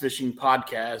bass fishing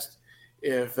podcast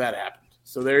if that happened.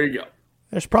 So there you go.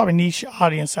 There's probably niche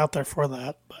audience out there for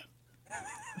that, but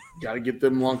got to get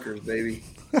them lunkers, baby.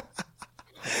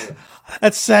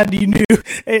 That's sad. You knew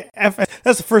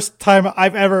that's the first time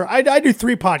I've ever. I do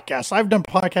 3 podcasts. I've done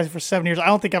podcasting for 7 years. I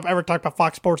don't think I've ever talked about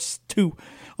Fox Sports 2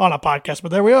 on a podcast,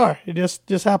 but there we are. It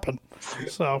just happened.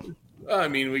 So I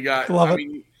mean, you got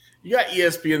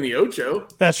ESPN the Ocho.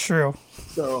 That's true.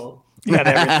 So you got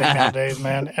everything nowadays,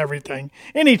 man. Everything.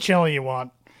 Any channel you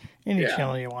want.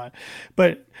 Channel you want.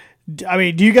 But I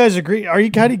mean, do you guys agree? Are you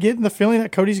kind of getting the feeling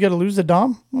that Cody's got to lose the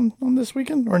Dom on this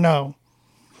weekend, or no?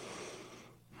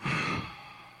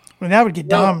 I mean, that would get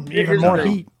Dom even more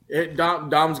heat.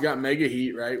 Dom's got mega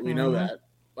heat, right? We know that.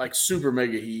 Like super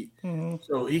mega heat. Mm-hmm.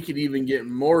 So he could even get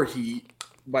more heat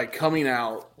by coming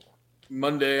out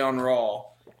Monday on Raw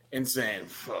and saying,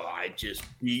 I just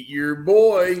beat your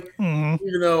boy. Mm-hmm.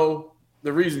 Even though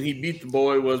the reason he beat the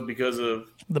boy was because of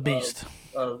the Beast.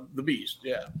 The Beast,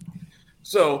 yeah.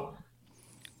 So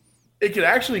it could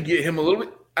actually get him a little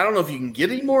bit. I don't know if you can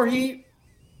get any more heat,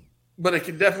 but it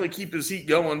could definitely keep his heat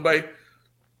going by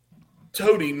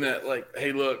toting that, like,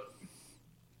 hey, look,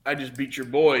 I just beat your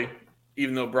boy,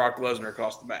 even though Brock Lesnar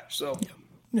cost the match. So,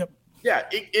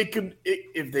 it could,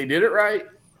 if they did it right,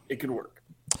 it could work.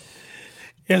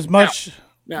 As much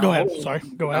Now, Go ahead. hold on. Sorry.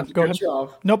 Go Not ahead. to Go cut ahead. you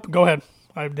off. Nope. Go ahead.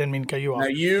 I didn't mean to cut you Now, off.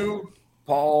 you,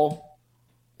 Paul,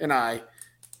 and I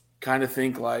kind of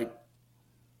think like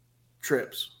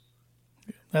Trips.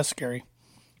 That's scary.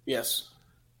 Yes.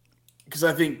 Because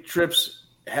I think Trips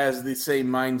has the same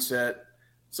mindset,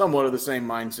 somewhat of the same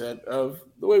mindset of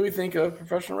the way we think of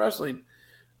professional wrestling.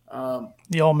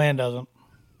 The old man doesn't.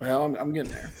 Well, I'm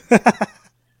getting there.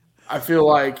 I feel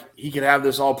like he could have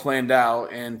this all planned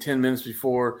out, and 10 minutes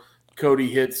before Cody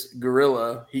hits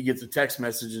Gorilla, he gets a text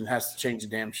message and has to change the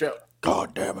damn show.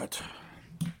 God damn it.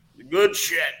 Good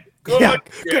shit. Good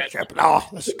shit. Oh,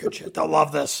 this is good shit. They'll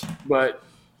love this. But,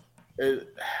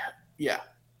 yeah.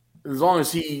 As long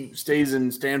as he stays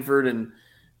in Stanford and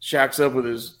shacks up with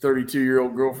his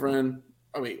 32-year-old girlfriend.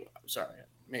 I mean, I'm sorry.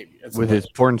 Maybe. That's With his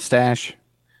porn stash.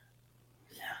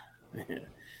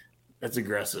 That's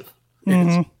aggressive.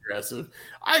 Mm-hmm. It's aggressive.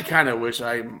 I kind of wish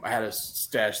I had a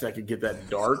stash that could get that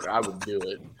dark. I would do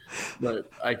it, but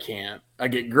I can't. I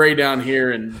get gray down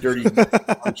here and dirty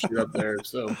shit up there,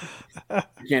 so I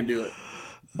can't do it.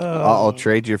 I'll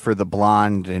trade you for the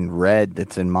blonde and red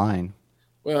that's in mine.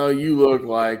 Well, you look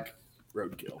like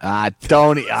roadkill.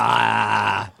 Don't.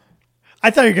 I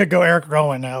thought you could go Eric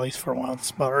Rowan at least for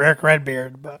once, or Eric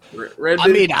Redbeard. But Redbeard? I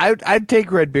mean, I'd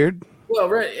take Redbeard. Well,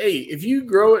 hey, if you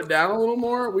grow it down a little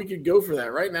more, we could go for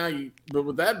that. Right now, but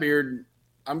with that beard,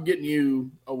 I'm getting you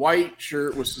a white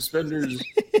shirt with suspenders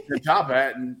and a top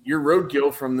hat, and you're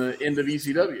roadkill from the end of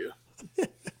ECW.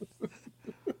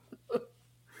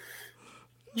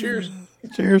 Cheers.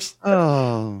 cheers.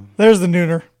 Oh, There's the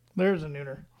nooner.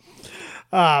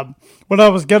 What I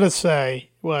was going to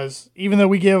say was, even though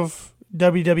we give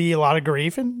WWE a lot of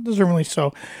grief, and deservedly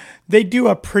so, they do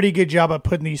a pretty good job of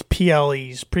putting these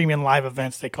PLEs, premium live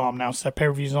events, they call them now, set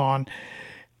pay-per-views on.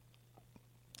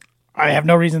 I have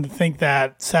no reason to think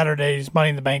that Saturday's Money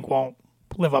in the Bank won't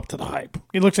live up to the hype.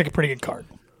 It looks like a pretty good card.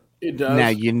 It does. now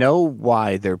you know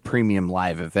why they're premium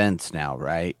live events now,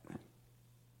 right?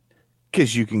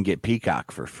 Because you can get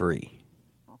Peacock for free.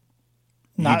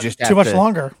 Not just too have much to-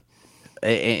 longer.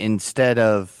 Instead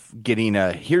of getting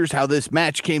here's how this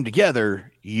match came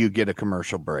together, you get a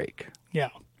commercial break. Yeah.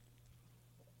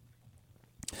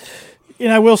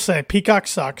 And I will say, Peacock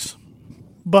sucks,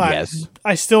 but Yes.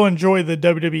 I still enjoy the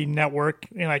WWE Network,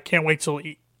 and I can't wait till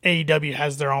AEW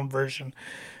has their own version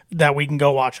that we can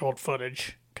go watch old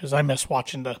footage, because I miss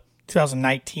watching the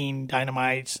 2019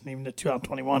 Dynamites and even the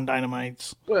 2021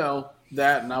 Dynamites. Well,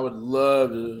 that, and I would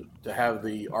love to have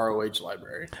the ROH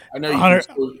library. I know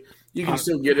you can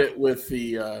still get it with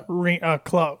the Honor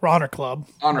Club. Honor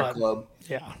but, Club.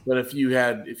 Yeah. But if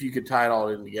you could tie it all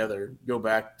in together, go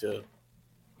back to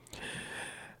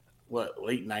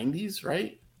late 90s,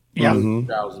 right? Yeah.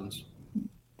 2000s.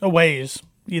 A ways.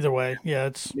 Either way. Yeah,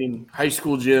 it's I mean, High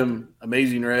School Gym,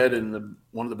 Amazing Red, and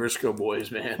one of the Briscoe boys,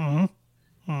 man.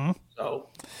 So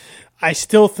I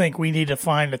still think we need to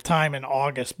find a time in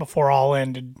August before All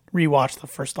In to rewatch the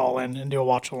first All In and do a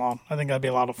watch along. I think that'd be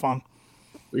a lot of fun.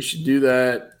 we should do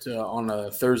that on a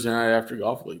Thursday night after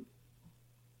golf week.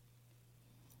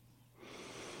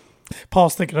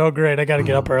 Paul's thinking, oh, great, I got to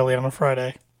get up early on a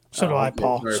Friday. So do I, okay,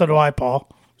 Paul. sorry, So do I, Paul.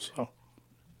 So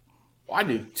Well, I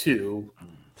do too.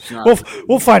 It's not-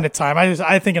 we'll find a time.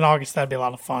 I think in August that'd be a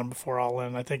lot of fun before All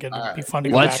In. I think it'd be fun to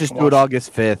go Let's back just and do it watch.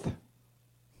 August 5th.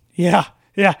 Yeah.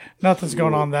 Nothing's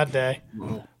going on that day.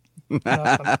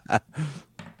 Nothing.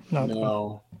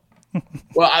 No.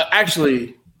 Well,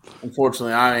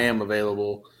 unfortunately, I am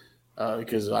available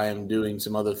because I am doing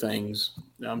some other things.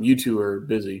 You two are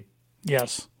busy,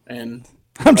 Yes. and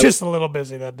I'm just a little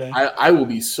busy that day. I will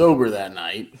be sober that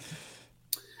night.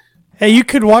 Hey, you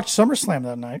could watch SummerSlam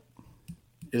that night.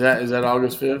 Is that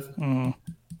August 5th?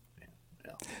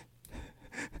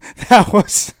 That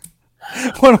was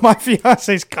one of my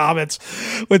fiance's comments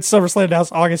when SummerSlam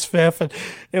announced August 5th, and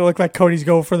it looked like Cody's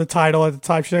going for the title at the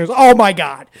time. She goes, "Oh my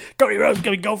God, Cody Rhodes is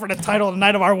going to go for the title on the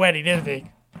night of our wedding, isn't he?"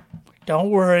 Don't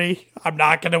worry, I'm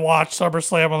not going to watch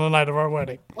SummerSlam on the night of our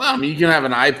wedding. Well, I mean, you can have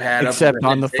an iPad Except up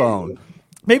on the phone.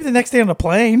 Maybe the next day on the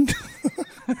plane.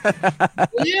 Well,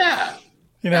 yeah,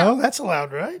 That's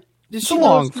allowed, right? it's a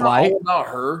long flight. About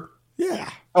her? Yeah.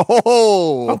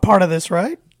 Oh, I'm part of this,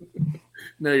 right?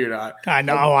 No, you're not. I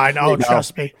know.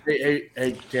 Trust me.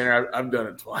 Hey, Tanner, I've done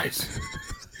it twice.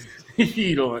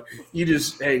 You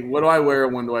just what do I wear?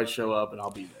 When do I show up? And I'll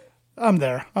be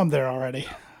there. I'm there already.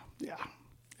 Yeah.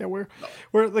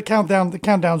 We're the countdown. The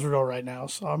countdown's real right now,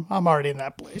 so I'm already in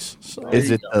that place. So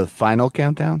is it the final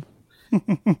countdown?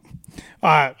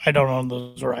 I don't own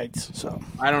those rights, so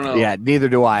I don't know. Yeah, neither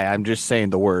do I. I'm just saying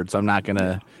the words. I'm not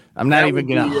even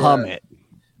gonna hum it.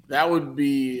 That would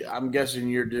be. I'm guessing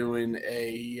you're doing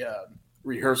a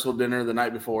rehearsal dinner the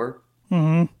night before.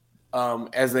 Mm-hmm.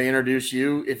 As they introduce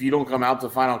you, if you don't come out to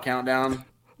Final Countdown,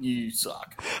 you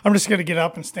suck. I'm just gonna get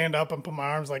up and stand up and put my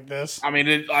arms like this. I mean,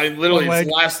 it's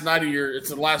the last night of your. It's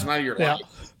the last night of your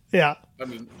life. Yeah. I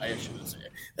mean, I shouldn't say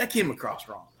it. That came across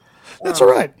wrong. That's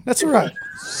all right. That's all right.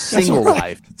 Single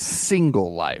life.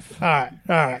 Single life. All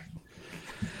right.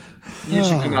 You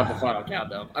should come out to Final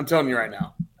Countdown. I'm telling you right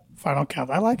now. Final Count.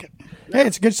 I like it. Hey,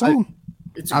 it's a good song.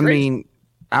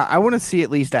 I want to see at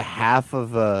least a half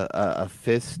of a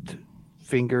fist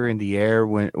finger in the air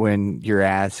when you're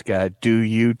asked, do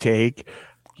you take?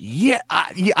 Yeah,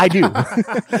 I do.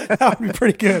 That would be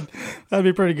pretty good. That'd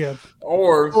be pretty good.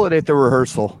 Or pull it at the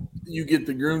rehearsal. You get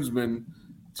the groomsmen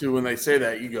to, when they say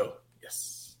that, you go,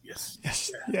 yes.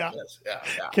 Yeah. Yeah.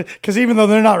 Because even though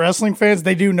they're not wrestling fans,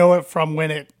 they do know it from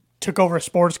when it took over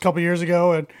sports a couple years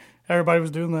ago and everybody was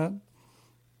doing that.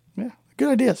 Yeah. Good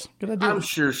ideas. I'm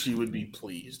sure she would be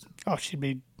pleased. Oh, she'd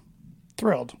be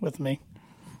thrilled with me.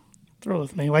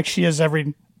 Like she is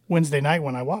every Wednesday night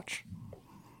when I watch.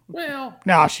 Well,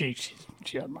 no, she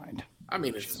doesn't mind. I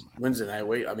mean, it's Wednesday night.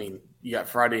 Wait, I mean, you got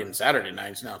Friday and Saturday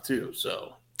nights now too.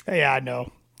 So yeah, I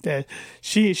know. Yeah,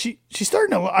 she's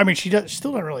starting to. I mean, she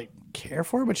still doesn't really care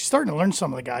for it, but she's starting to learn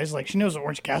some of the guys. Like she knows what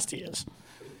Orange Cassidy is.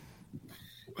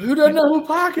 Who doesn't know who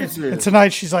Pockets is? And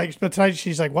tonight she's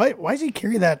like, why does he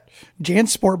carry that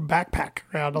JanSport backpack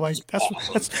around? I'm like,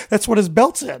 that's what his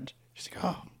belt said. She's like,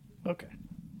 oh, okay.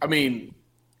 I mean,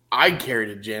 I carried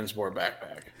a JanSport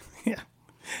backpack. Yeah.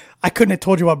 I couldn't have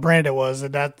told you what brand it was,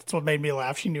 and that's what made me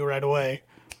laugh. She knew right away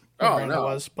what brand it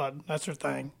was, but that's her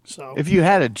thing. So if you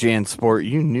had a JanSport,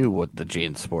 you knew what the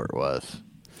JanSport was.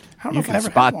 I don't know you if I can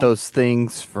ever spot had those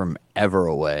things from ever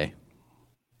away.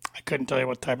 I couldn't tell you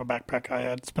what type of backpack I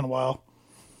had. It's been a while.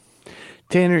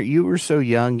 Tanner, you were so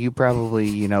young. You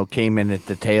probably, came in at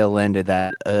the tail end of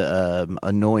that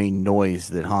annoying noise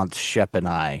that haunts Shep and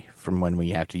I from when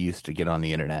we used to get on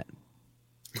the internet.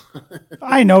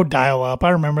 I know dial-up.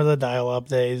 I remember the dial-up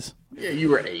days. Yeah, you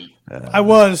were 8. I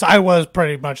was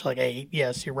pretty much like 8.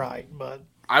 Yes, you're right. But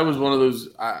I was one of those.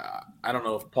 I don't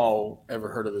know if Paul ever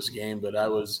heard of this game, but I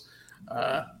was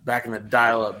back in the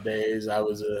dial-up days. I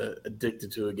was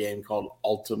addicted to a game called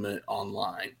Ultimo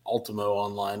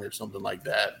Online, or something like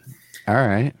that. All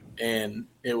right. And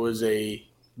it was a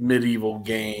medieval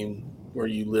game where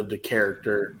you lived a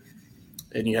character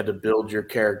and you had to build your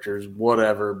characters,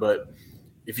 whatever. But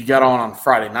if you got on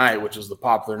Friday night, which was the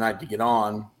popular night to get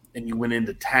on, and you went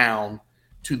into town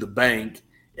to the bank,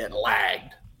 it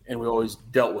lagged, and we always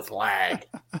dealt with lag.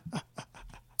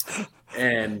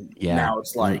 And now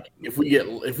it's like if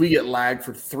we get lag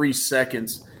for 3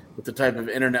 seconds with the type of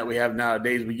internet we have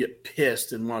nowadays, we get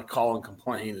pissed and want to call and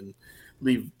complain and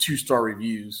leave 2-star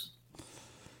reviews.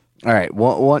 All right,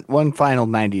 one final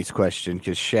 90s question,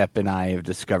 because Shep and I have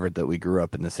discovered that we grew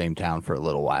up in the same town for a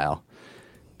little while.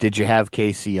 Did you have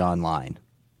KC Online?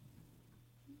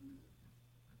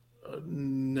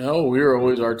 No, we were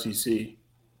always RTC.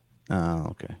 Oh,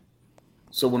 okay.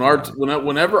 So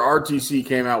whenever RTC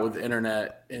came out with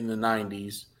internet in the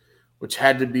 90s, which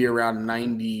had to be around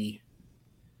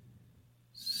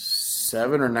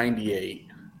 97 or 98,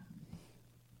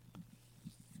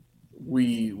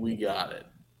 we got it.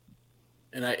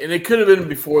 And it could have been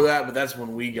before that, but that's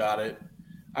when we got it.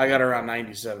 I got around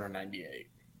 97 or 98.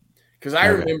 Because I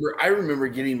remember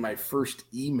getting my first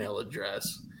email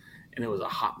address, and it was a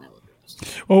Hotmail address.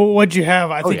 Well, what'd you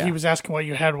have? I think he was asking what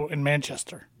you had in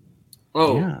Manchester.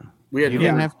 Oh, yeah. We had. You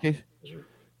didn't have KC?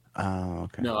 Oh,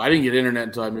 okay. No, I didn't get internet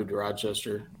until I moved to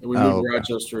Rochester. And we moved to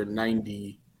Rochester in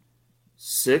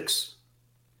 96.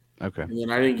 Okay. And then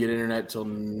I didn't get internet till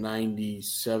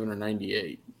 97 or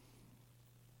 98.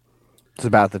 It's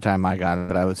about the time I got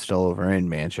it. I was still over in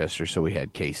Manchester, so we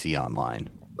had KC Online.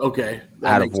 Okay.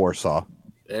 Out of Warsaw.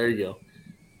 There you go.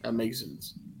 That makes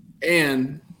sense.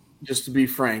 And just to be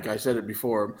frank, I said it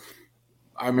before,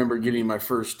 I remember getting my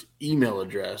first email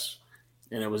address,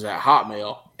 and it was at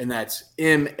Hotmail, and that's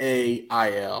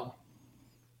MAIL.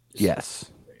 Yes.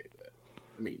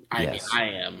 I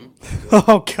am.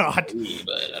 Oh, God.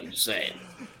 But I'm just saying.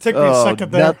 Took me a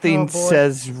second there. Nothing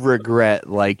says regret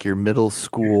like your middle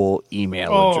school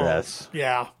email address.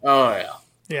 Yeah. Oh, yeah.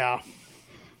 Yeah.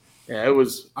 Yeah, it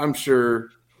was. I'm sure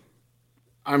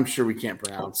we can't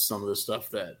pronounce some of the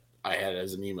stuff that I had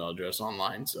as an email address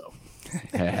online. So,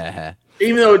 even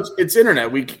though it's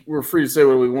internet, we're free to say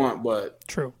what we want. But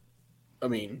true. I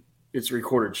mean, it's a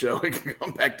recorded show. It can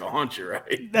come back to haunt you,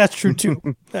 right? That's true too.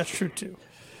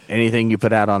 Anything you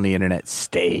put out on the internet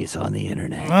stays on the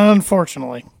internet.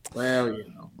 Unfortunately. Well,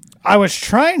 I was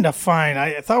trying to find.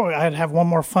 I thought I'd have one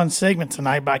more fun segment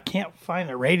tonight, but I can't find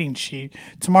the rating sheet.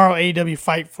 Tomorrow, AEW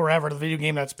Fight Forever, the video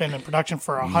game that's been in production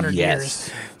for 100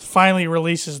 years, finally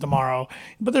releases tomorrow.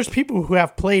 But there's people who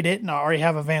have played it and already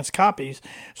have advanced copies.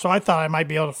 So I thought I might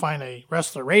be able to find a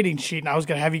wrestler rating sheet, and I was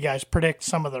going to have you guys predict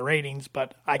some of the ratings,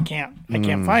 but I can't. I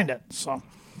can't find it. So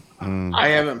I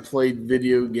haven't played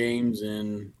video games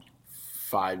in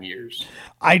 5 years.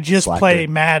 I just play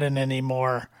Madden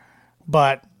anymore,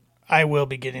 but I will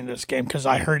be getting this game because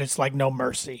I heard it's like No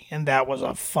Mercy, and that was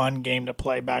a fun game to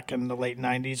play back in the late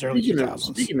 90s, early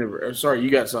 2000s. Speaking of, sorry, you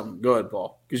got something. Go ahead,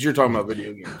 Paul, because you're talking about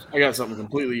video games. I got something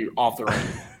completely off the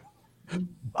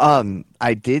range.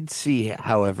 I did see,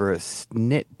 however, a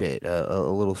snippet, a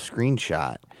little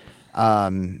screenshot,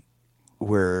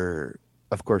 where,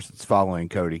 of course, it's following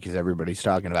Cody because everybody's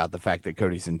talking about the fact that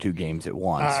Cody's in 2 games at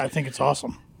once. I think it's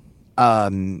awesome.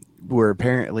 Where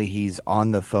apparently he's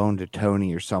on the phone to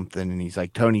Tony or something, and he's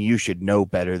like, Tony, you should know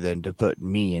better than to put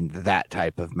me in that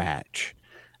type of match.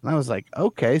 And I was like,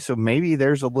 okay, so maybe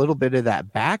there's a little bit of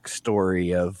that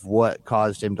backstory of what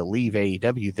caused him to leave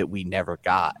AEW that we never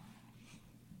got.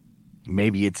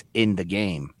 Maybe it's in the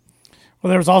game. Well,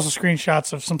 there was also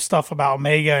screenshots of some stuff about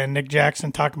Omega and Nick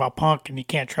Jackson talking about Punk, and you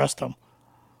can't trust them.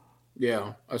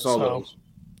 Yeah, I saw those.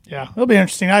 Yeah, it'll be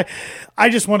interesting. I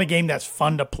just want a game that's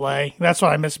fun to play. That's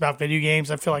what I miss about video games.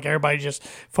 I feel like everybody just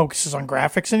focuses on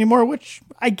graphics anymore, which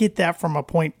I get that from a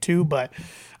point too, but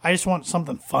I just want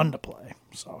something fun to play.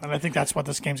 So, and I think that's what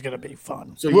this game's going to be,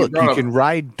 fun. So look, you can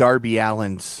ride Darby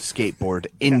Allin's skateboard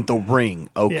in the ring.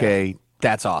 Okay,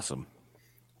 that's awesome.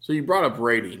 So you brought up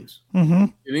ratings. Mm-hmm.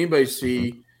 Did anybody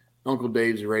see Uncle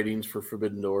Dave's ratings for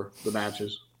Forbidden Door, the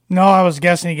matches? No, I was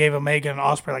guessing he gave Omega and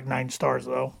Ospreay like 9 stars,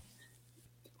 though.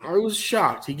 I was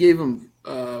shocked. He gave him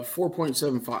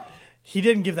 4.75. He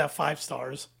didn't give that 5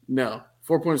 stars. No,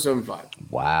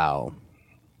 4.75. Wow.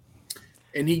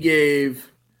 And he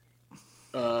gave,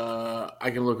 I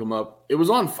can look him up. It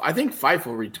was on, I think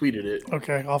Fightful retweeted it.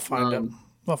 Okay, I'll find him.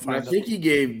 I think he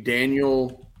gave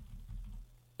Daniel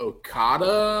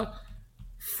Okada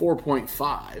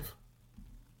 4.5.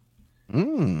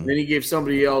 Then he gave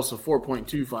somebody else a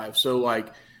 4.25. So,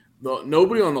 like,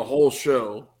 nobody on the whole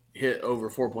show hit over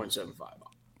 4.75.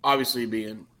 Obviously,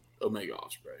 being Omega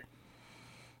Ospreay.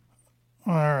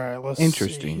 All right, let's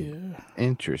see here.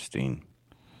 Interesting.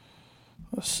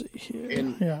 Let's see here.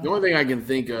 And the only thing I can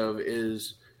think of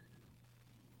is,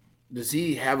 does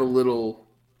he have a little?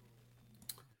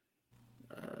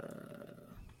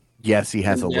 Yes, he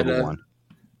has a little one.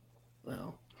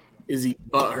 Well, is he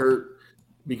butthurt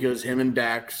because him and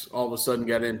Dax all of a sudden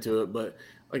got into it? But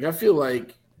like, I feel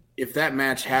like if that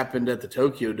match happened at the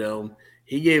Tokyo Dome,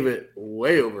 he gave it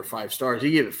way over 5 stars.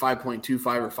 He gave it 5.25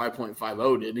 or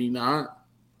 5.50, did he not?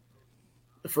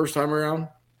 The first time around?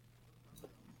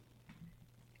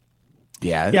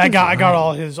 Yeah, I got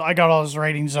all his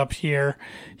ratings up here.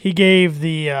 He gave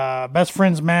the Best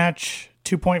Friends match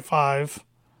 2.5.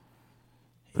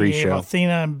 He gave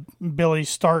Athena and Billy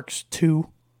Starks 2.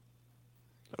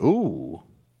 Ooh.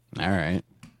 All right.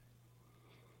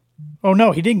 Oh,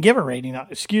 no, he didn't give a rating.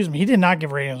 Excuse me. He did not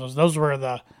give ratings. Those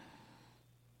were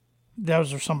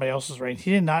somebody else's ratings.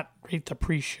 He did not rate the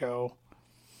pre-show.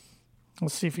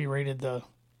 Let's see if he rated the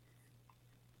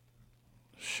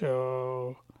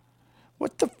show.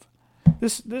 What the?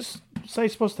 This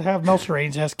site's supposed to have Meltzer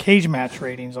ratings. It has cage match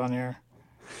ratings on here.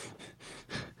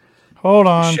 Hold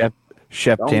on.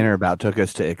 Shep Tanner about took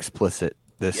us to explicit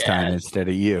this time instead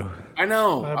of you. I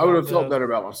know. I would have felt better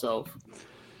about myself.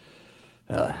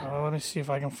 Let me see if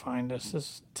I can find this. This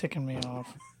is ticking me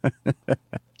off.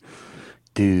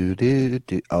 Do.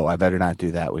 Oh, I better not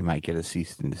do that. We might get a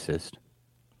cease and desist.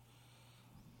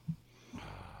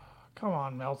 Come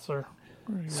on, Meltzer.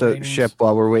 So, ratings? Shep,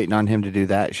 while we're waiting on him to do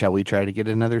that, shall we try to get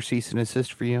another cease and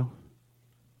desist for you?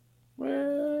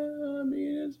 Well, I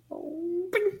mean, it's...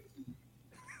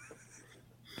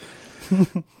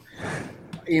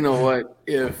 You know what?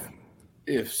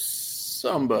 If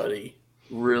somebody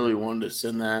really wanted to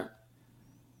send that,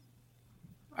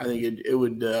 I think it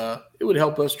would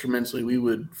help us tremendously. We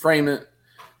would frame it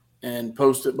and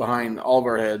post it behind all of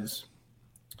our heads,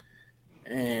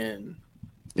 and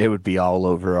it would be all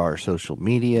over our social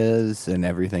medias and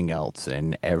everything else,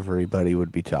 and everybody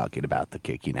would be talking about the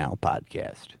Kicking Out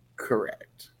podcast.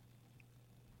 Correct.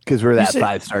 Because we're that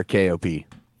 5-star KOP.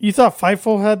 You thought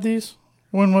Fightful had these?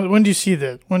 When did you see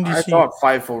that? I thought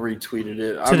Fightful retweeted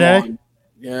it today.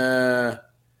 Yeah,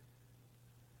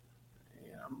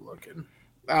 I'm looking.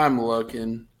 I'm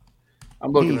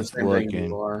looking the same thing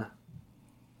you are.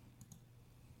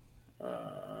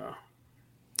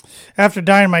 After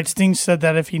Dynamite, Sting said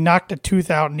that if he knocked a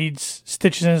tooth out and needs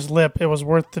stitches in his lip, it was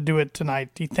worth to do it tonight.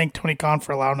 He thanked Tony Khan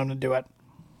for allowing him to do it.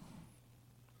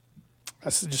 I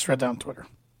just read that on Twitter.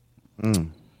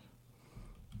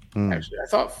 Actually, I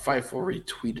thought Fightful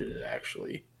retweeted it,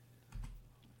 actually.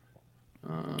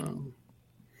 And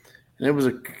it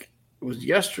was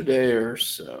yesterday or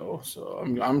so. So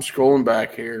I'm scrolling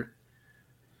back here.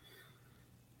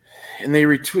 And they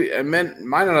retweet. It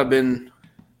might not have been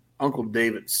Uncle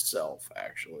David's self,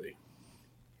 actually.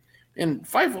 And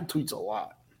Fightful tweets a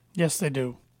lot. Yes, they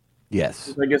do.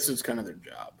 Yes. I guess it's kind of their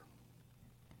job.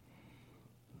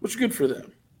 Which is good for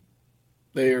them.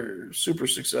 They are super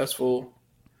successful.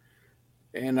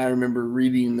 And I remember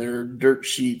reading their dirt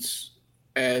sheets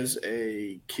as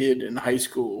a kid in high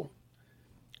school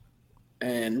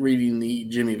and reading the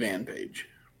Jimmy Van page.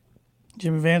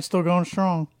 Jimmy Van's still going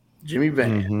strong. Jimmy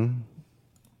Van.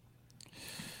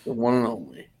 The one and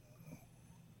only.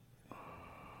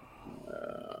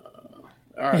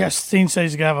 All right. Yeah, Steen said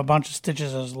he's going to have a bunch of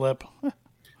stitches in his lip.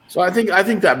 So I think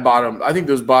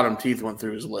those bottom teeth went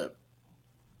through his lip.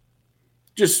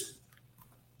 Just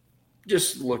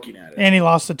looking at it. And he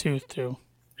lost a tooth, too.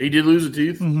 He did lose a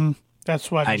tooth? Mm-hmm.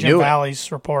 That's what I Jim knew it.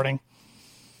 Valley's reporting.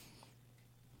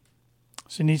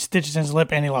 So he needs stitches in his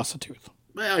lip and he lost a tooth.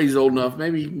 Well, he's old enough.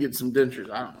 Maybe he can get some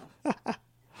dentures. I don't know.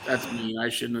 That's mean. I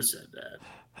shouldn't have said that.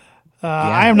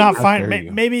 I am not how finding. dare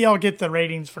you. Maybe I'll get the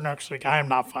ratings for next week. I am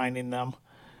not finding them.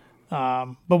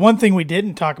 But one thing we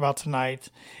didn't talk about tonight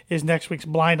is next week's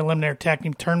Blind Eliminator Tag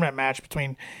Team Tournament match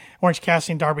between Orange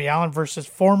Cassidy and Darby Allin versus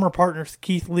former partners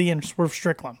Keith Lee and Swerve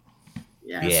Strickland.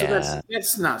 Yeah. So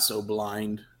that's not so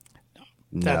blind.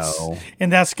 No.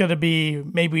 And that's going to be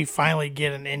maybe we finally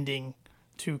get an ending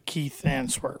to Keith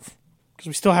and Swerve because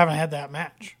we still haven't had that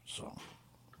match. So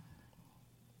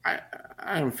I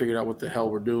haven't figured out what the hell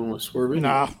we're doing with Swerve.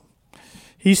 nah.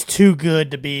 He's too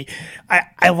good to be.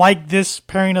 I like this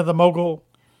pairing of the Mogul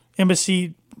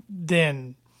Embassy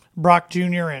than Brock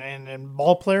Jr. and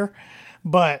ball player,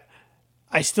 but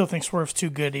I still think Swerve's too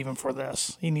good even for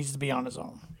this. He needs to be on his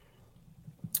own.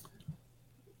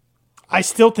 I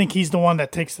still think he's the one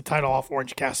that takes the title off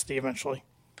Orange Cassidy eventually.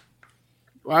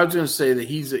 Well, I was going to say that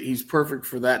he's perfect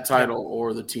for that title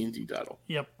or the TNT title.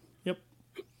 Yep.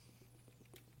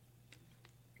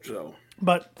 So,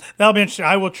 But that'll be interesting.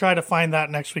 I will try to find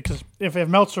that next week because if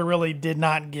Meltzer really did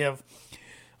not give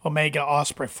Omega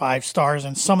Ospreay 5 stars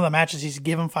and some of the matches he's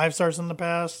given 5 stars in the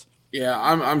past. yeah,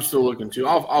 I'm still looking too.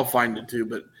 I'll find it too,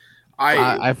 but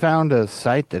I found a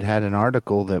site that had an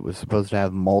article that was supposed to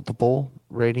have multiple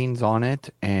ratings on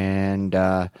it, and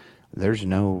there's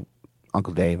no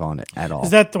Uncle Dave on it at all.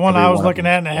 Is that the one Every I was of looking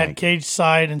them at and it had blank. Cage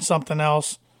Side and something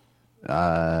else?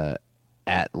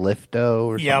 At Lifto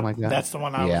or Yep, something like that. that's the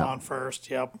one I was Yeah. on first.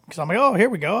 Yep. Because I'm like, oh, here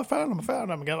we go. I found him.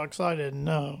 I got excited.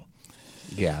 No.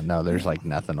 Yeah, no, there's like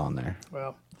nothing on there.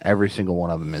 Well, Every single one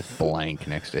of them is blank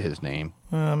next to his name.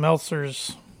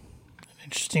 Meltzer's an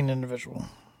interesting individual.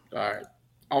 all right.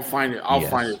 I'll find it. I'll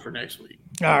find it for next week.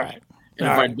 All right. And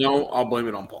All if right. I don't, I'll blame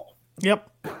it on Paul. Yep.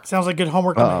 Sounds like good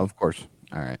homework. on me. Of course.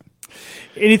 All right.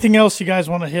 Anything else you guys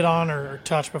want to hit on or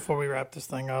touch before we wrap this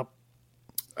thing up?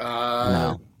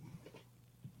 No.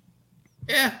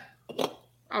 Yeah.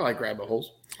 I like rabbit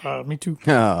holes. Me too.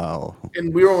 No.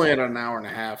 And we were only at an hour and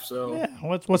a half, so Yeah.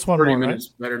 What's one 30 more? minutes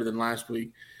better than last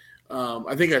week.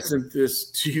 I think I sent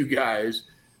this to you guys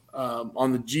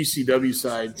on the GCW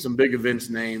side, some big events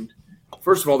named.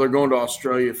 First of all, they're going to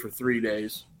Australia for 3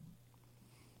 days.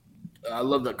 I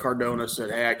love that Cardona said,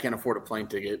 hey, I can't afford a plane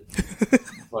ticket.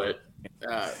 But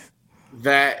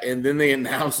that, and then they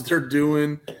announced they're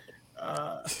doing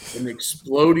an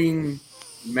exploding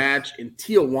match in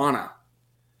Tijuana,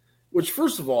 which,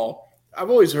 first of all,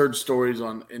 I've always heard stories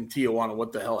in Tijuana,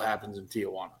 what the hell happens in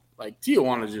Tijuana. Like,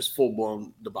 Tijuana is just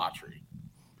full-blown debauchery.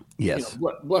 Yes.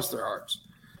 Bless their hearts.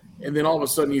 And then all of a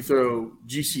sudden you throw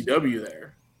GCW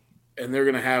there, and they're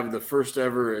going to have the first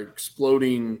ever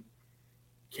exploding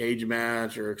cage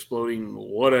match or exploding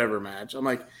whatever match. I'm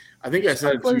like, I think I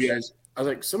said it to you guys. I was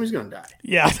like, somebody's going to die.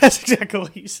 Yeah, that's exactly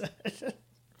what you said.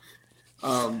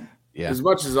 Yeah. As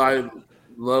much as I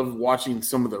love watching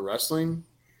some of the wrestling,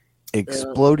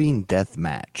 Exploding death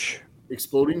match.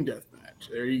 exploding death match.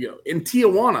 There you go. In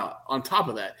Tijuana, on top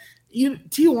of that,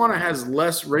 Tijuana has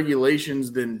less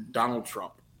regulations than Donald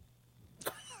Trump.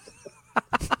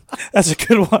 That's a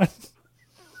good one.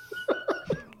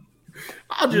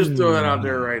 I'll just throw that out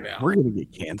there right now. We're going to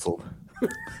get canceled.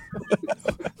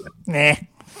 Nah.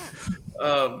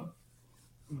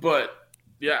 But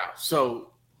yeah,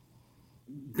 so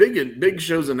big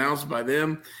shows announced by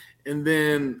them, and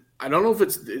then I don't know if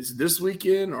it's this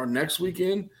weekend or next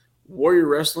weekend. Warrior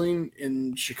Wrestling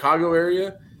in Chicago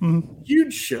area.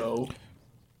 Huge show.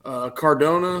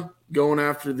 Cardona going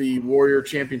after the Warrior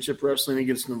Championship Wrestling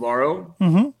against Navarro.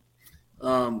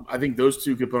 I think those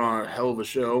two could put on a hell of a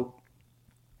show.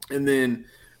 And then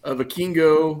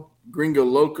Vikingo, Gringo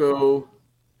Loco,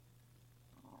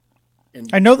 and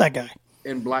I know that guy.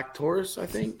 And Black Taurus, I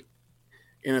think,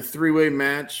 in a 3-way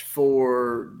match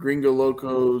for Gringo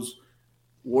Loco's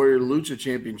Warrior Lucha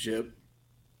Championship.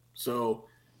 So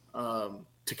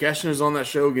Takeshin is on that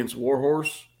show against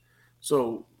Warhorse.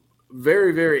 So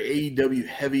very, very AEW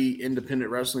heavy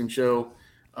independent wrestling show.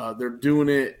 They're doing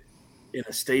it in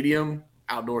a stadium,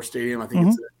 outdoor stadium. I think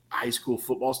it's a high school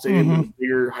football stadium, a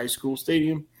bigger high school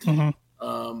stadium.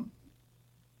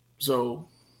 So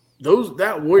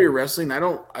that Warrior Wrestling, I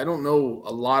don't know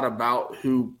a lot about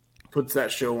who puts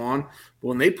that show on, but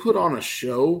when they put on a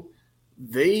show,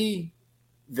 they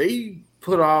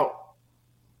put out,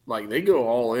 like, they go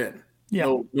all in.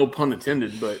 Yeah. No pun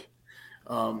intended, but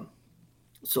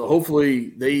so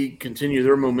hopefully they continue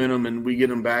their momentum and we get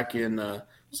them back in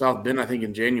South Bend, I think,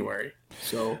 in January.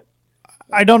 So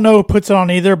I don't know who puts it on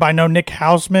either, but I know Nick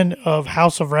Hausman of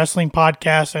House of Wrestling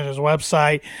podcast and his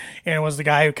website, and it was the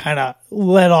guy who kind of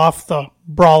led off the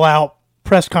Brawl Out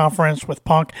press conference with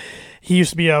Punk. He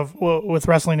used to be with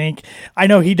Wrestling Inc. I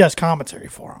know he does commentary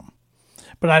for him,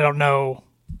 but I don't know,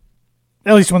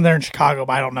 at least when they're in Chicago,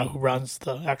 but I don't know who runs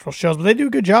the actual shows. But they do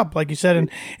a good job, like you said. And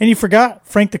you forgot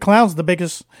Frank the Clown's the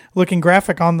biggest looking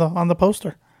graphic on the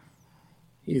poster.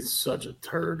 He's such a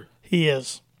turd. He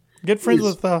is. Good friends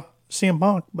with CM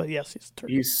Punk, but yes, he's a turd.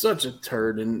 He's such a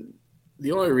turd, and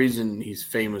the only reason he's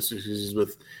famous is because he's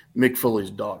with Mick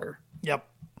Foley's daughter. Yep.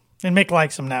 And Mick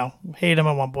likes him now. Hate him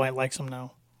at one point, likes him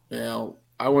now. Now,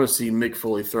 I want to see Mick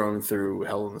Foley thrown through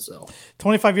Hell in a Cell.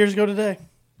 25 years ago today.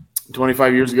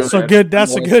 25 years ago. So good.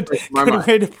 That's a good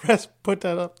way to put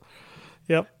that up.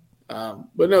 Yep.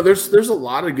 But no, there's a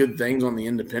lot of good things on the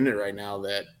independent right now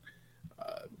that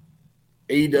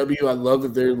AEW, I love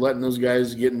that they're letting those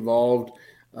guys get involved.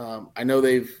 I know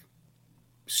they've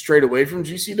strayed away from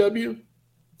GCW,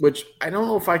 which I don't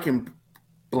know if I can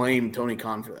blame Tony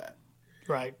Khan for that.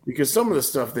 Right. Because some of the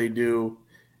stuff they do,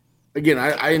 again,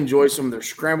 I enjoy some of their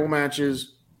scramble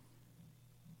matches.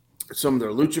 Some of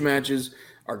their lucha matches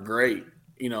are great.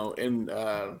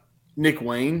 And Nick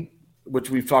Wayne, which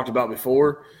we've talked about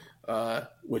before,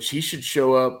 which he should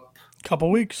show up couple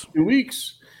weeks. 2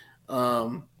 weeks.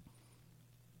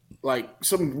 Like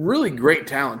some really great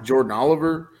talent. Jordan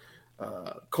Oliver,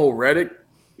 Cole Reddick,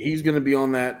 he's going to be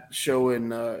on that show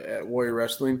at Warrior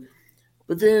Wrestling.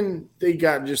 But then they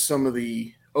got just some of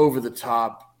the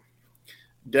over-the-top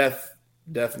death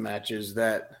matches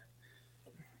that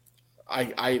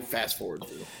I fast forward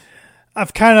through.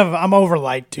 I'm over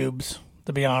light tubes,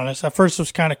 to be honest. At first it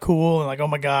was kind of cool and like, oh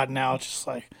my God, now it's just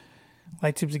like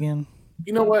light tubes again.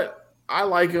 You know what? I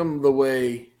like them the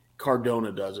way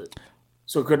Cardona does it.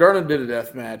 So Cardona did a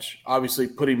death match, obviously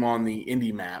put him on the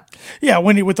indie map. Yeah,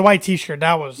 when he with the white T-shirt,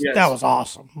 that was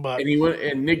awesome. But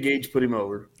and Nick Gage put him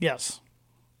over. Yes,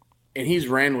 and he's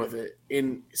ran with it.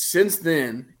 And since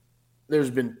then, there's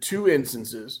been 2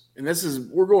 instances, and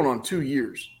we're going on 2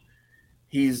 years.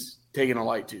 He's taken a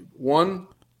light tube. One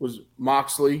was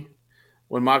Moxley,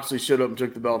 when Moxley showed up and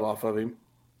took the belt off of him.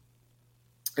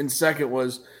 And second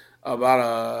was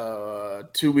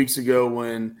about 2 weeks ago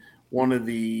when one of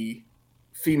the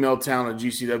female talent of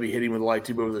GCW hit him with a light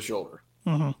tube over the shoulder.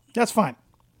 Mm-hmm. That's fine.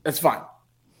 That's fine.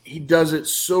 He does it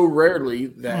so rarely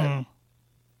that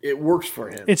it works for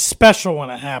him. It's special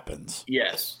when it happens.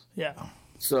 Yes. Yeah.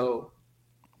 So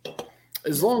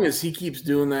as long as he keeps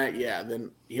doing that,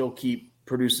 then he'll keep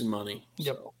producing money.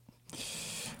 Yep. So.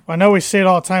 Well, I know we say it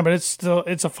all the time, but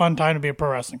it's a fun time to be a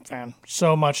pro wrestling fan.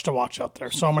 So much to watch out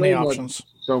there. So many options.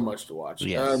 So much to watch.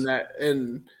 Yes.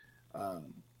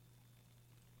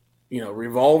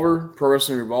 Revolver, Pro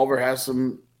Wrestling Revolver has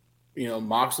some,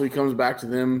 Moxley comes back to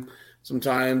them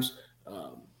sometimes.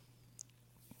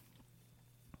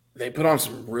 They put on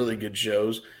some really good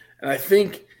shows. And I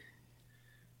think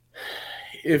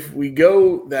if we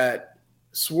go that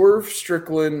Swerve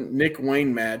Strickland, Nick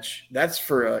Wayne match, that's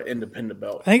for an independent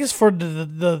belt. I think it's for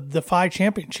the Defy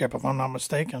Championship, if I'm not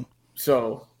mistaken.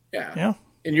 So, yeah. Yeah.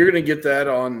 And you're going to get that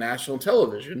on national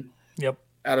television. Yep.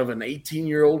 Out of an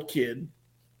 18-year-old kid.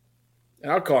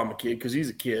 And I'll call him a kid because he's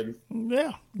a kid.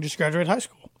 Yeah, just graduated high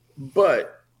school.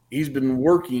 But he's been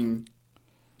working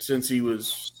since he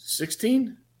was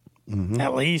 16. Mm-hmm.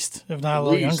 At least, if not a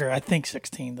little younger. I think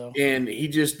 16, though. And he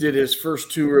just did his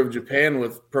first tour of Japan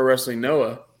with Pro Wrestling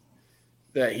Noah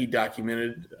that he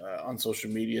documented on social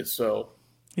media. So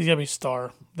he's going to be a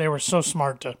star. They were so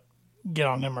smart to get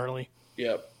on him early.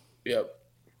 Yep. Yep.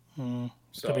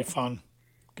 Could be fun.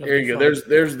 There you go.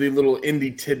 There's the little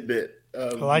indie tidbit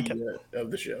of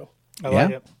of the show. I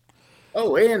like it.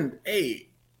 Oh, and hey,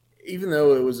 even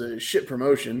though it was a shit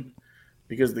promotion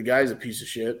because the guy's a piece of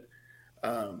shit,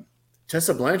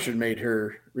 Tessa Blanchard made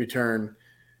her return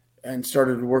and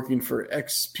started working for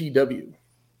XPW.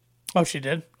 Oh, she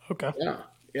did? Okay.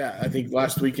 Yeah. I think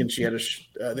last weekend she had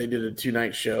they did a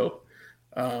 2-night show,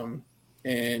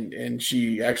 and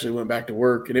she actually went back to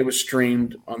work, and it was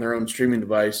streamed on their own streaming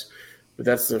device. But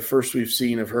that's the first we've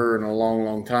seen of her in a long,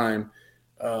 long time.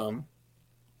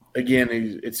 Again,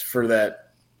 it's for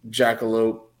that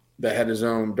jackalope that had his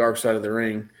own Dark Side of the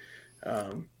Ring.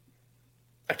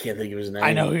 I can't think of his name.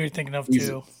 I know who you're thinking of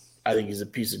too. I think he's a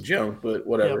piece of junk, but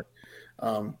whatever.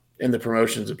 Yep. And the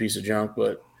promotion's a piece of junk,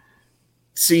 but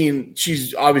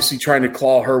she's obviously trying to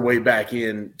claw her way back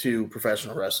into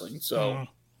professional wrestling. So,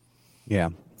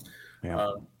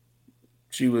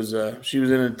 she was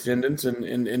in attendance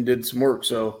and did some work.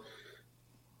 So,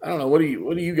 I don't know. What do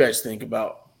you guys think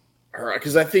about her?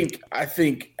 Because I think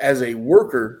as a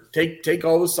worker, take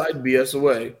all the side BS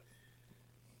away.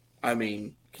 I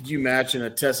mean, could you imagine a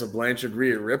Tessa Blanchard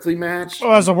Rhea Ripley match?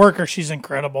 Well, as a worker, she's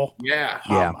incredible. Yeah.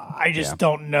 I just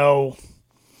don't know,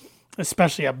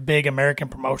 especially a big American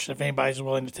promotion, if anybody's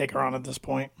willing to take her on at this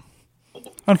point.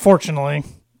 Unfortunately,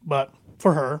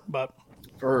 for her,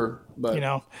 you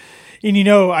know,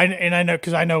 I know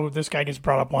because I know this guy gets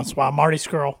brought up once in a while. Marty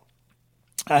Skrull.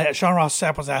 Sean Ross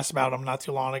Sapp was asked about him not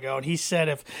too long ago, and he said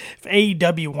if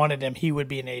AEW wanted him, he would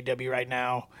be in AEW right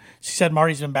now. She said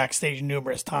Marty's been backstage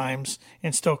numerous times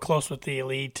and still close with the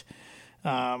Elite.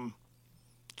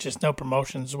 Just no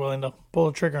promotions willing to pull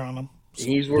the trigger on him. So,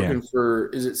 he's working for,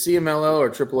 is it CMLL or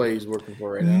AAA he's working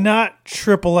for right now? Not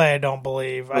AAA, I don't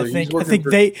believe. I think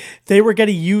they were going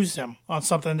to use him on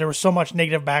something. There was so much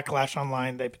negative backlash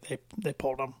online, they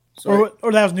pulled him. Or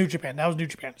that was New Japan.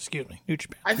 Excuse me, New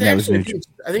Japan. I think it's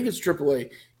AAA.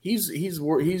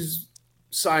 He's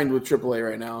signed with AAA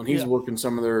right now, and he's working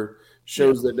some of their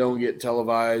shows that don't get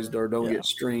televised or don't get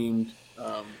streamed.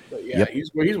 But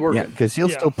he's working. Yeah, because he'll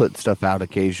still put stuff out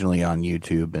occasionally on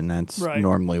YouTube, and that's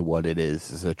normally what it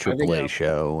is a AAA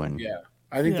show. And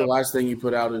I think the last thing he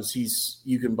put out is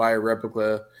you can buy a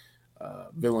replica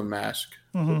villain mask.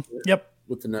 Mm-hmm.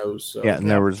 With the nose. So. Yeah, and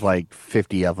there was like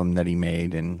 50 of them that he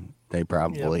made, and they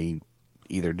probably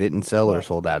either didn't sell or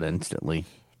sold out instantly.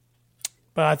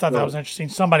 But I thought that was interesting.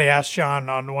 Somebody asked Sean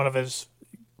on one of his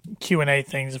Q&A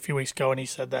things a few weeks ago, and he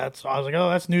said that. So I was like, oh,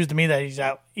 that's news to me that he's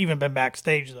even been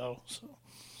backstage, though.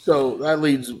 So that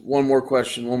leads one more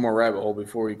question, one more rabbit hole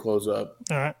before we close up.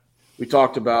 All right. We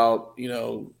talked about,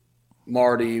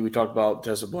 Marty. We talked about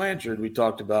Tessa Blanchard. We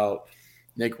talked about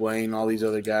Nick Wayne, all these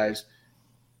other guys.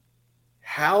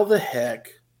 How the heck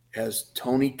has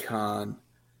Tony Khan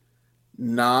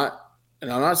not, and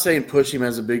I'm not saying push him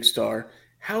as a big star,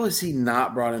 how has he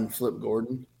not brought in Flip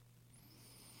Gordon?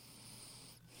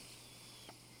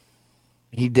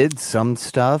 He did some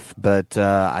stuff, but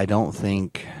I don't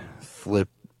think Flip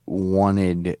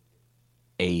wanted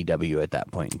AEW at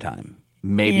that point in time.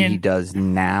 Maybe he does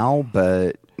now,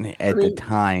 but at the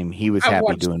time, he was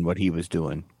happy doing what he was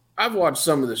doing. I've watched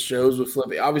some of the shows with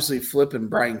Flip. Obviously, Flip and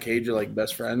Brian Cage are like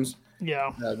best friends.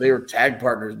 Yeah. They were tag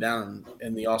partners down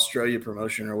in the Australia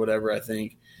promotion or whatever, I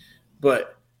think.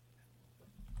 But,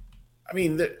 I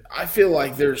mean, I feel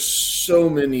like there's so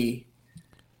many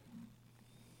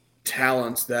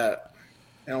talents that,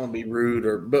 I don't want to be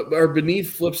rude, but are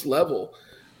beneath Flip's level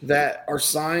that are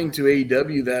signed to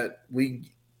AEW that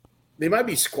they might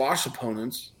be squash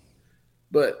opponents,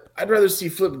 but I'd rather see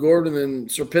Flip Gordon than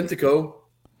Serpentico,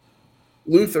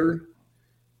 Luther,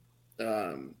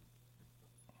 the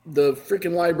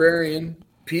freaking librarian,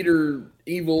 Peter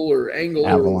Evil or Angle,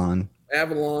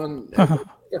 Avalon,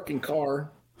 fucking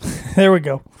car. There we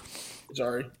go.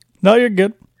 Sorry. No, you're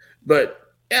good.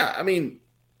 But yeah, I mean,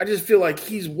 I just feel like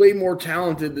he's way more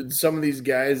talented than some of these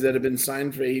guys that have been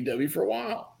signed for AEW for a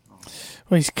while.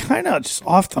 Well, he's kind of just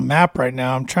off the map right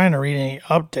now. I'm trying to read any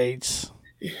updates.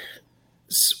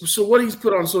 So what he's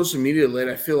put on social media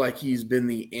lately, I feel like he's been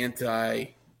the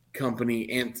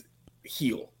anti-company,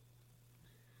 heel.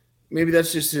 Maybe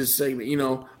that's just his segment.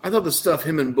 I thought the stuff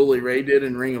him and Bully Ray did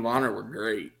in Ring of Honor were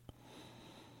great.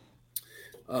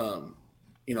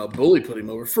 Bully put him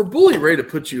over. For Bully Ray to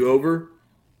put you over,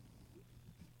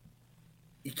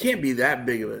 you can't be that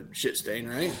big of a shit stain,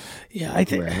 right? Yeah, I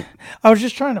think I was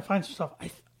just trying to find some stuff.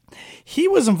 He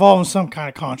was involved in some kind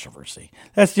of controversy.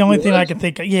 That's the only thing I can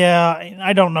think of. Yeah,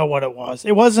 I don't know what it was.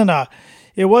 It wasn't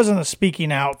a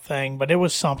speaking out thing, but it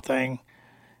was something.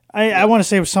 I want to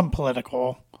say it was something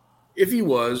political. if he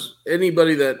was,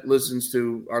 anybody that listens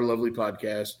to our lovely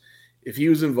podcast, if he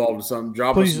was involved in something,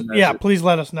 drop us a message. Please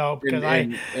let us know because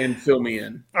and fill me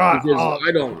in because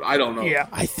I don't know. Yeah,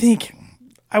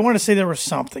 I want to say there was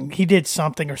something he did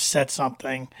something or said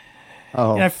something.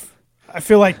 Oh, and I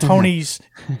feel like Tony's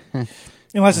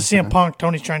unless it's CM Punk,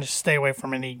 Tony's trying to stay away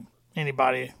from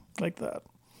anybody like that.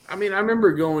 I mean, I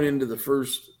remember going into the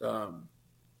first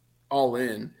All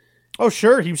In. Oh,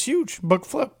 sure, he was huge. Book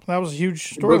Flip, that was a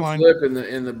huge storyline. Flip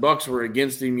and the Bucks were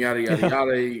against him, yada yada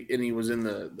yada, and he was in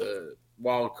the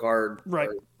wild card, right?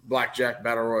 Blackjack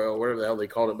Battle Royal, whatever the hell they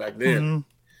called it back then.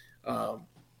 Mm-hmm.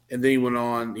 And then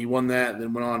he won that, and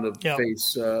then went on to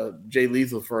face Jay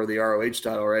Lethal for the ROH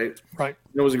title, right? Right.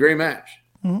 And it was a great match.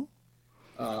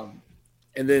 Mm-hmm.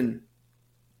 And then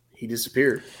he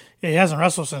disappeared. Yeah, he hasn't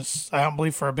wrestled since, I don't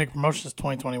believe, for a big promotion since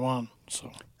 2021.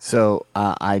 So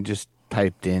I just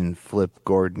typed in Flip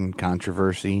Gordon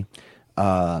controversy.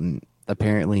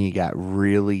 Apparently he got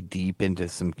really deep into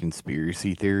some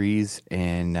conspiracy theories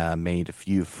and made a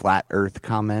few flat earth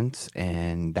comments,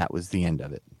 and that was the end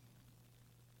of it.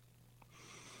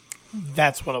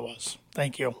 That's what it was.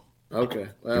 Thank you. Okay.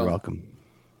 Well, you're welcome.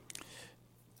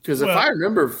 Because if I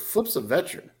remember, Flip's a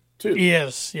veteran, too. He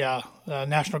is, yeah.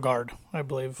 National Guard, I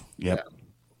believe. Yep.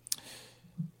 Yeah.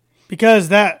 Because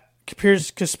that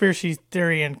conspiracy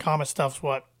theory and comic stuff's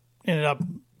what ended up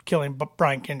killing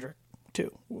Brian Kendrick,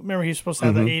 too. Remember, he was supposed to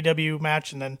have the AEW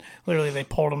match, and then literally they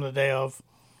pulled him the day of.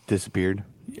 Disappeared.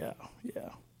 Yeah.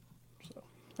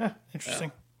 So,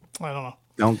 interesting. Yeah. I don't know.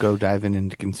 Don't go diving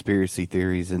into conspiracy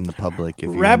theories in the public.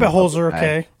 Rabbit holes are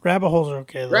okay. Rabbit holes are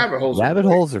okay. Though. Rabbit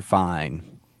holes are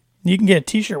fine. You can get a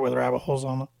T-shirt with rabbit holes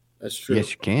on it. That's true.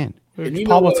 Yes, you can. Which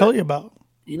Paul will tell you about.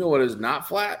 You know what is not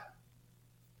flat?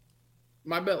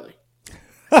 My belly.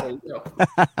 There you go.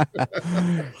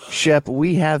 Shep,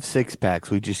 we have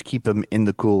 6-packs. We just keep them in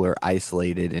the cooler,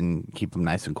 isolated, and keep them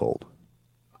nice and cold.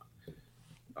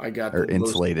 I got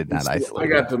insulated, not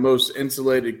isolated. I got the most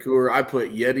insulated cooler. I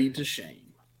put Yeti to shame.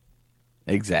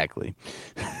 Exactly.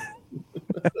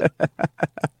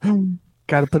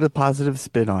 Got to put a positive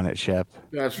spin on it, Shep.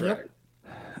 That's right.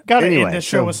 Got to end this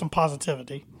show with some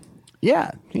positivity. Yeah.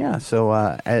 So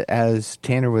as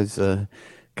Tanner was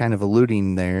kind of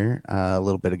alluding there a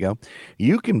little bit ago,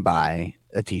 you can buy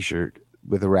a T-shirt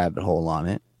with a rabbit hole on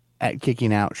it at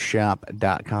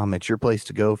kickingOutShop.com. It's your place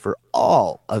to go for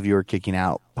all of your Kicking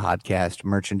Out podcast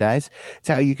merchandise. It's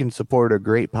how you can support a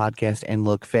great podcast and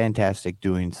look fantastic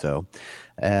doing so.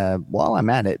 While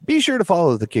I'm at it, be sure to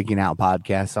follow the Kicking Out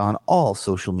podcast on all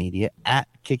social media at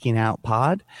Kicking Out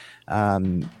Pod.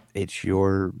 It's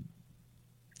your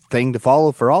thing to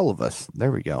follow for all of us.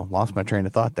 There we go. Lost my train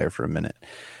of thought there for a minute.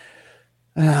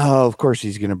 Oh, of course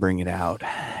he's going to bring it out.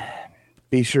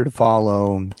 Be sure to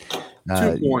follow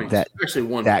 2 points.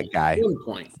 Actually, that guy. 1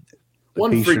 point.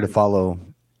 Be sure to follow.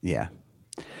 Yeah.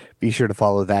 Be sure to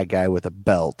follow that guy with a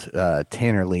belt,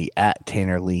 Tanner Lee at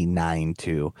Tanner Lee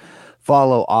 92.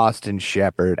 Follow Austin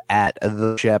Shepard at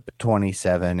the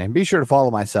Shep27, and be sure to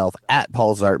follow myself at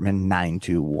Paul Zartman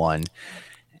 921.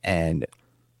 And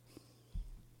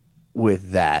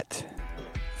with that,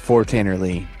 for Tanner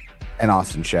Lee and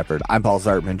Austin Shepard, I'm Paul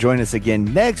Zartman. Join us again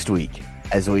next week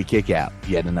as we kick out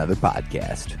yet another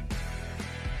podcast.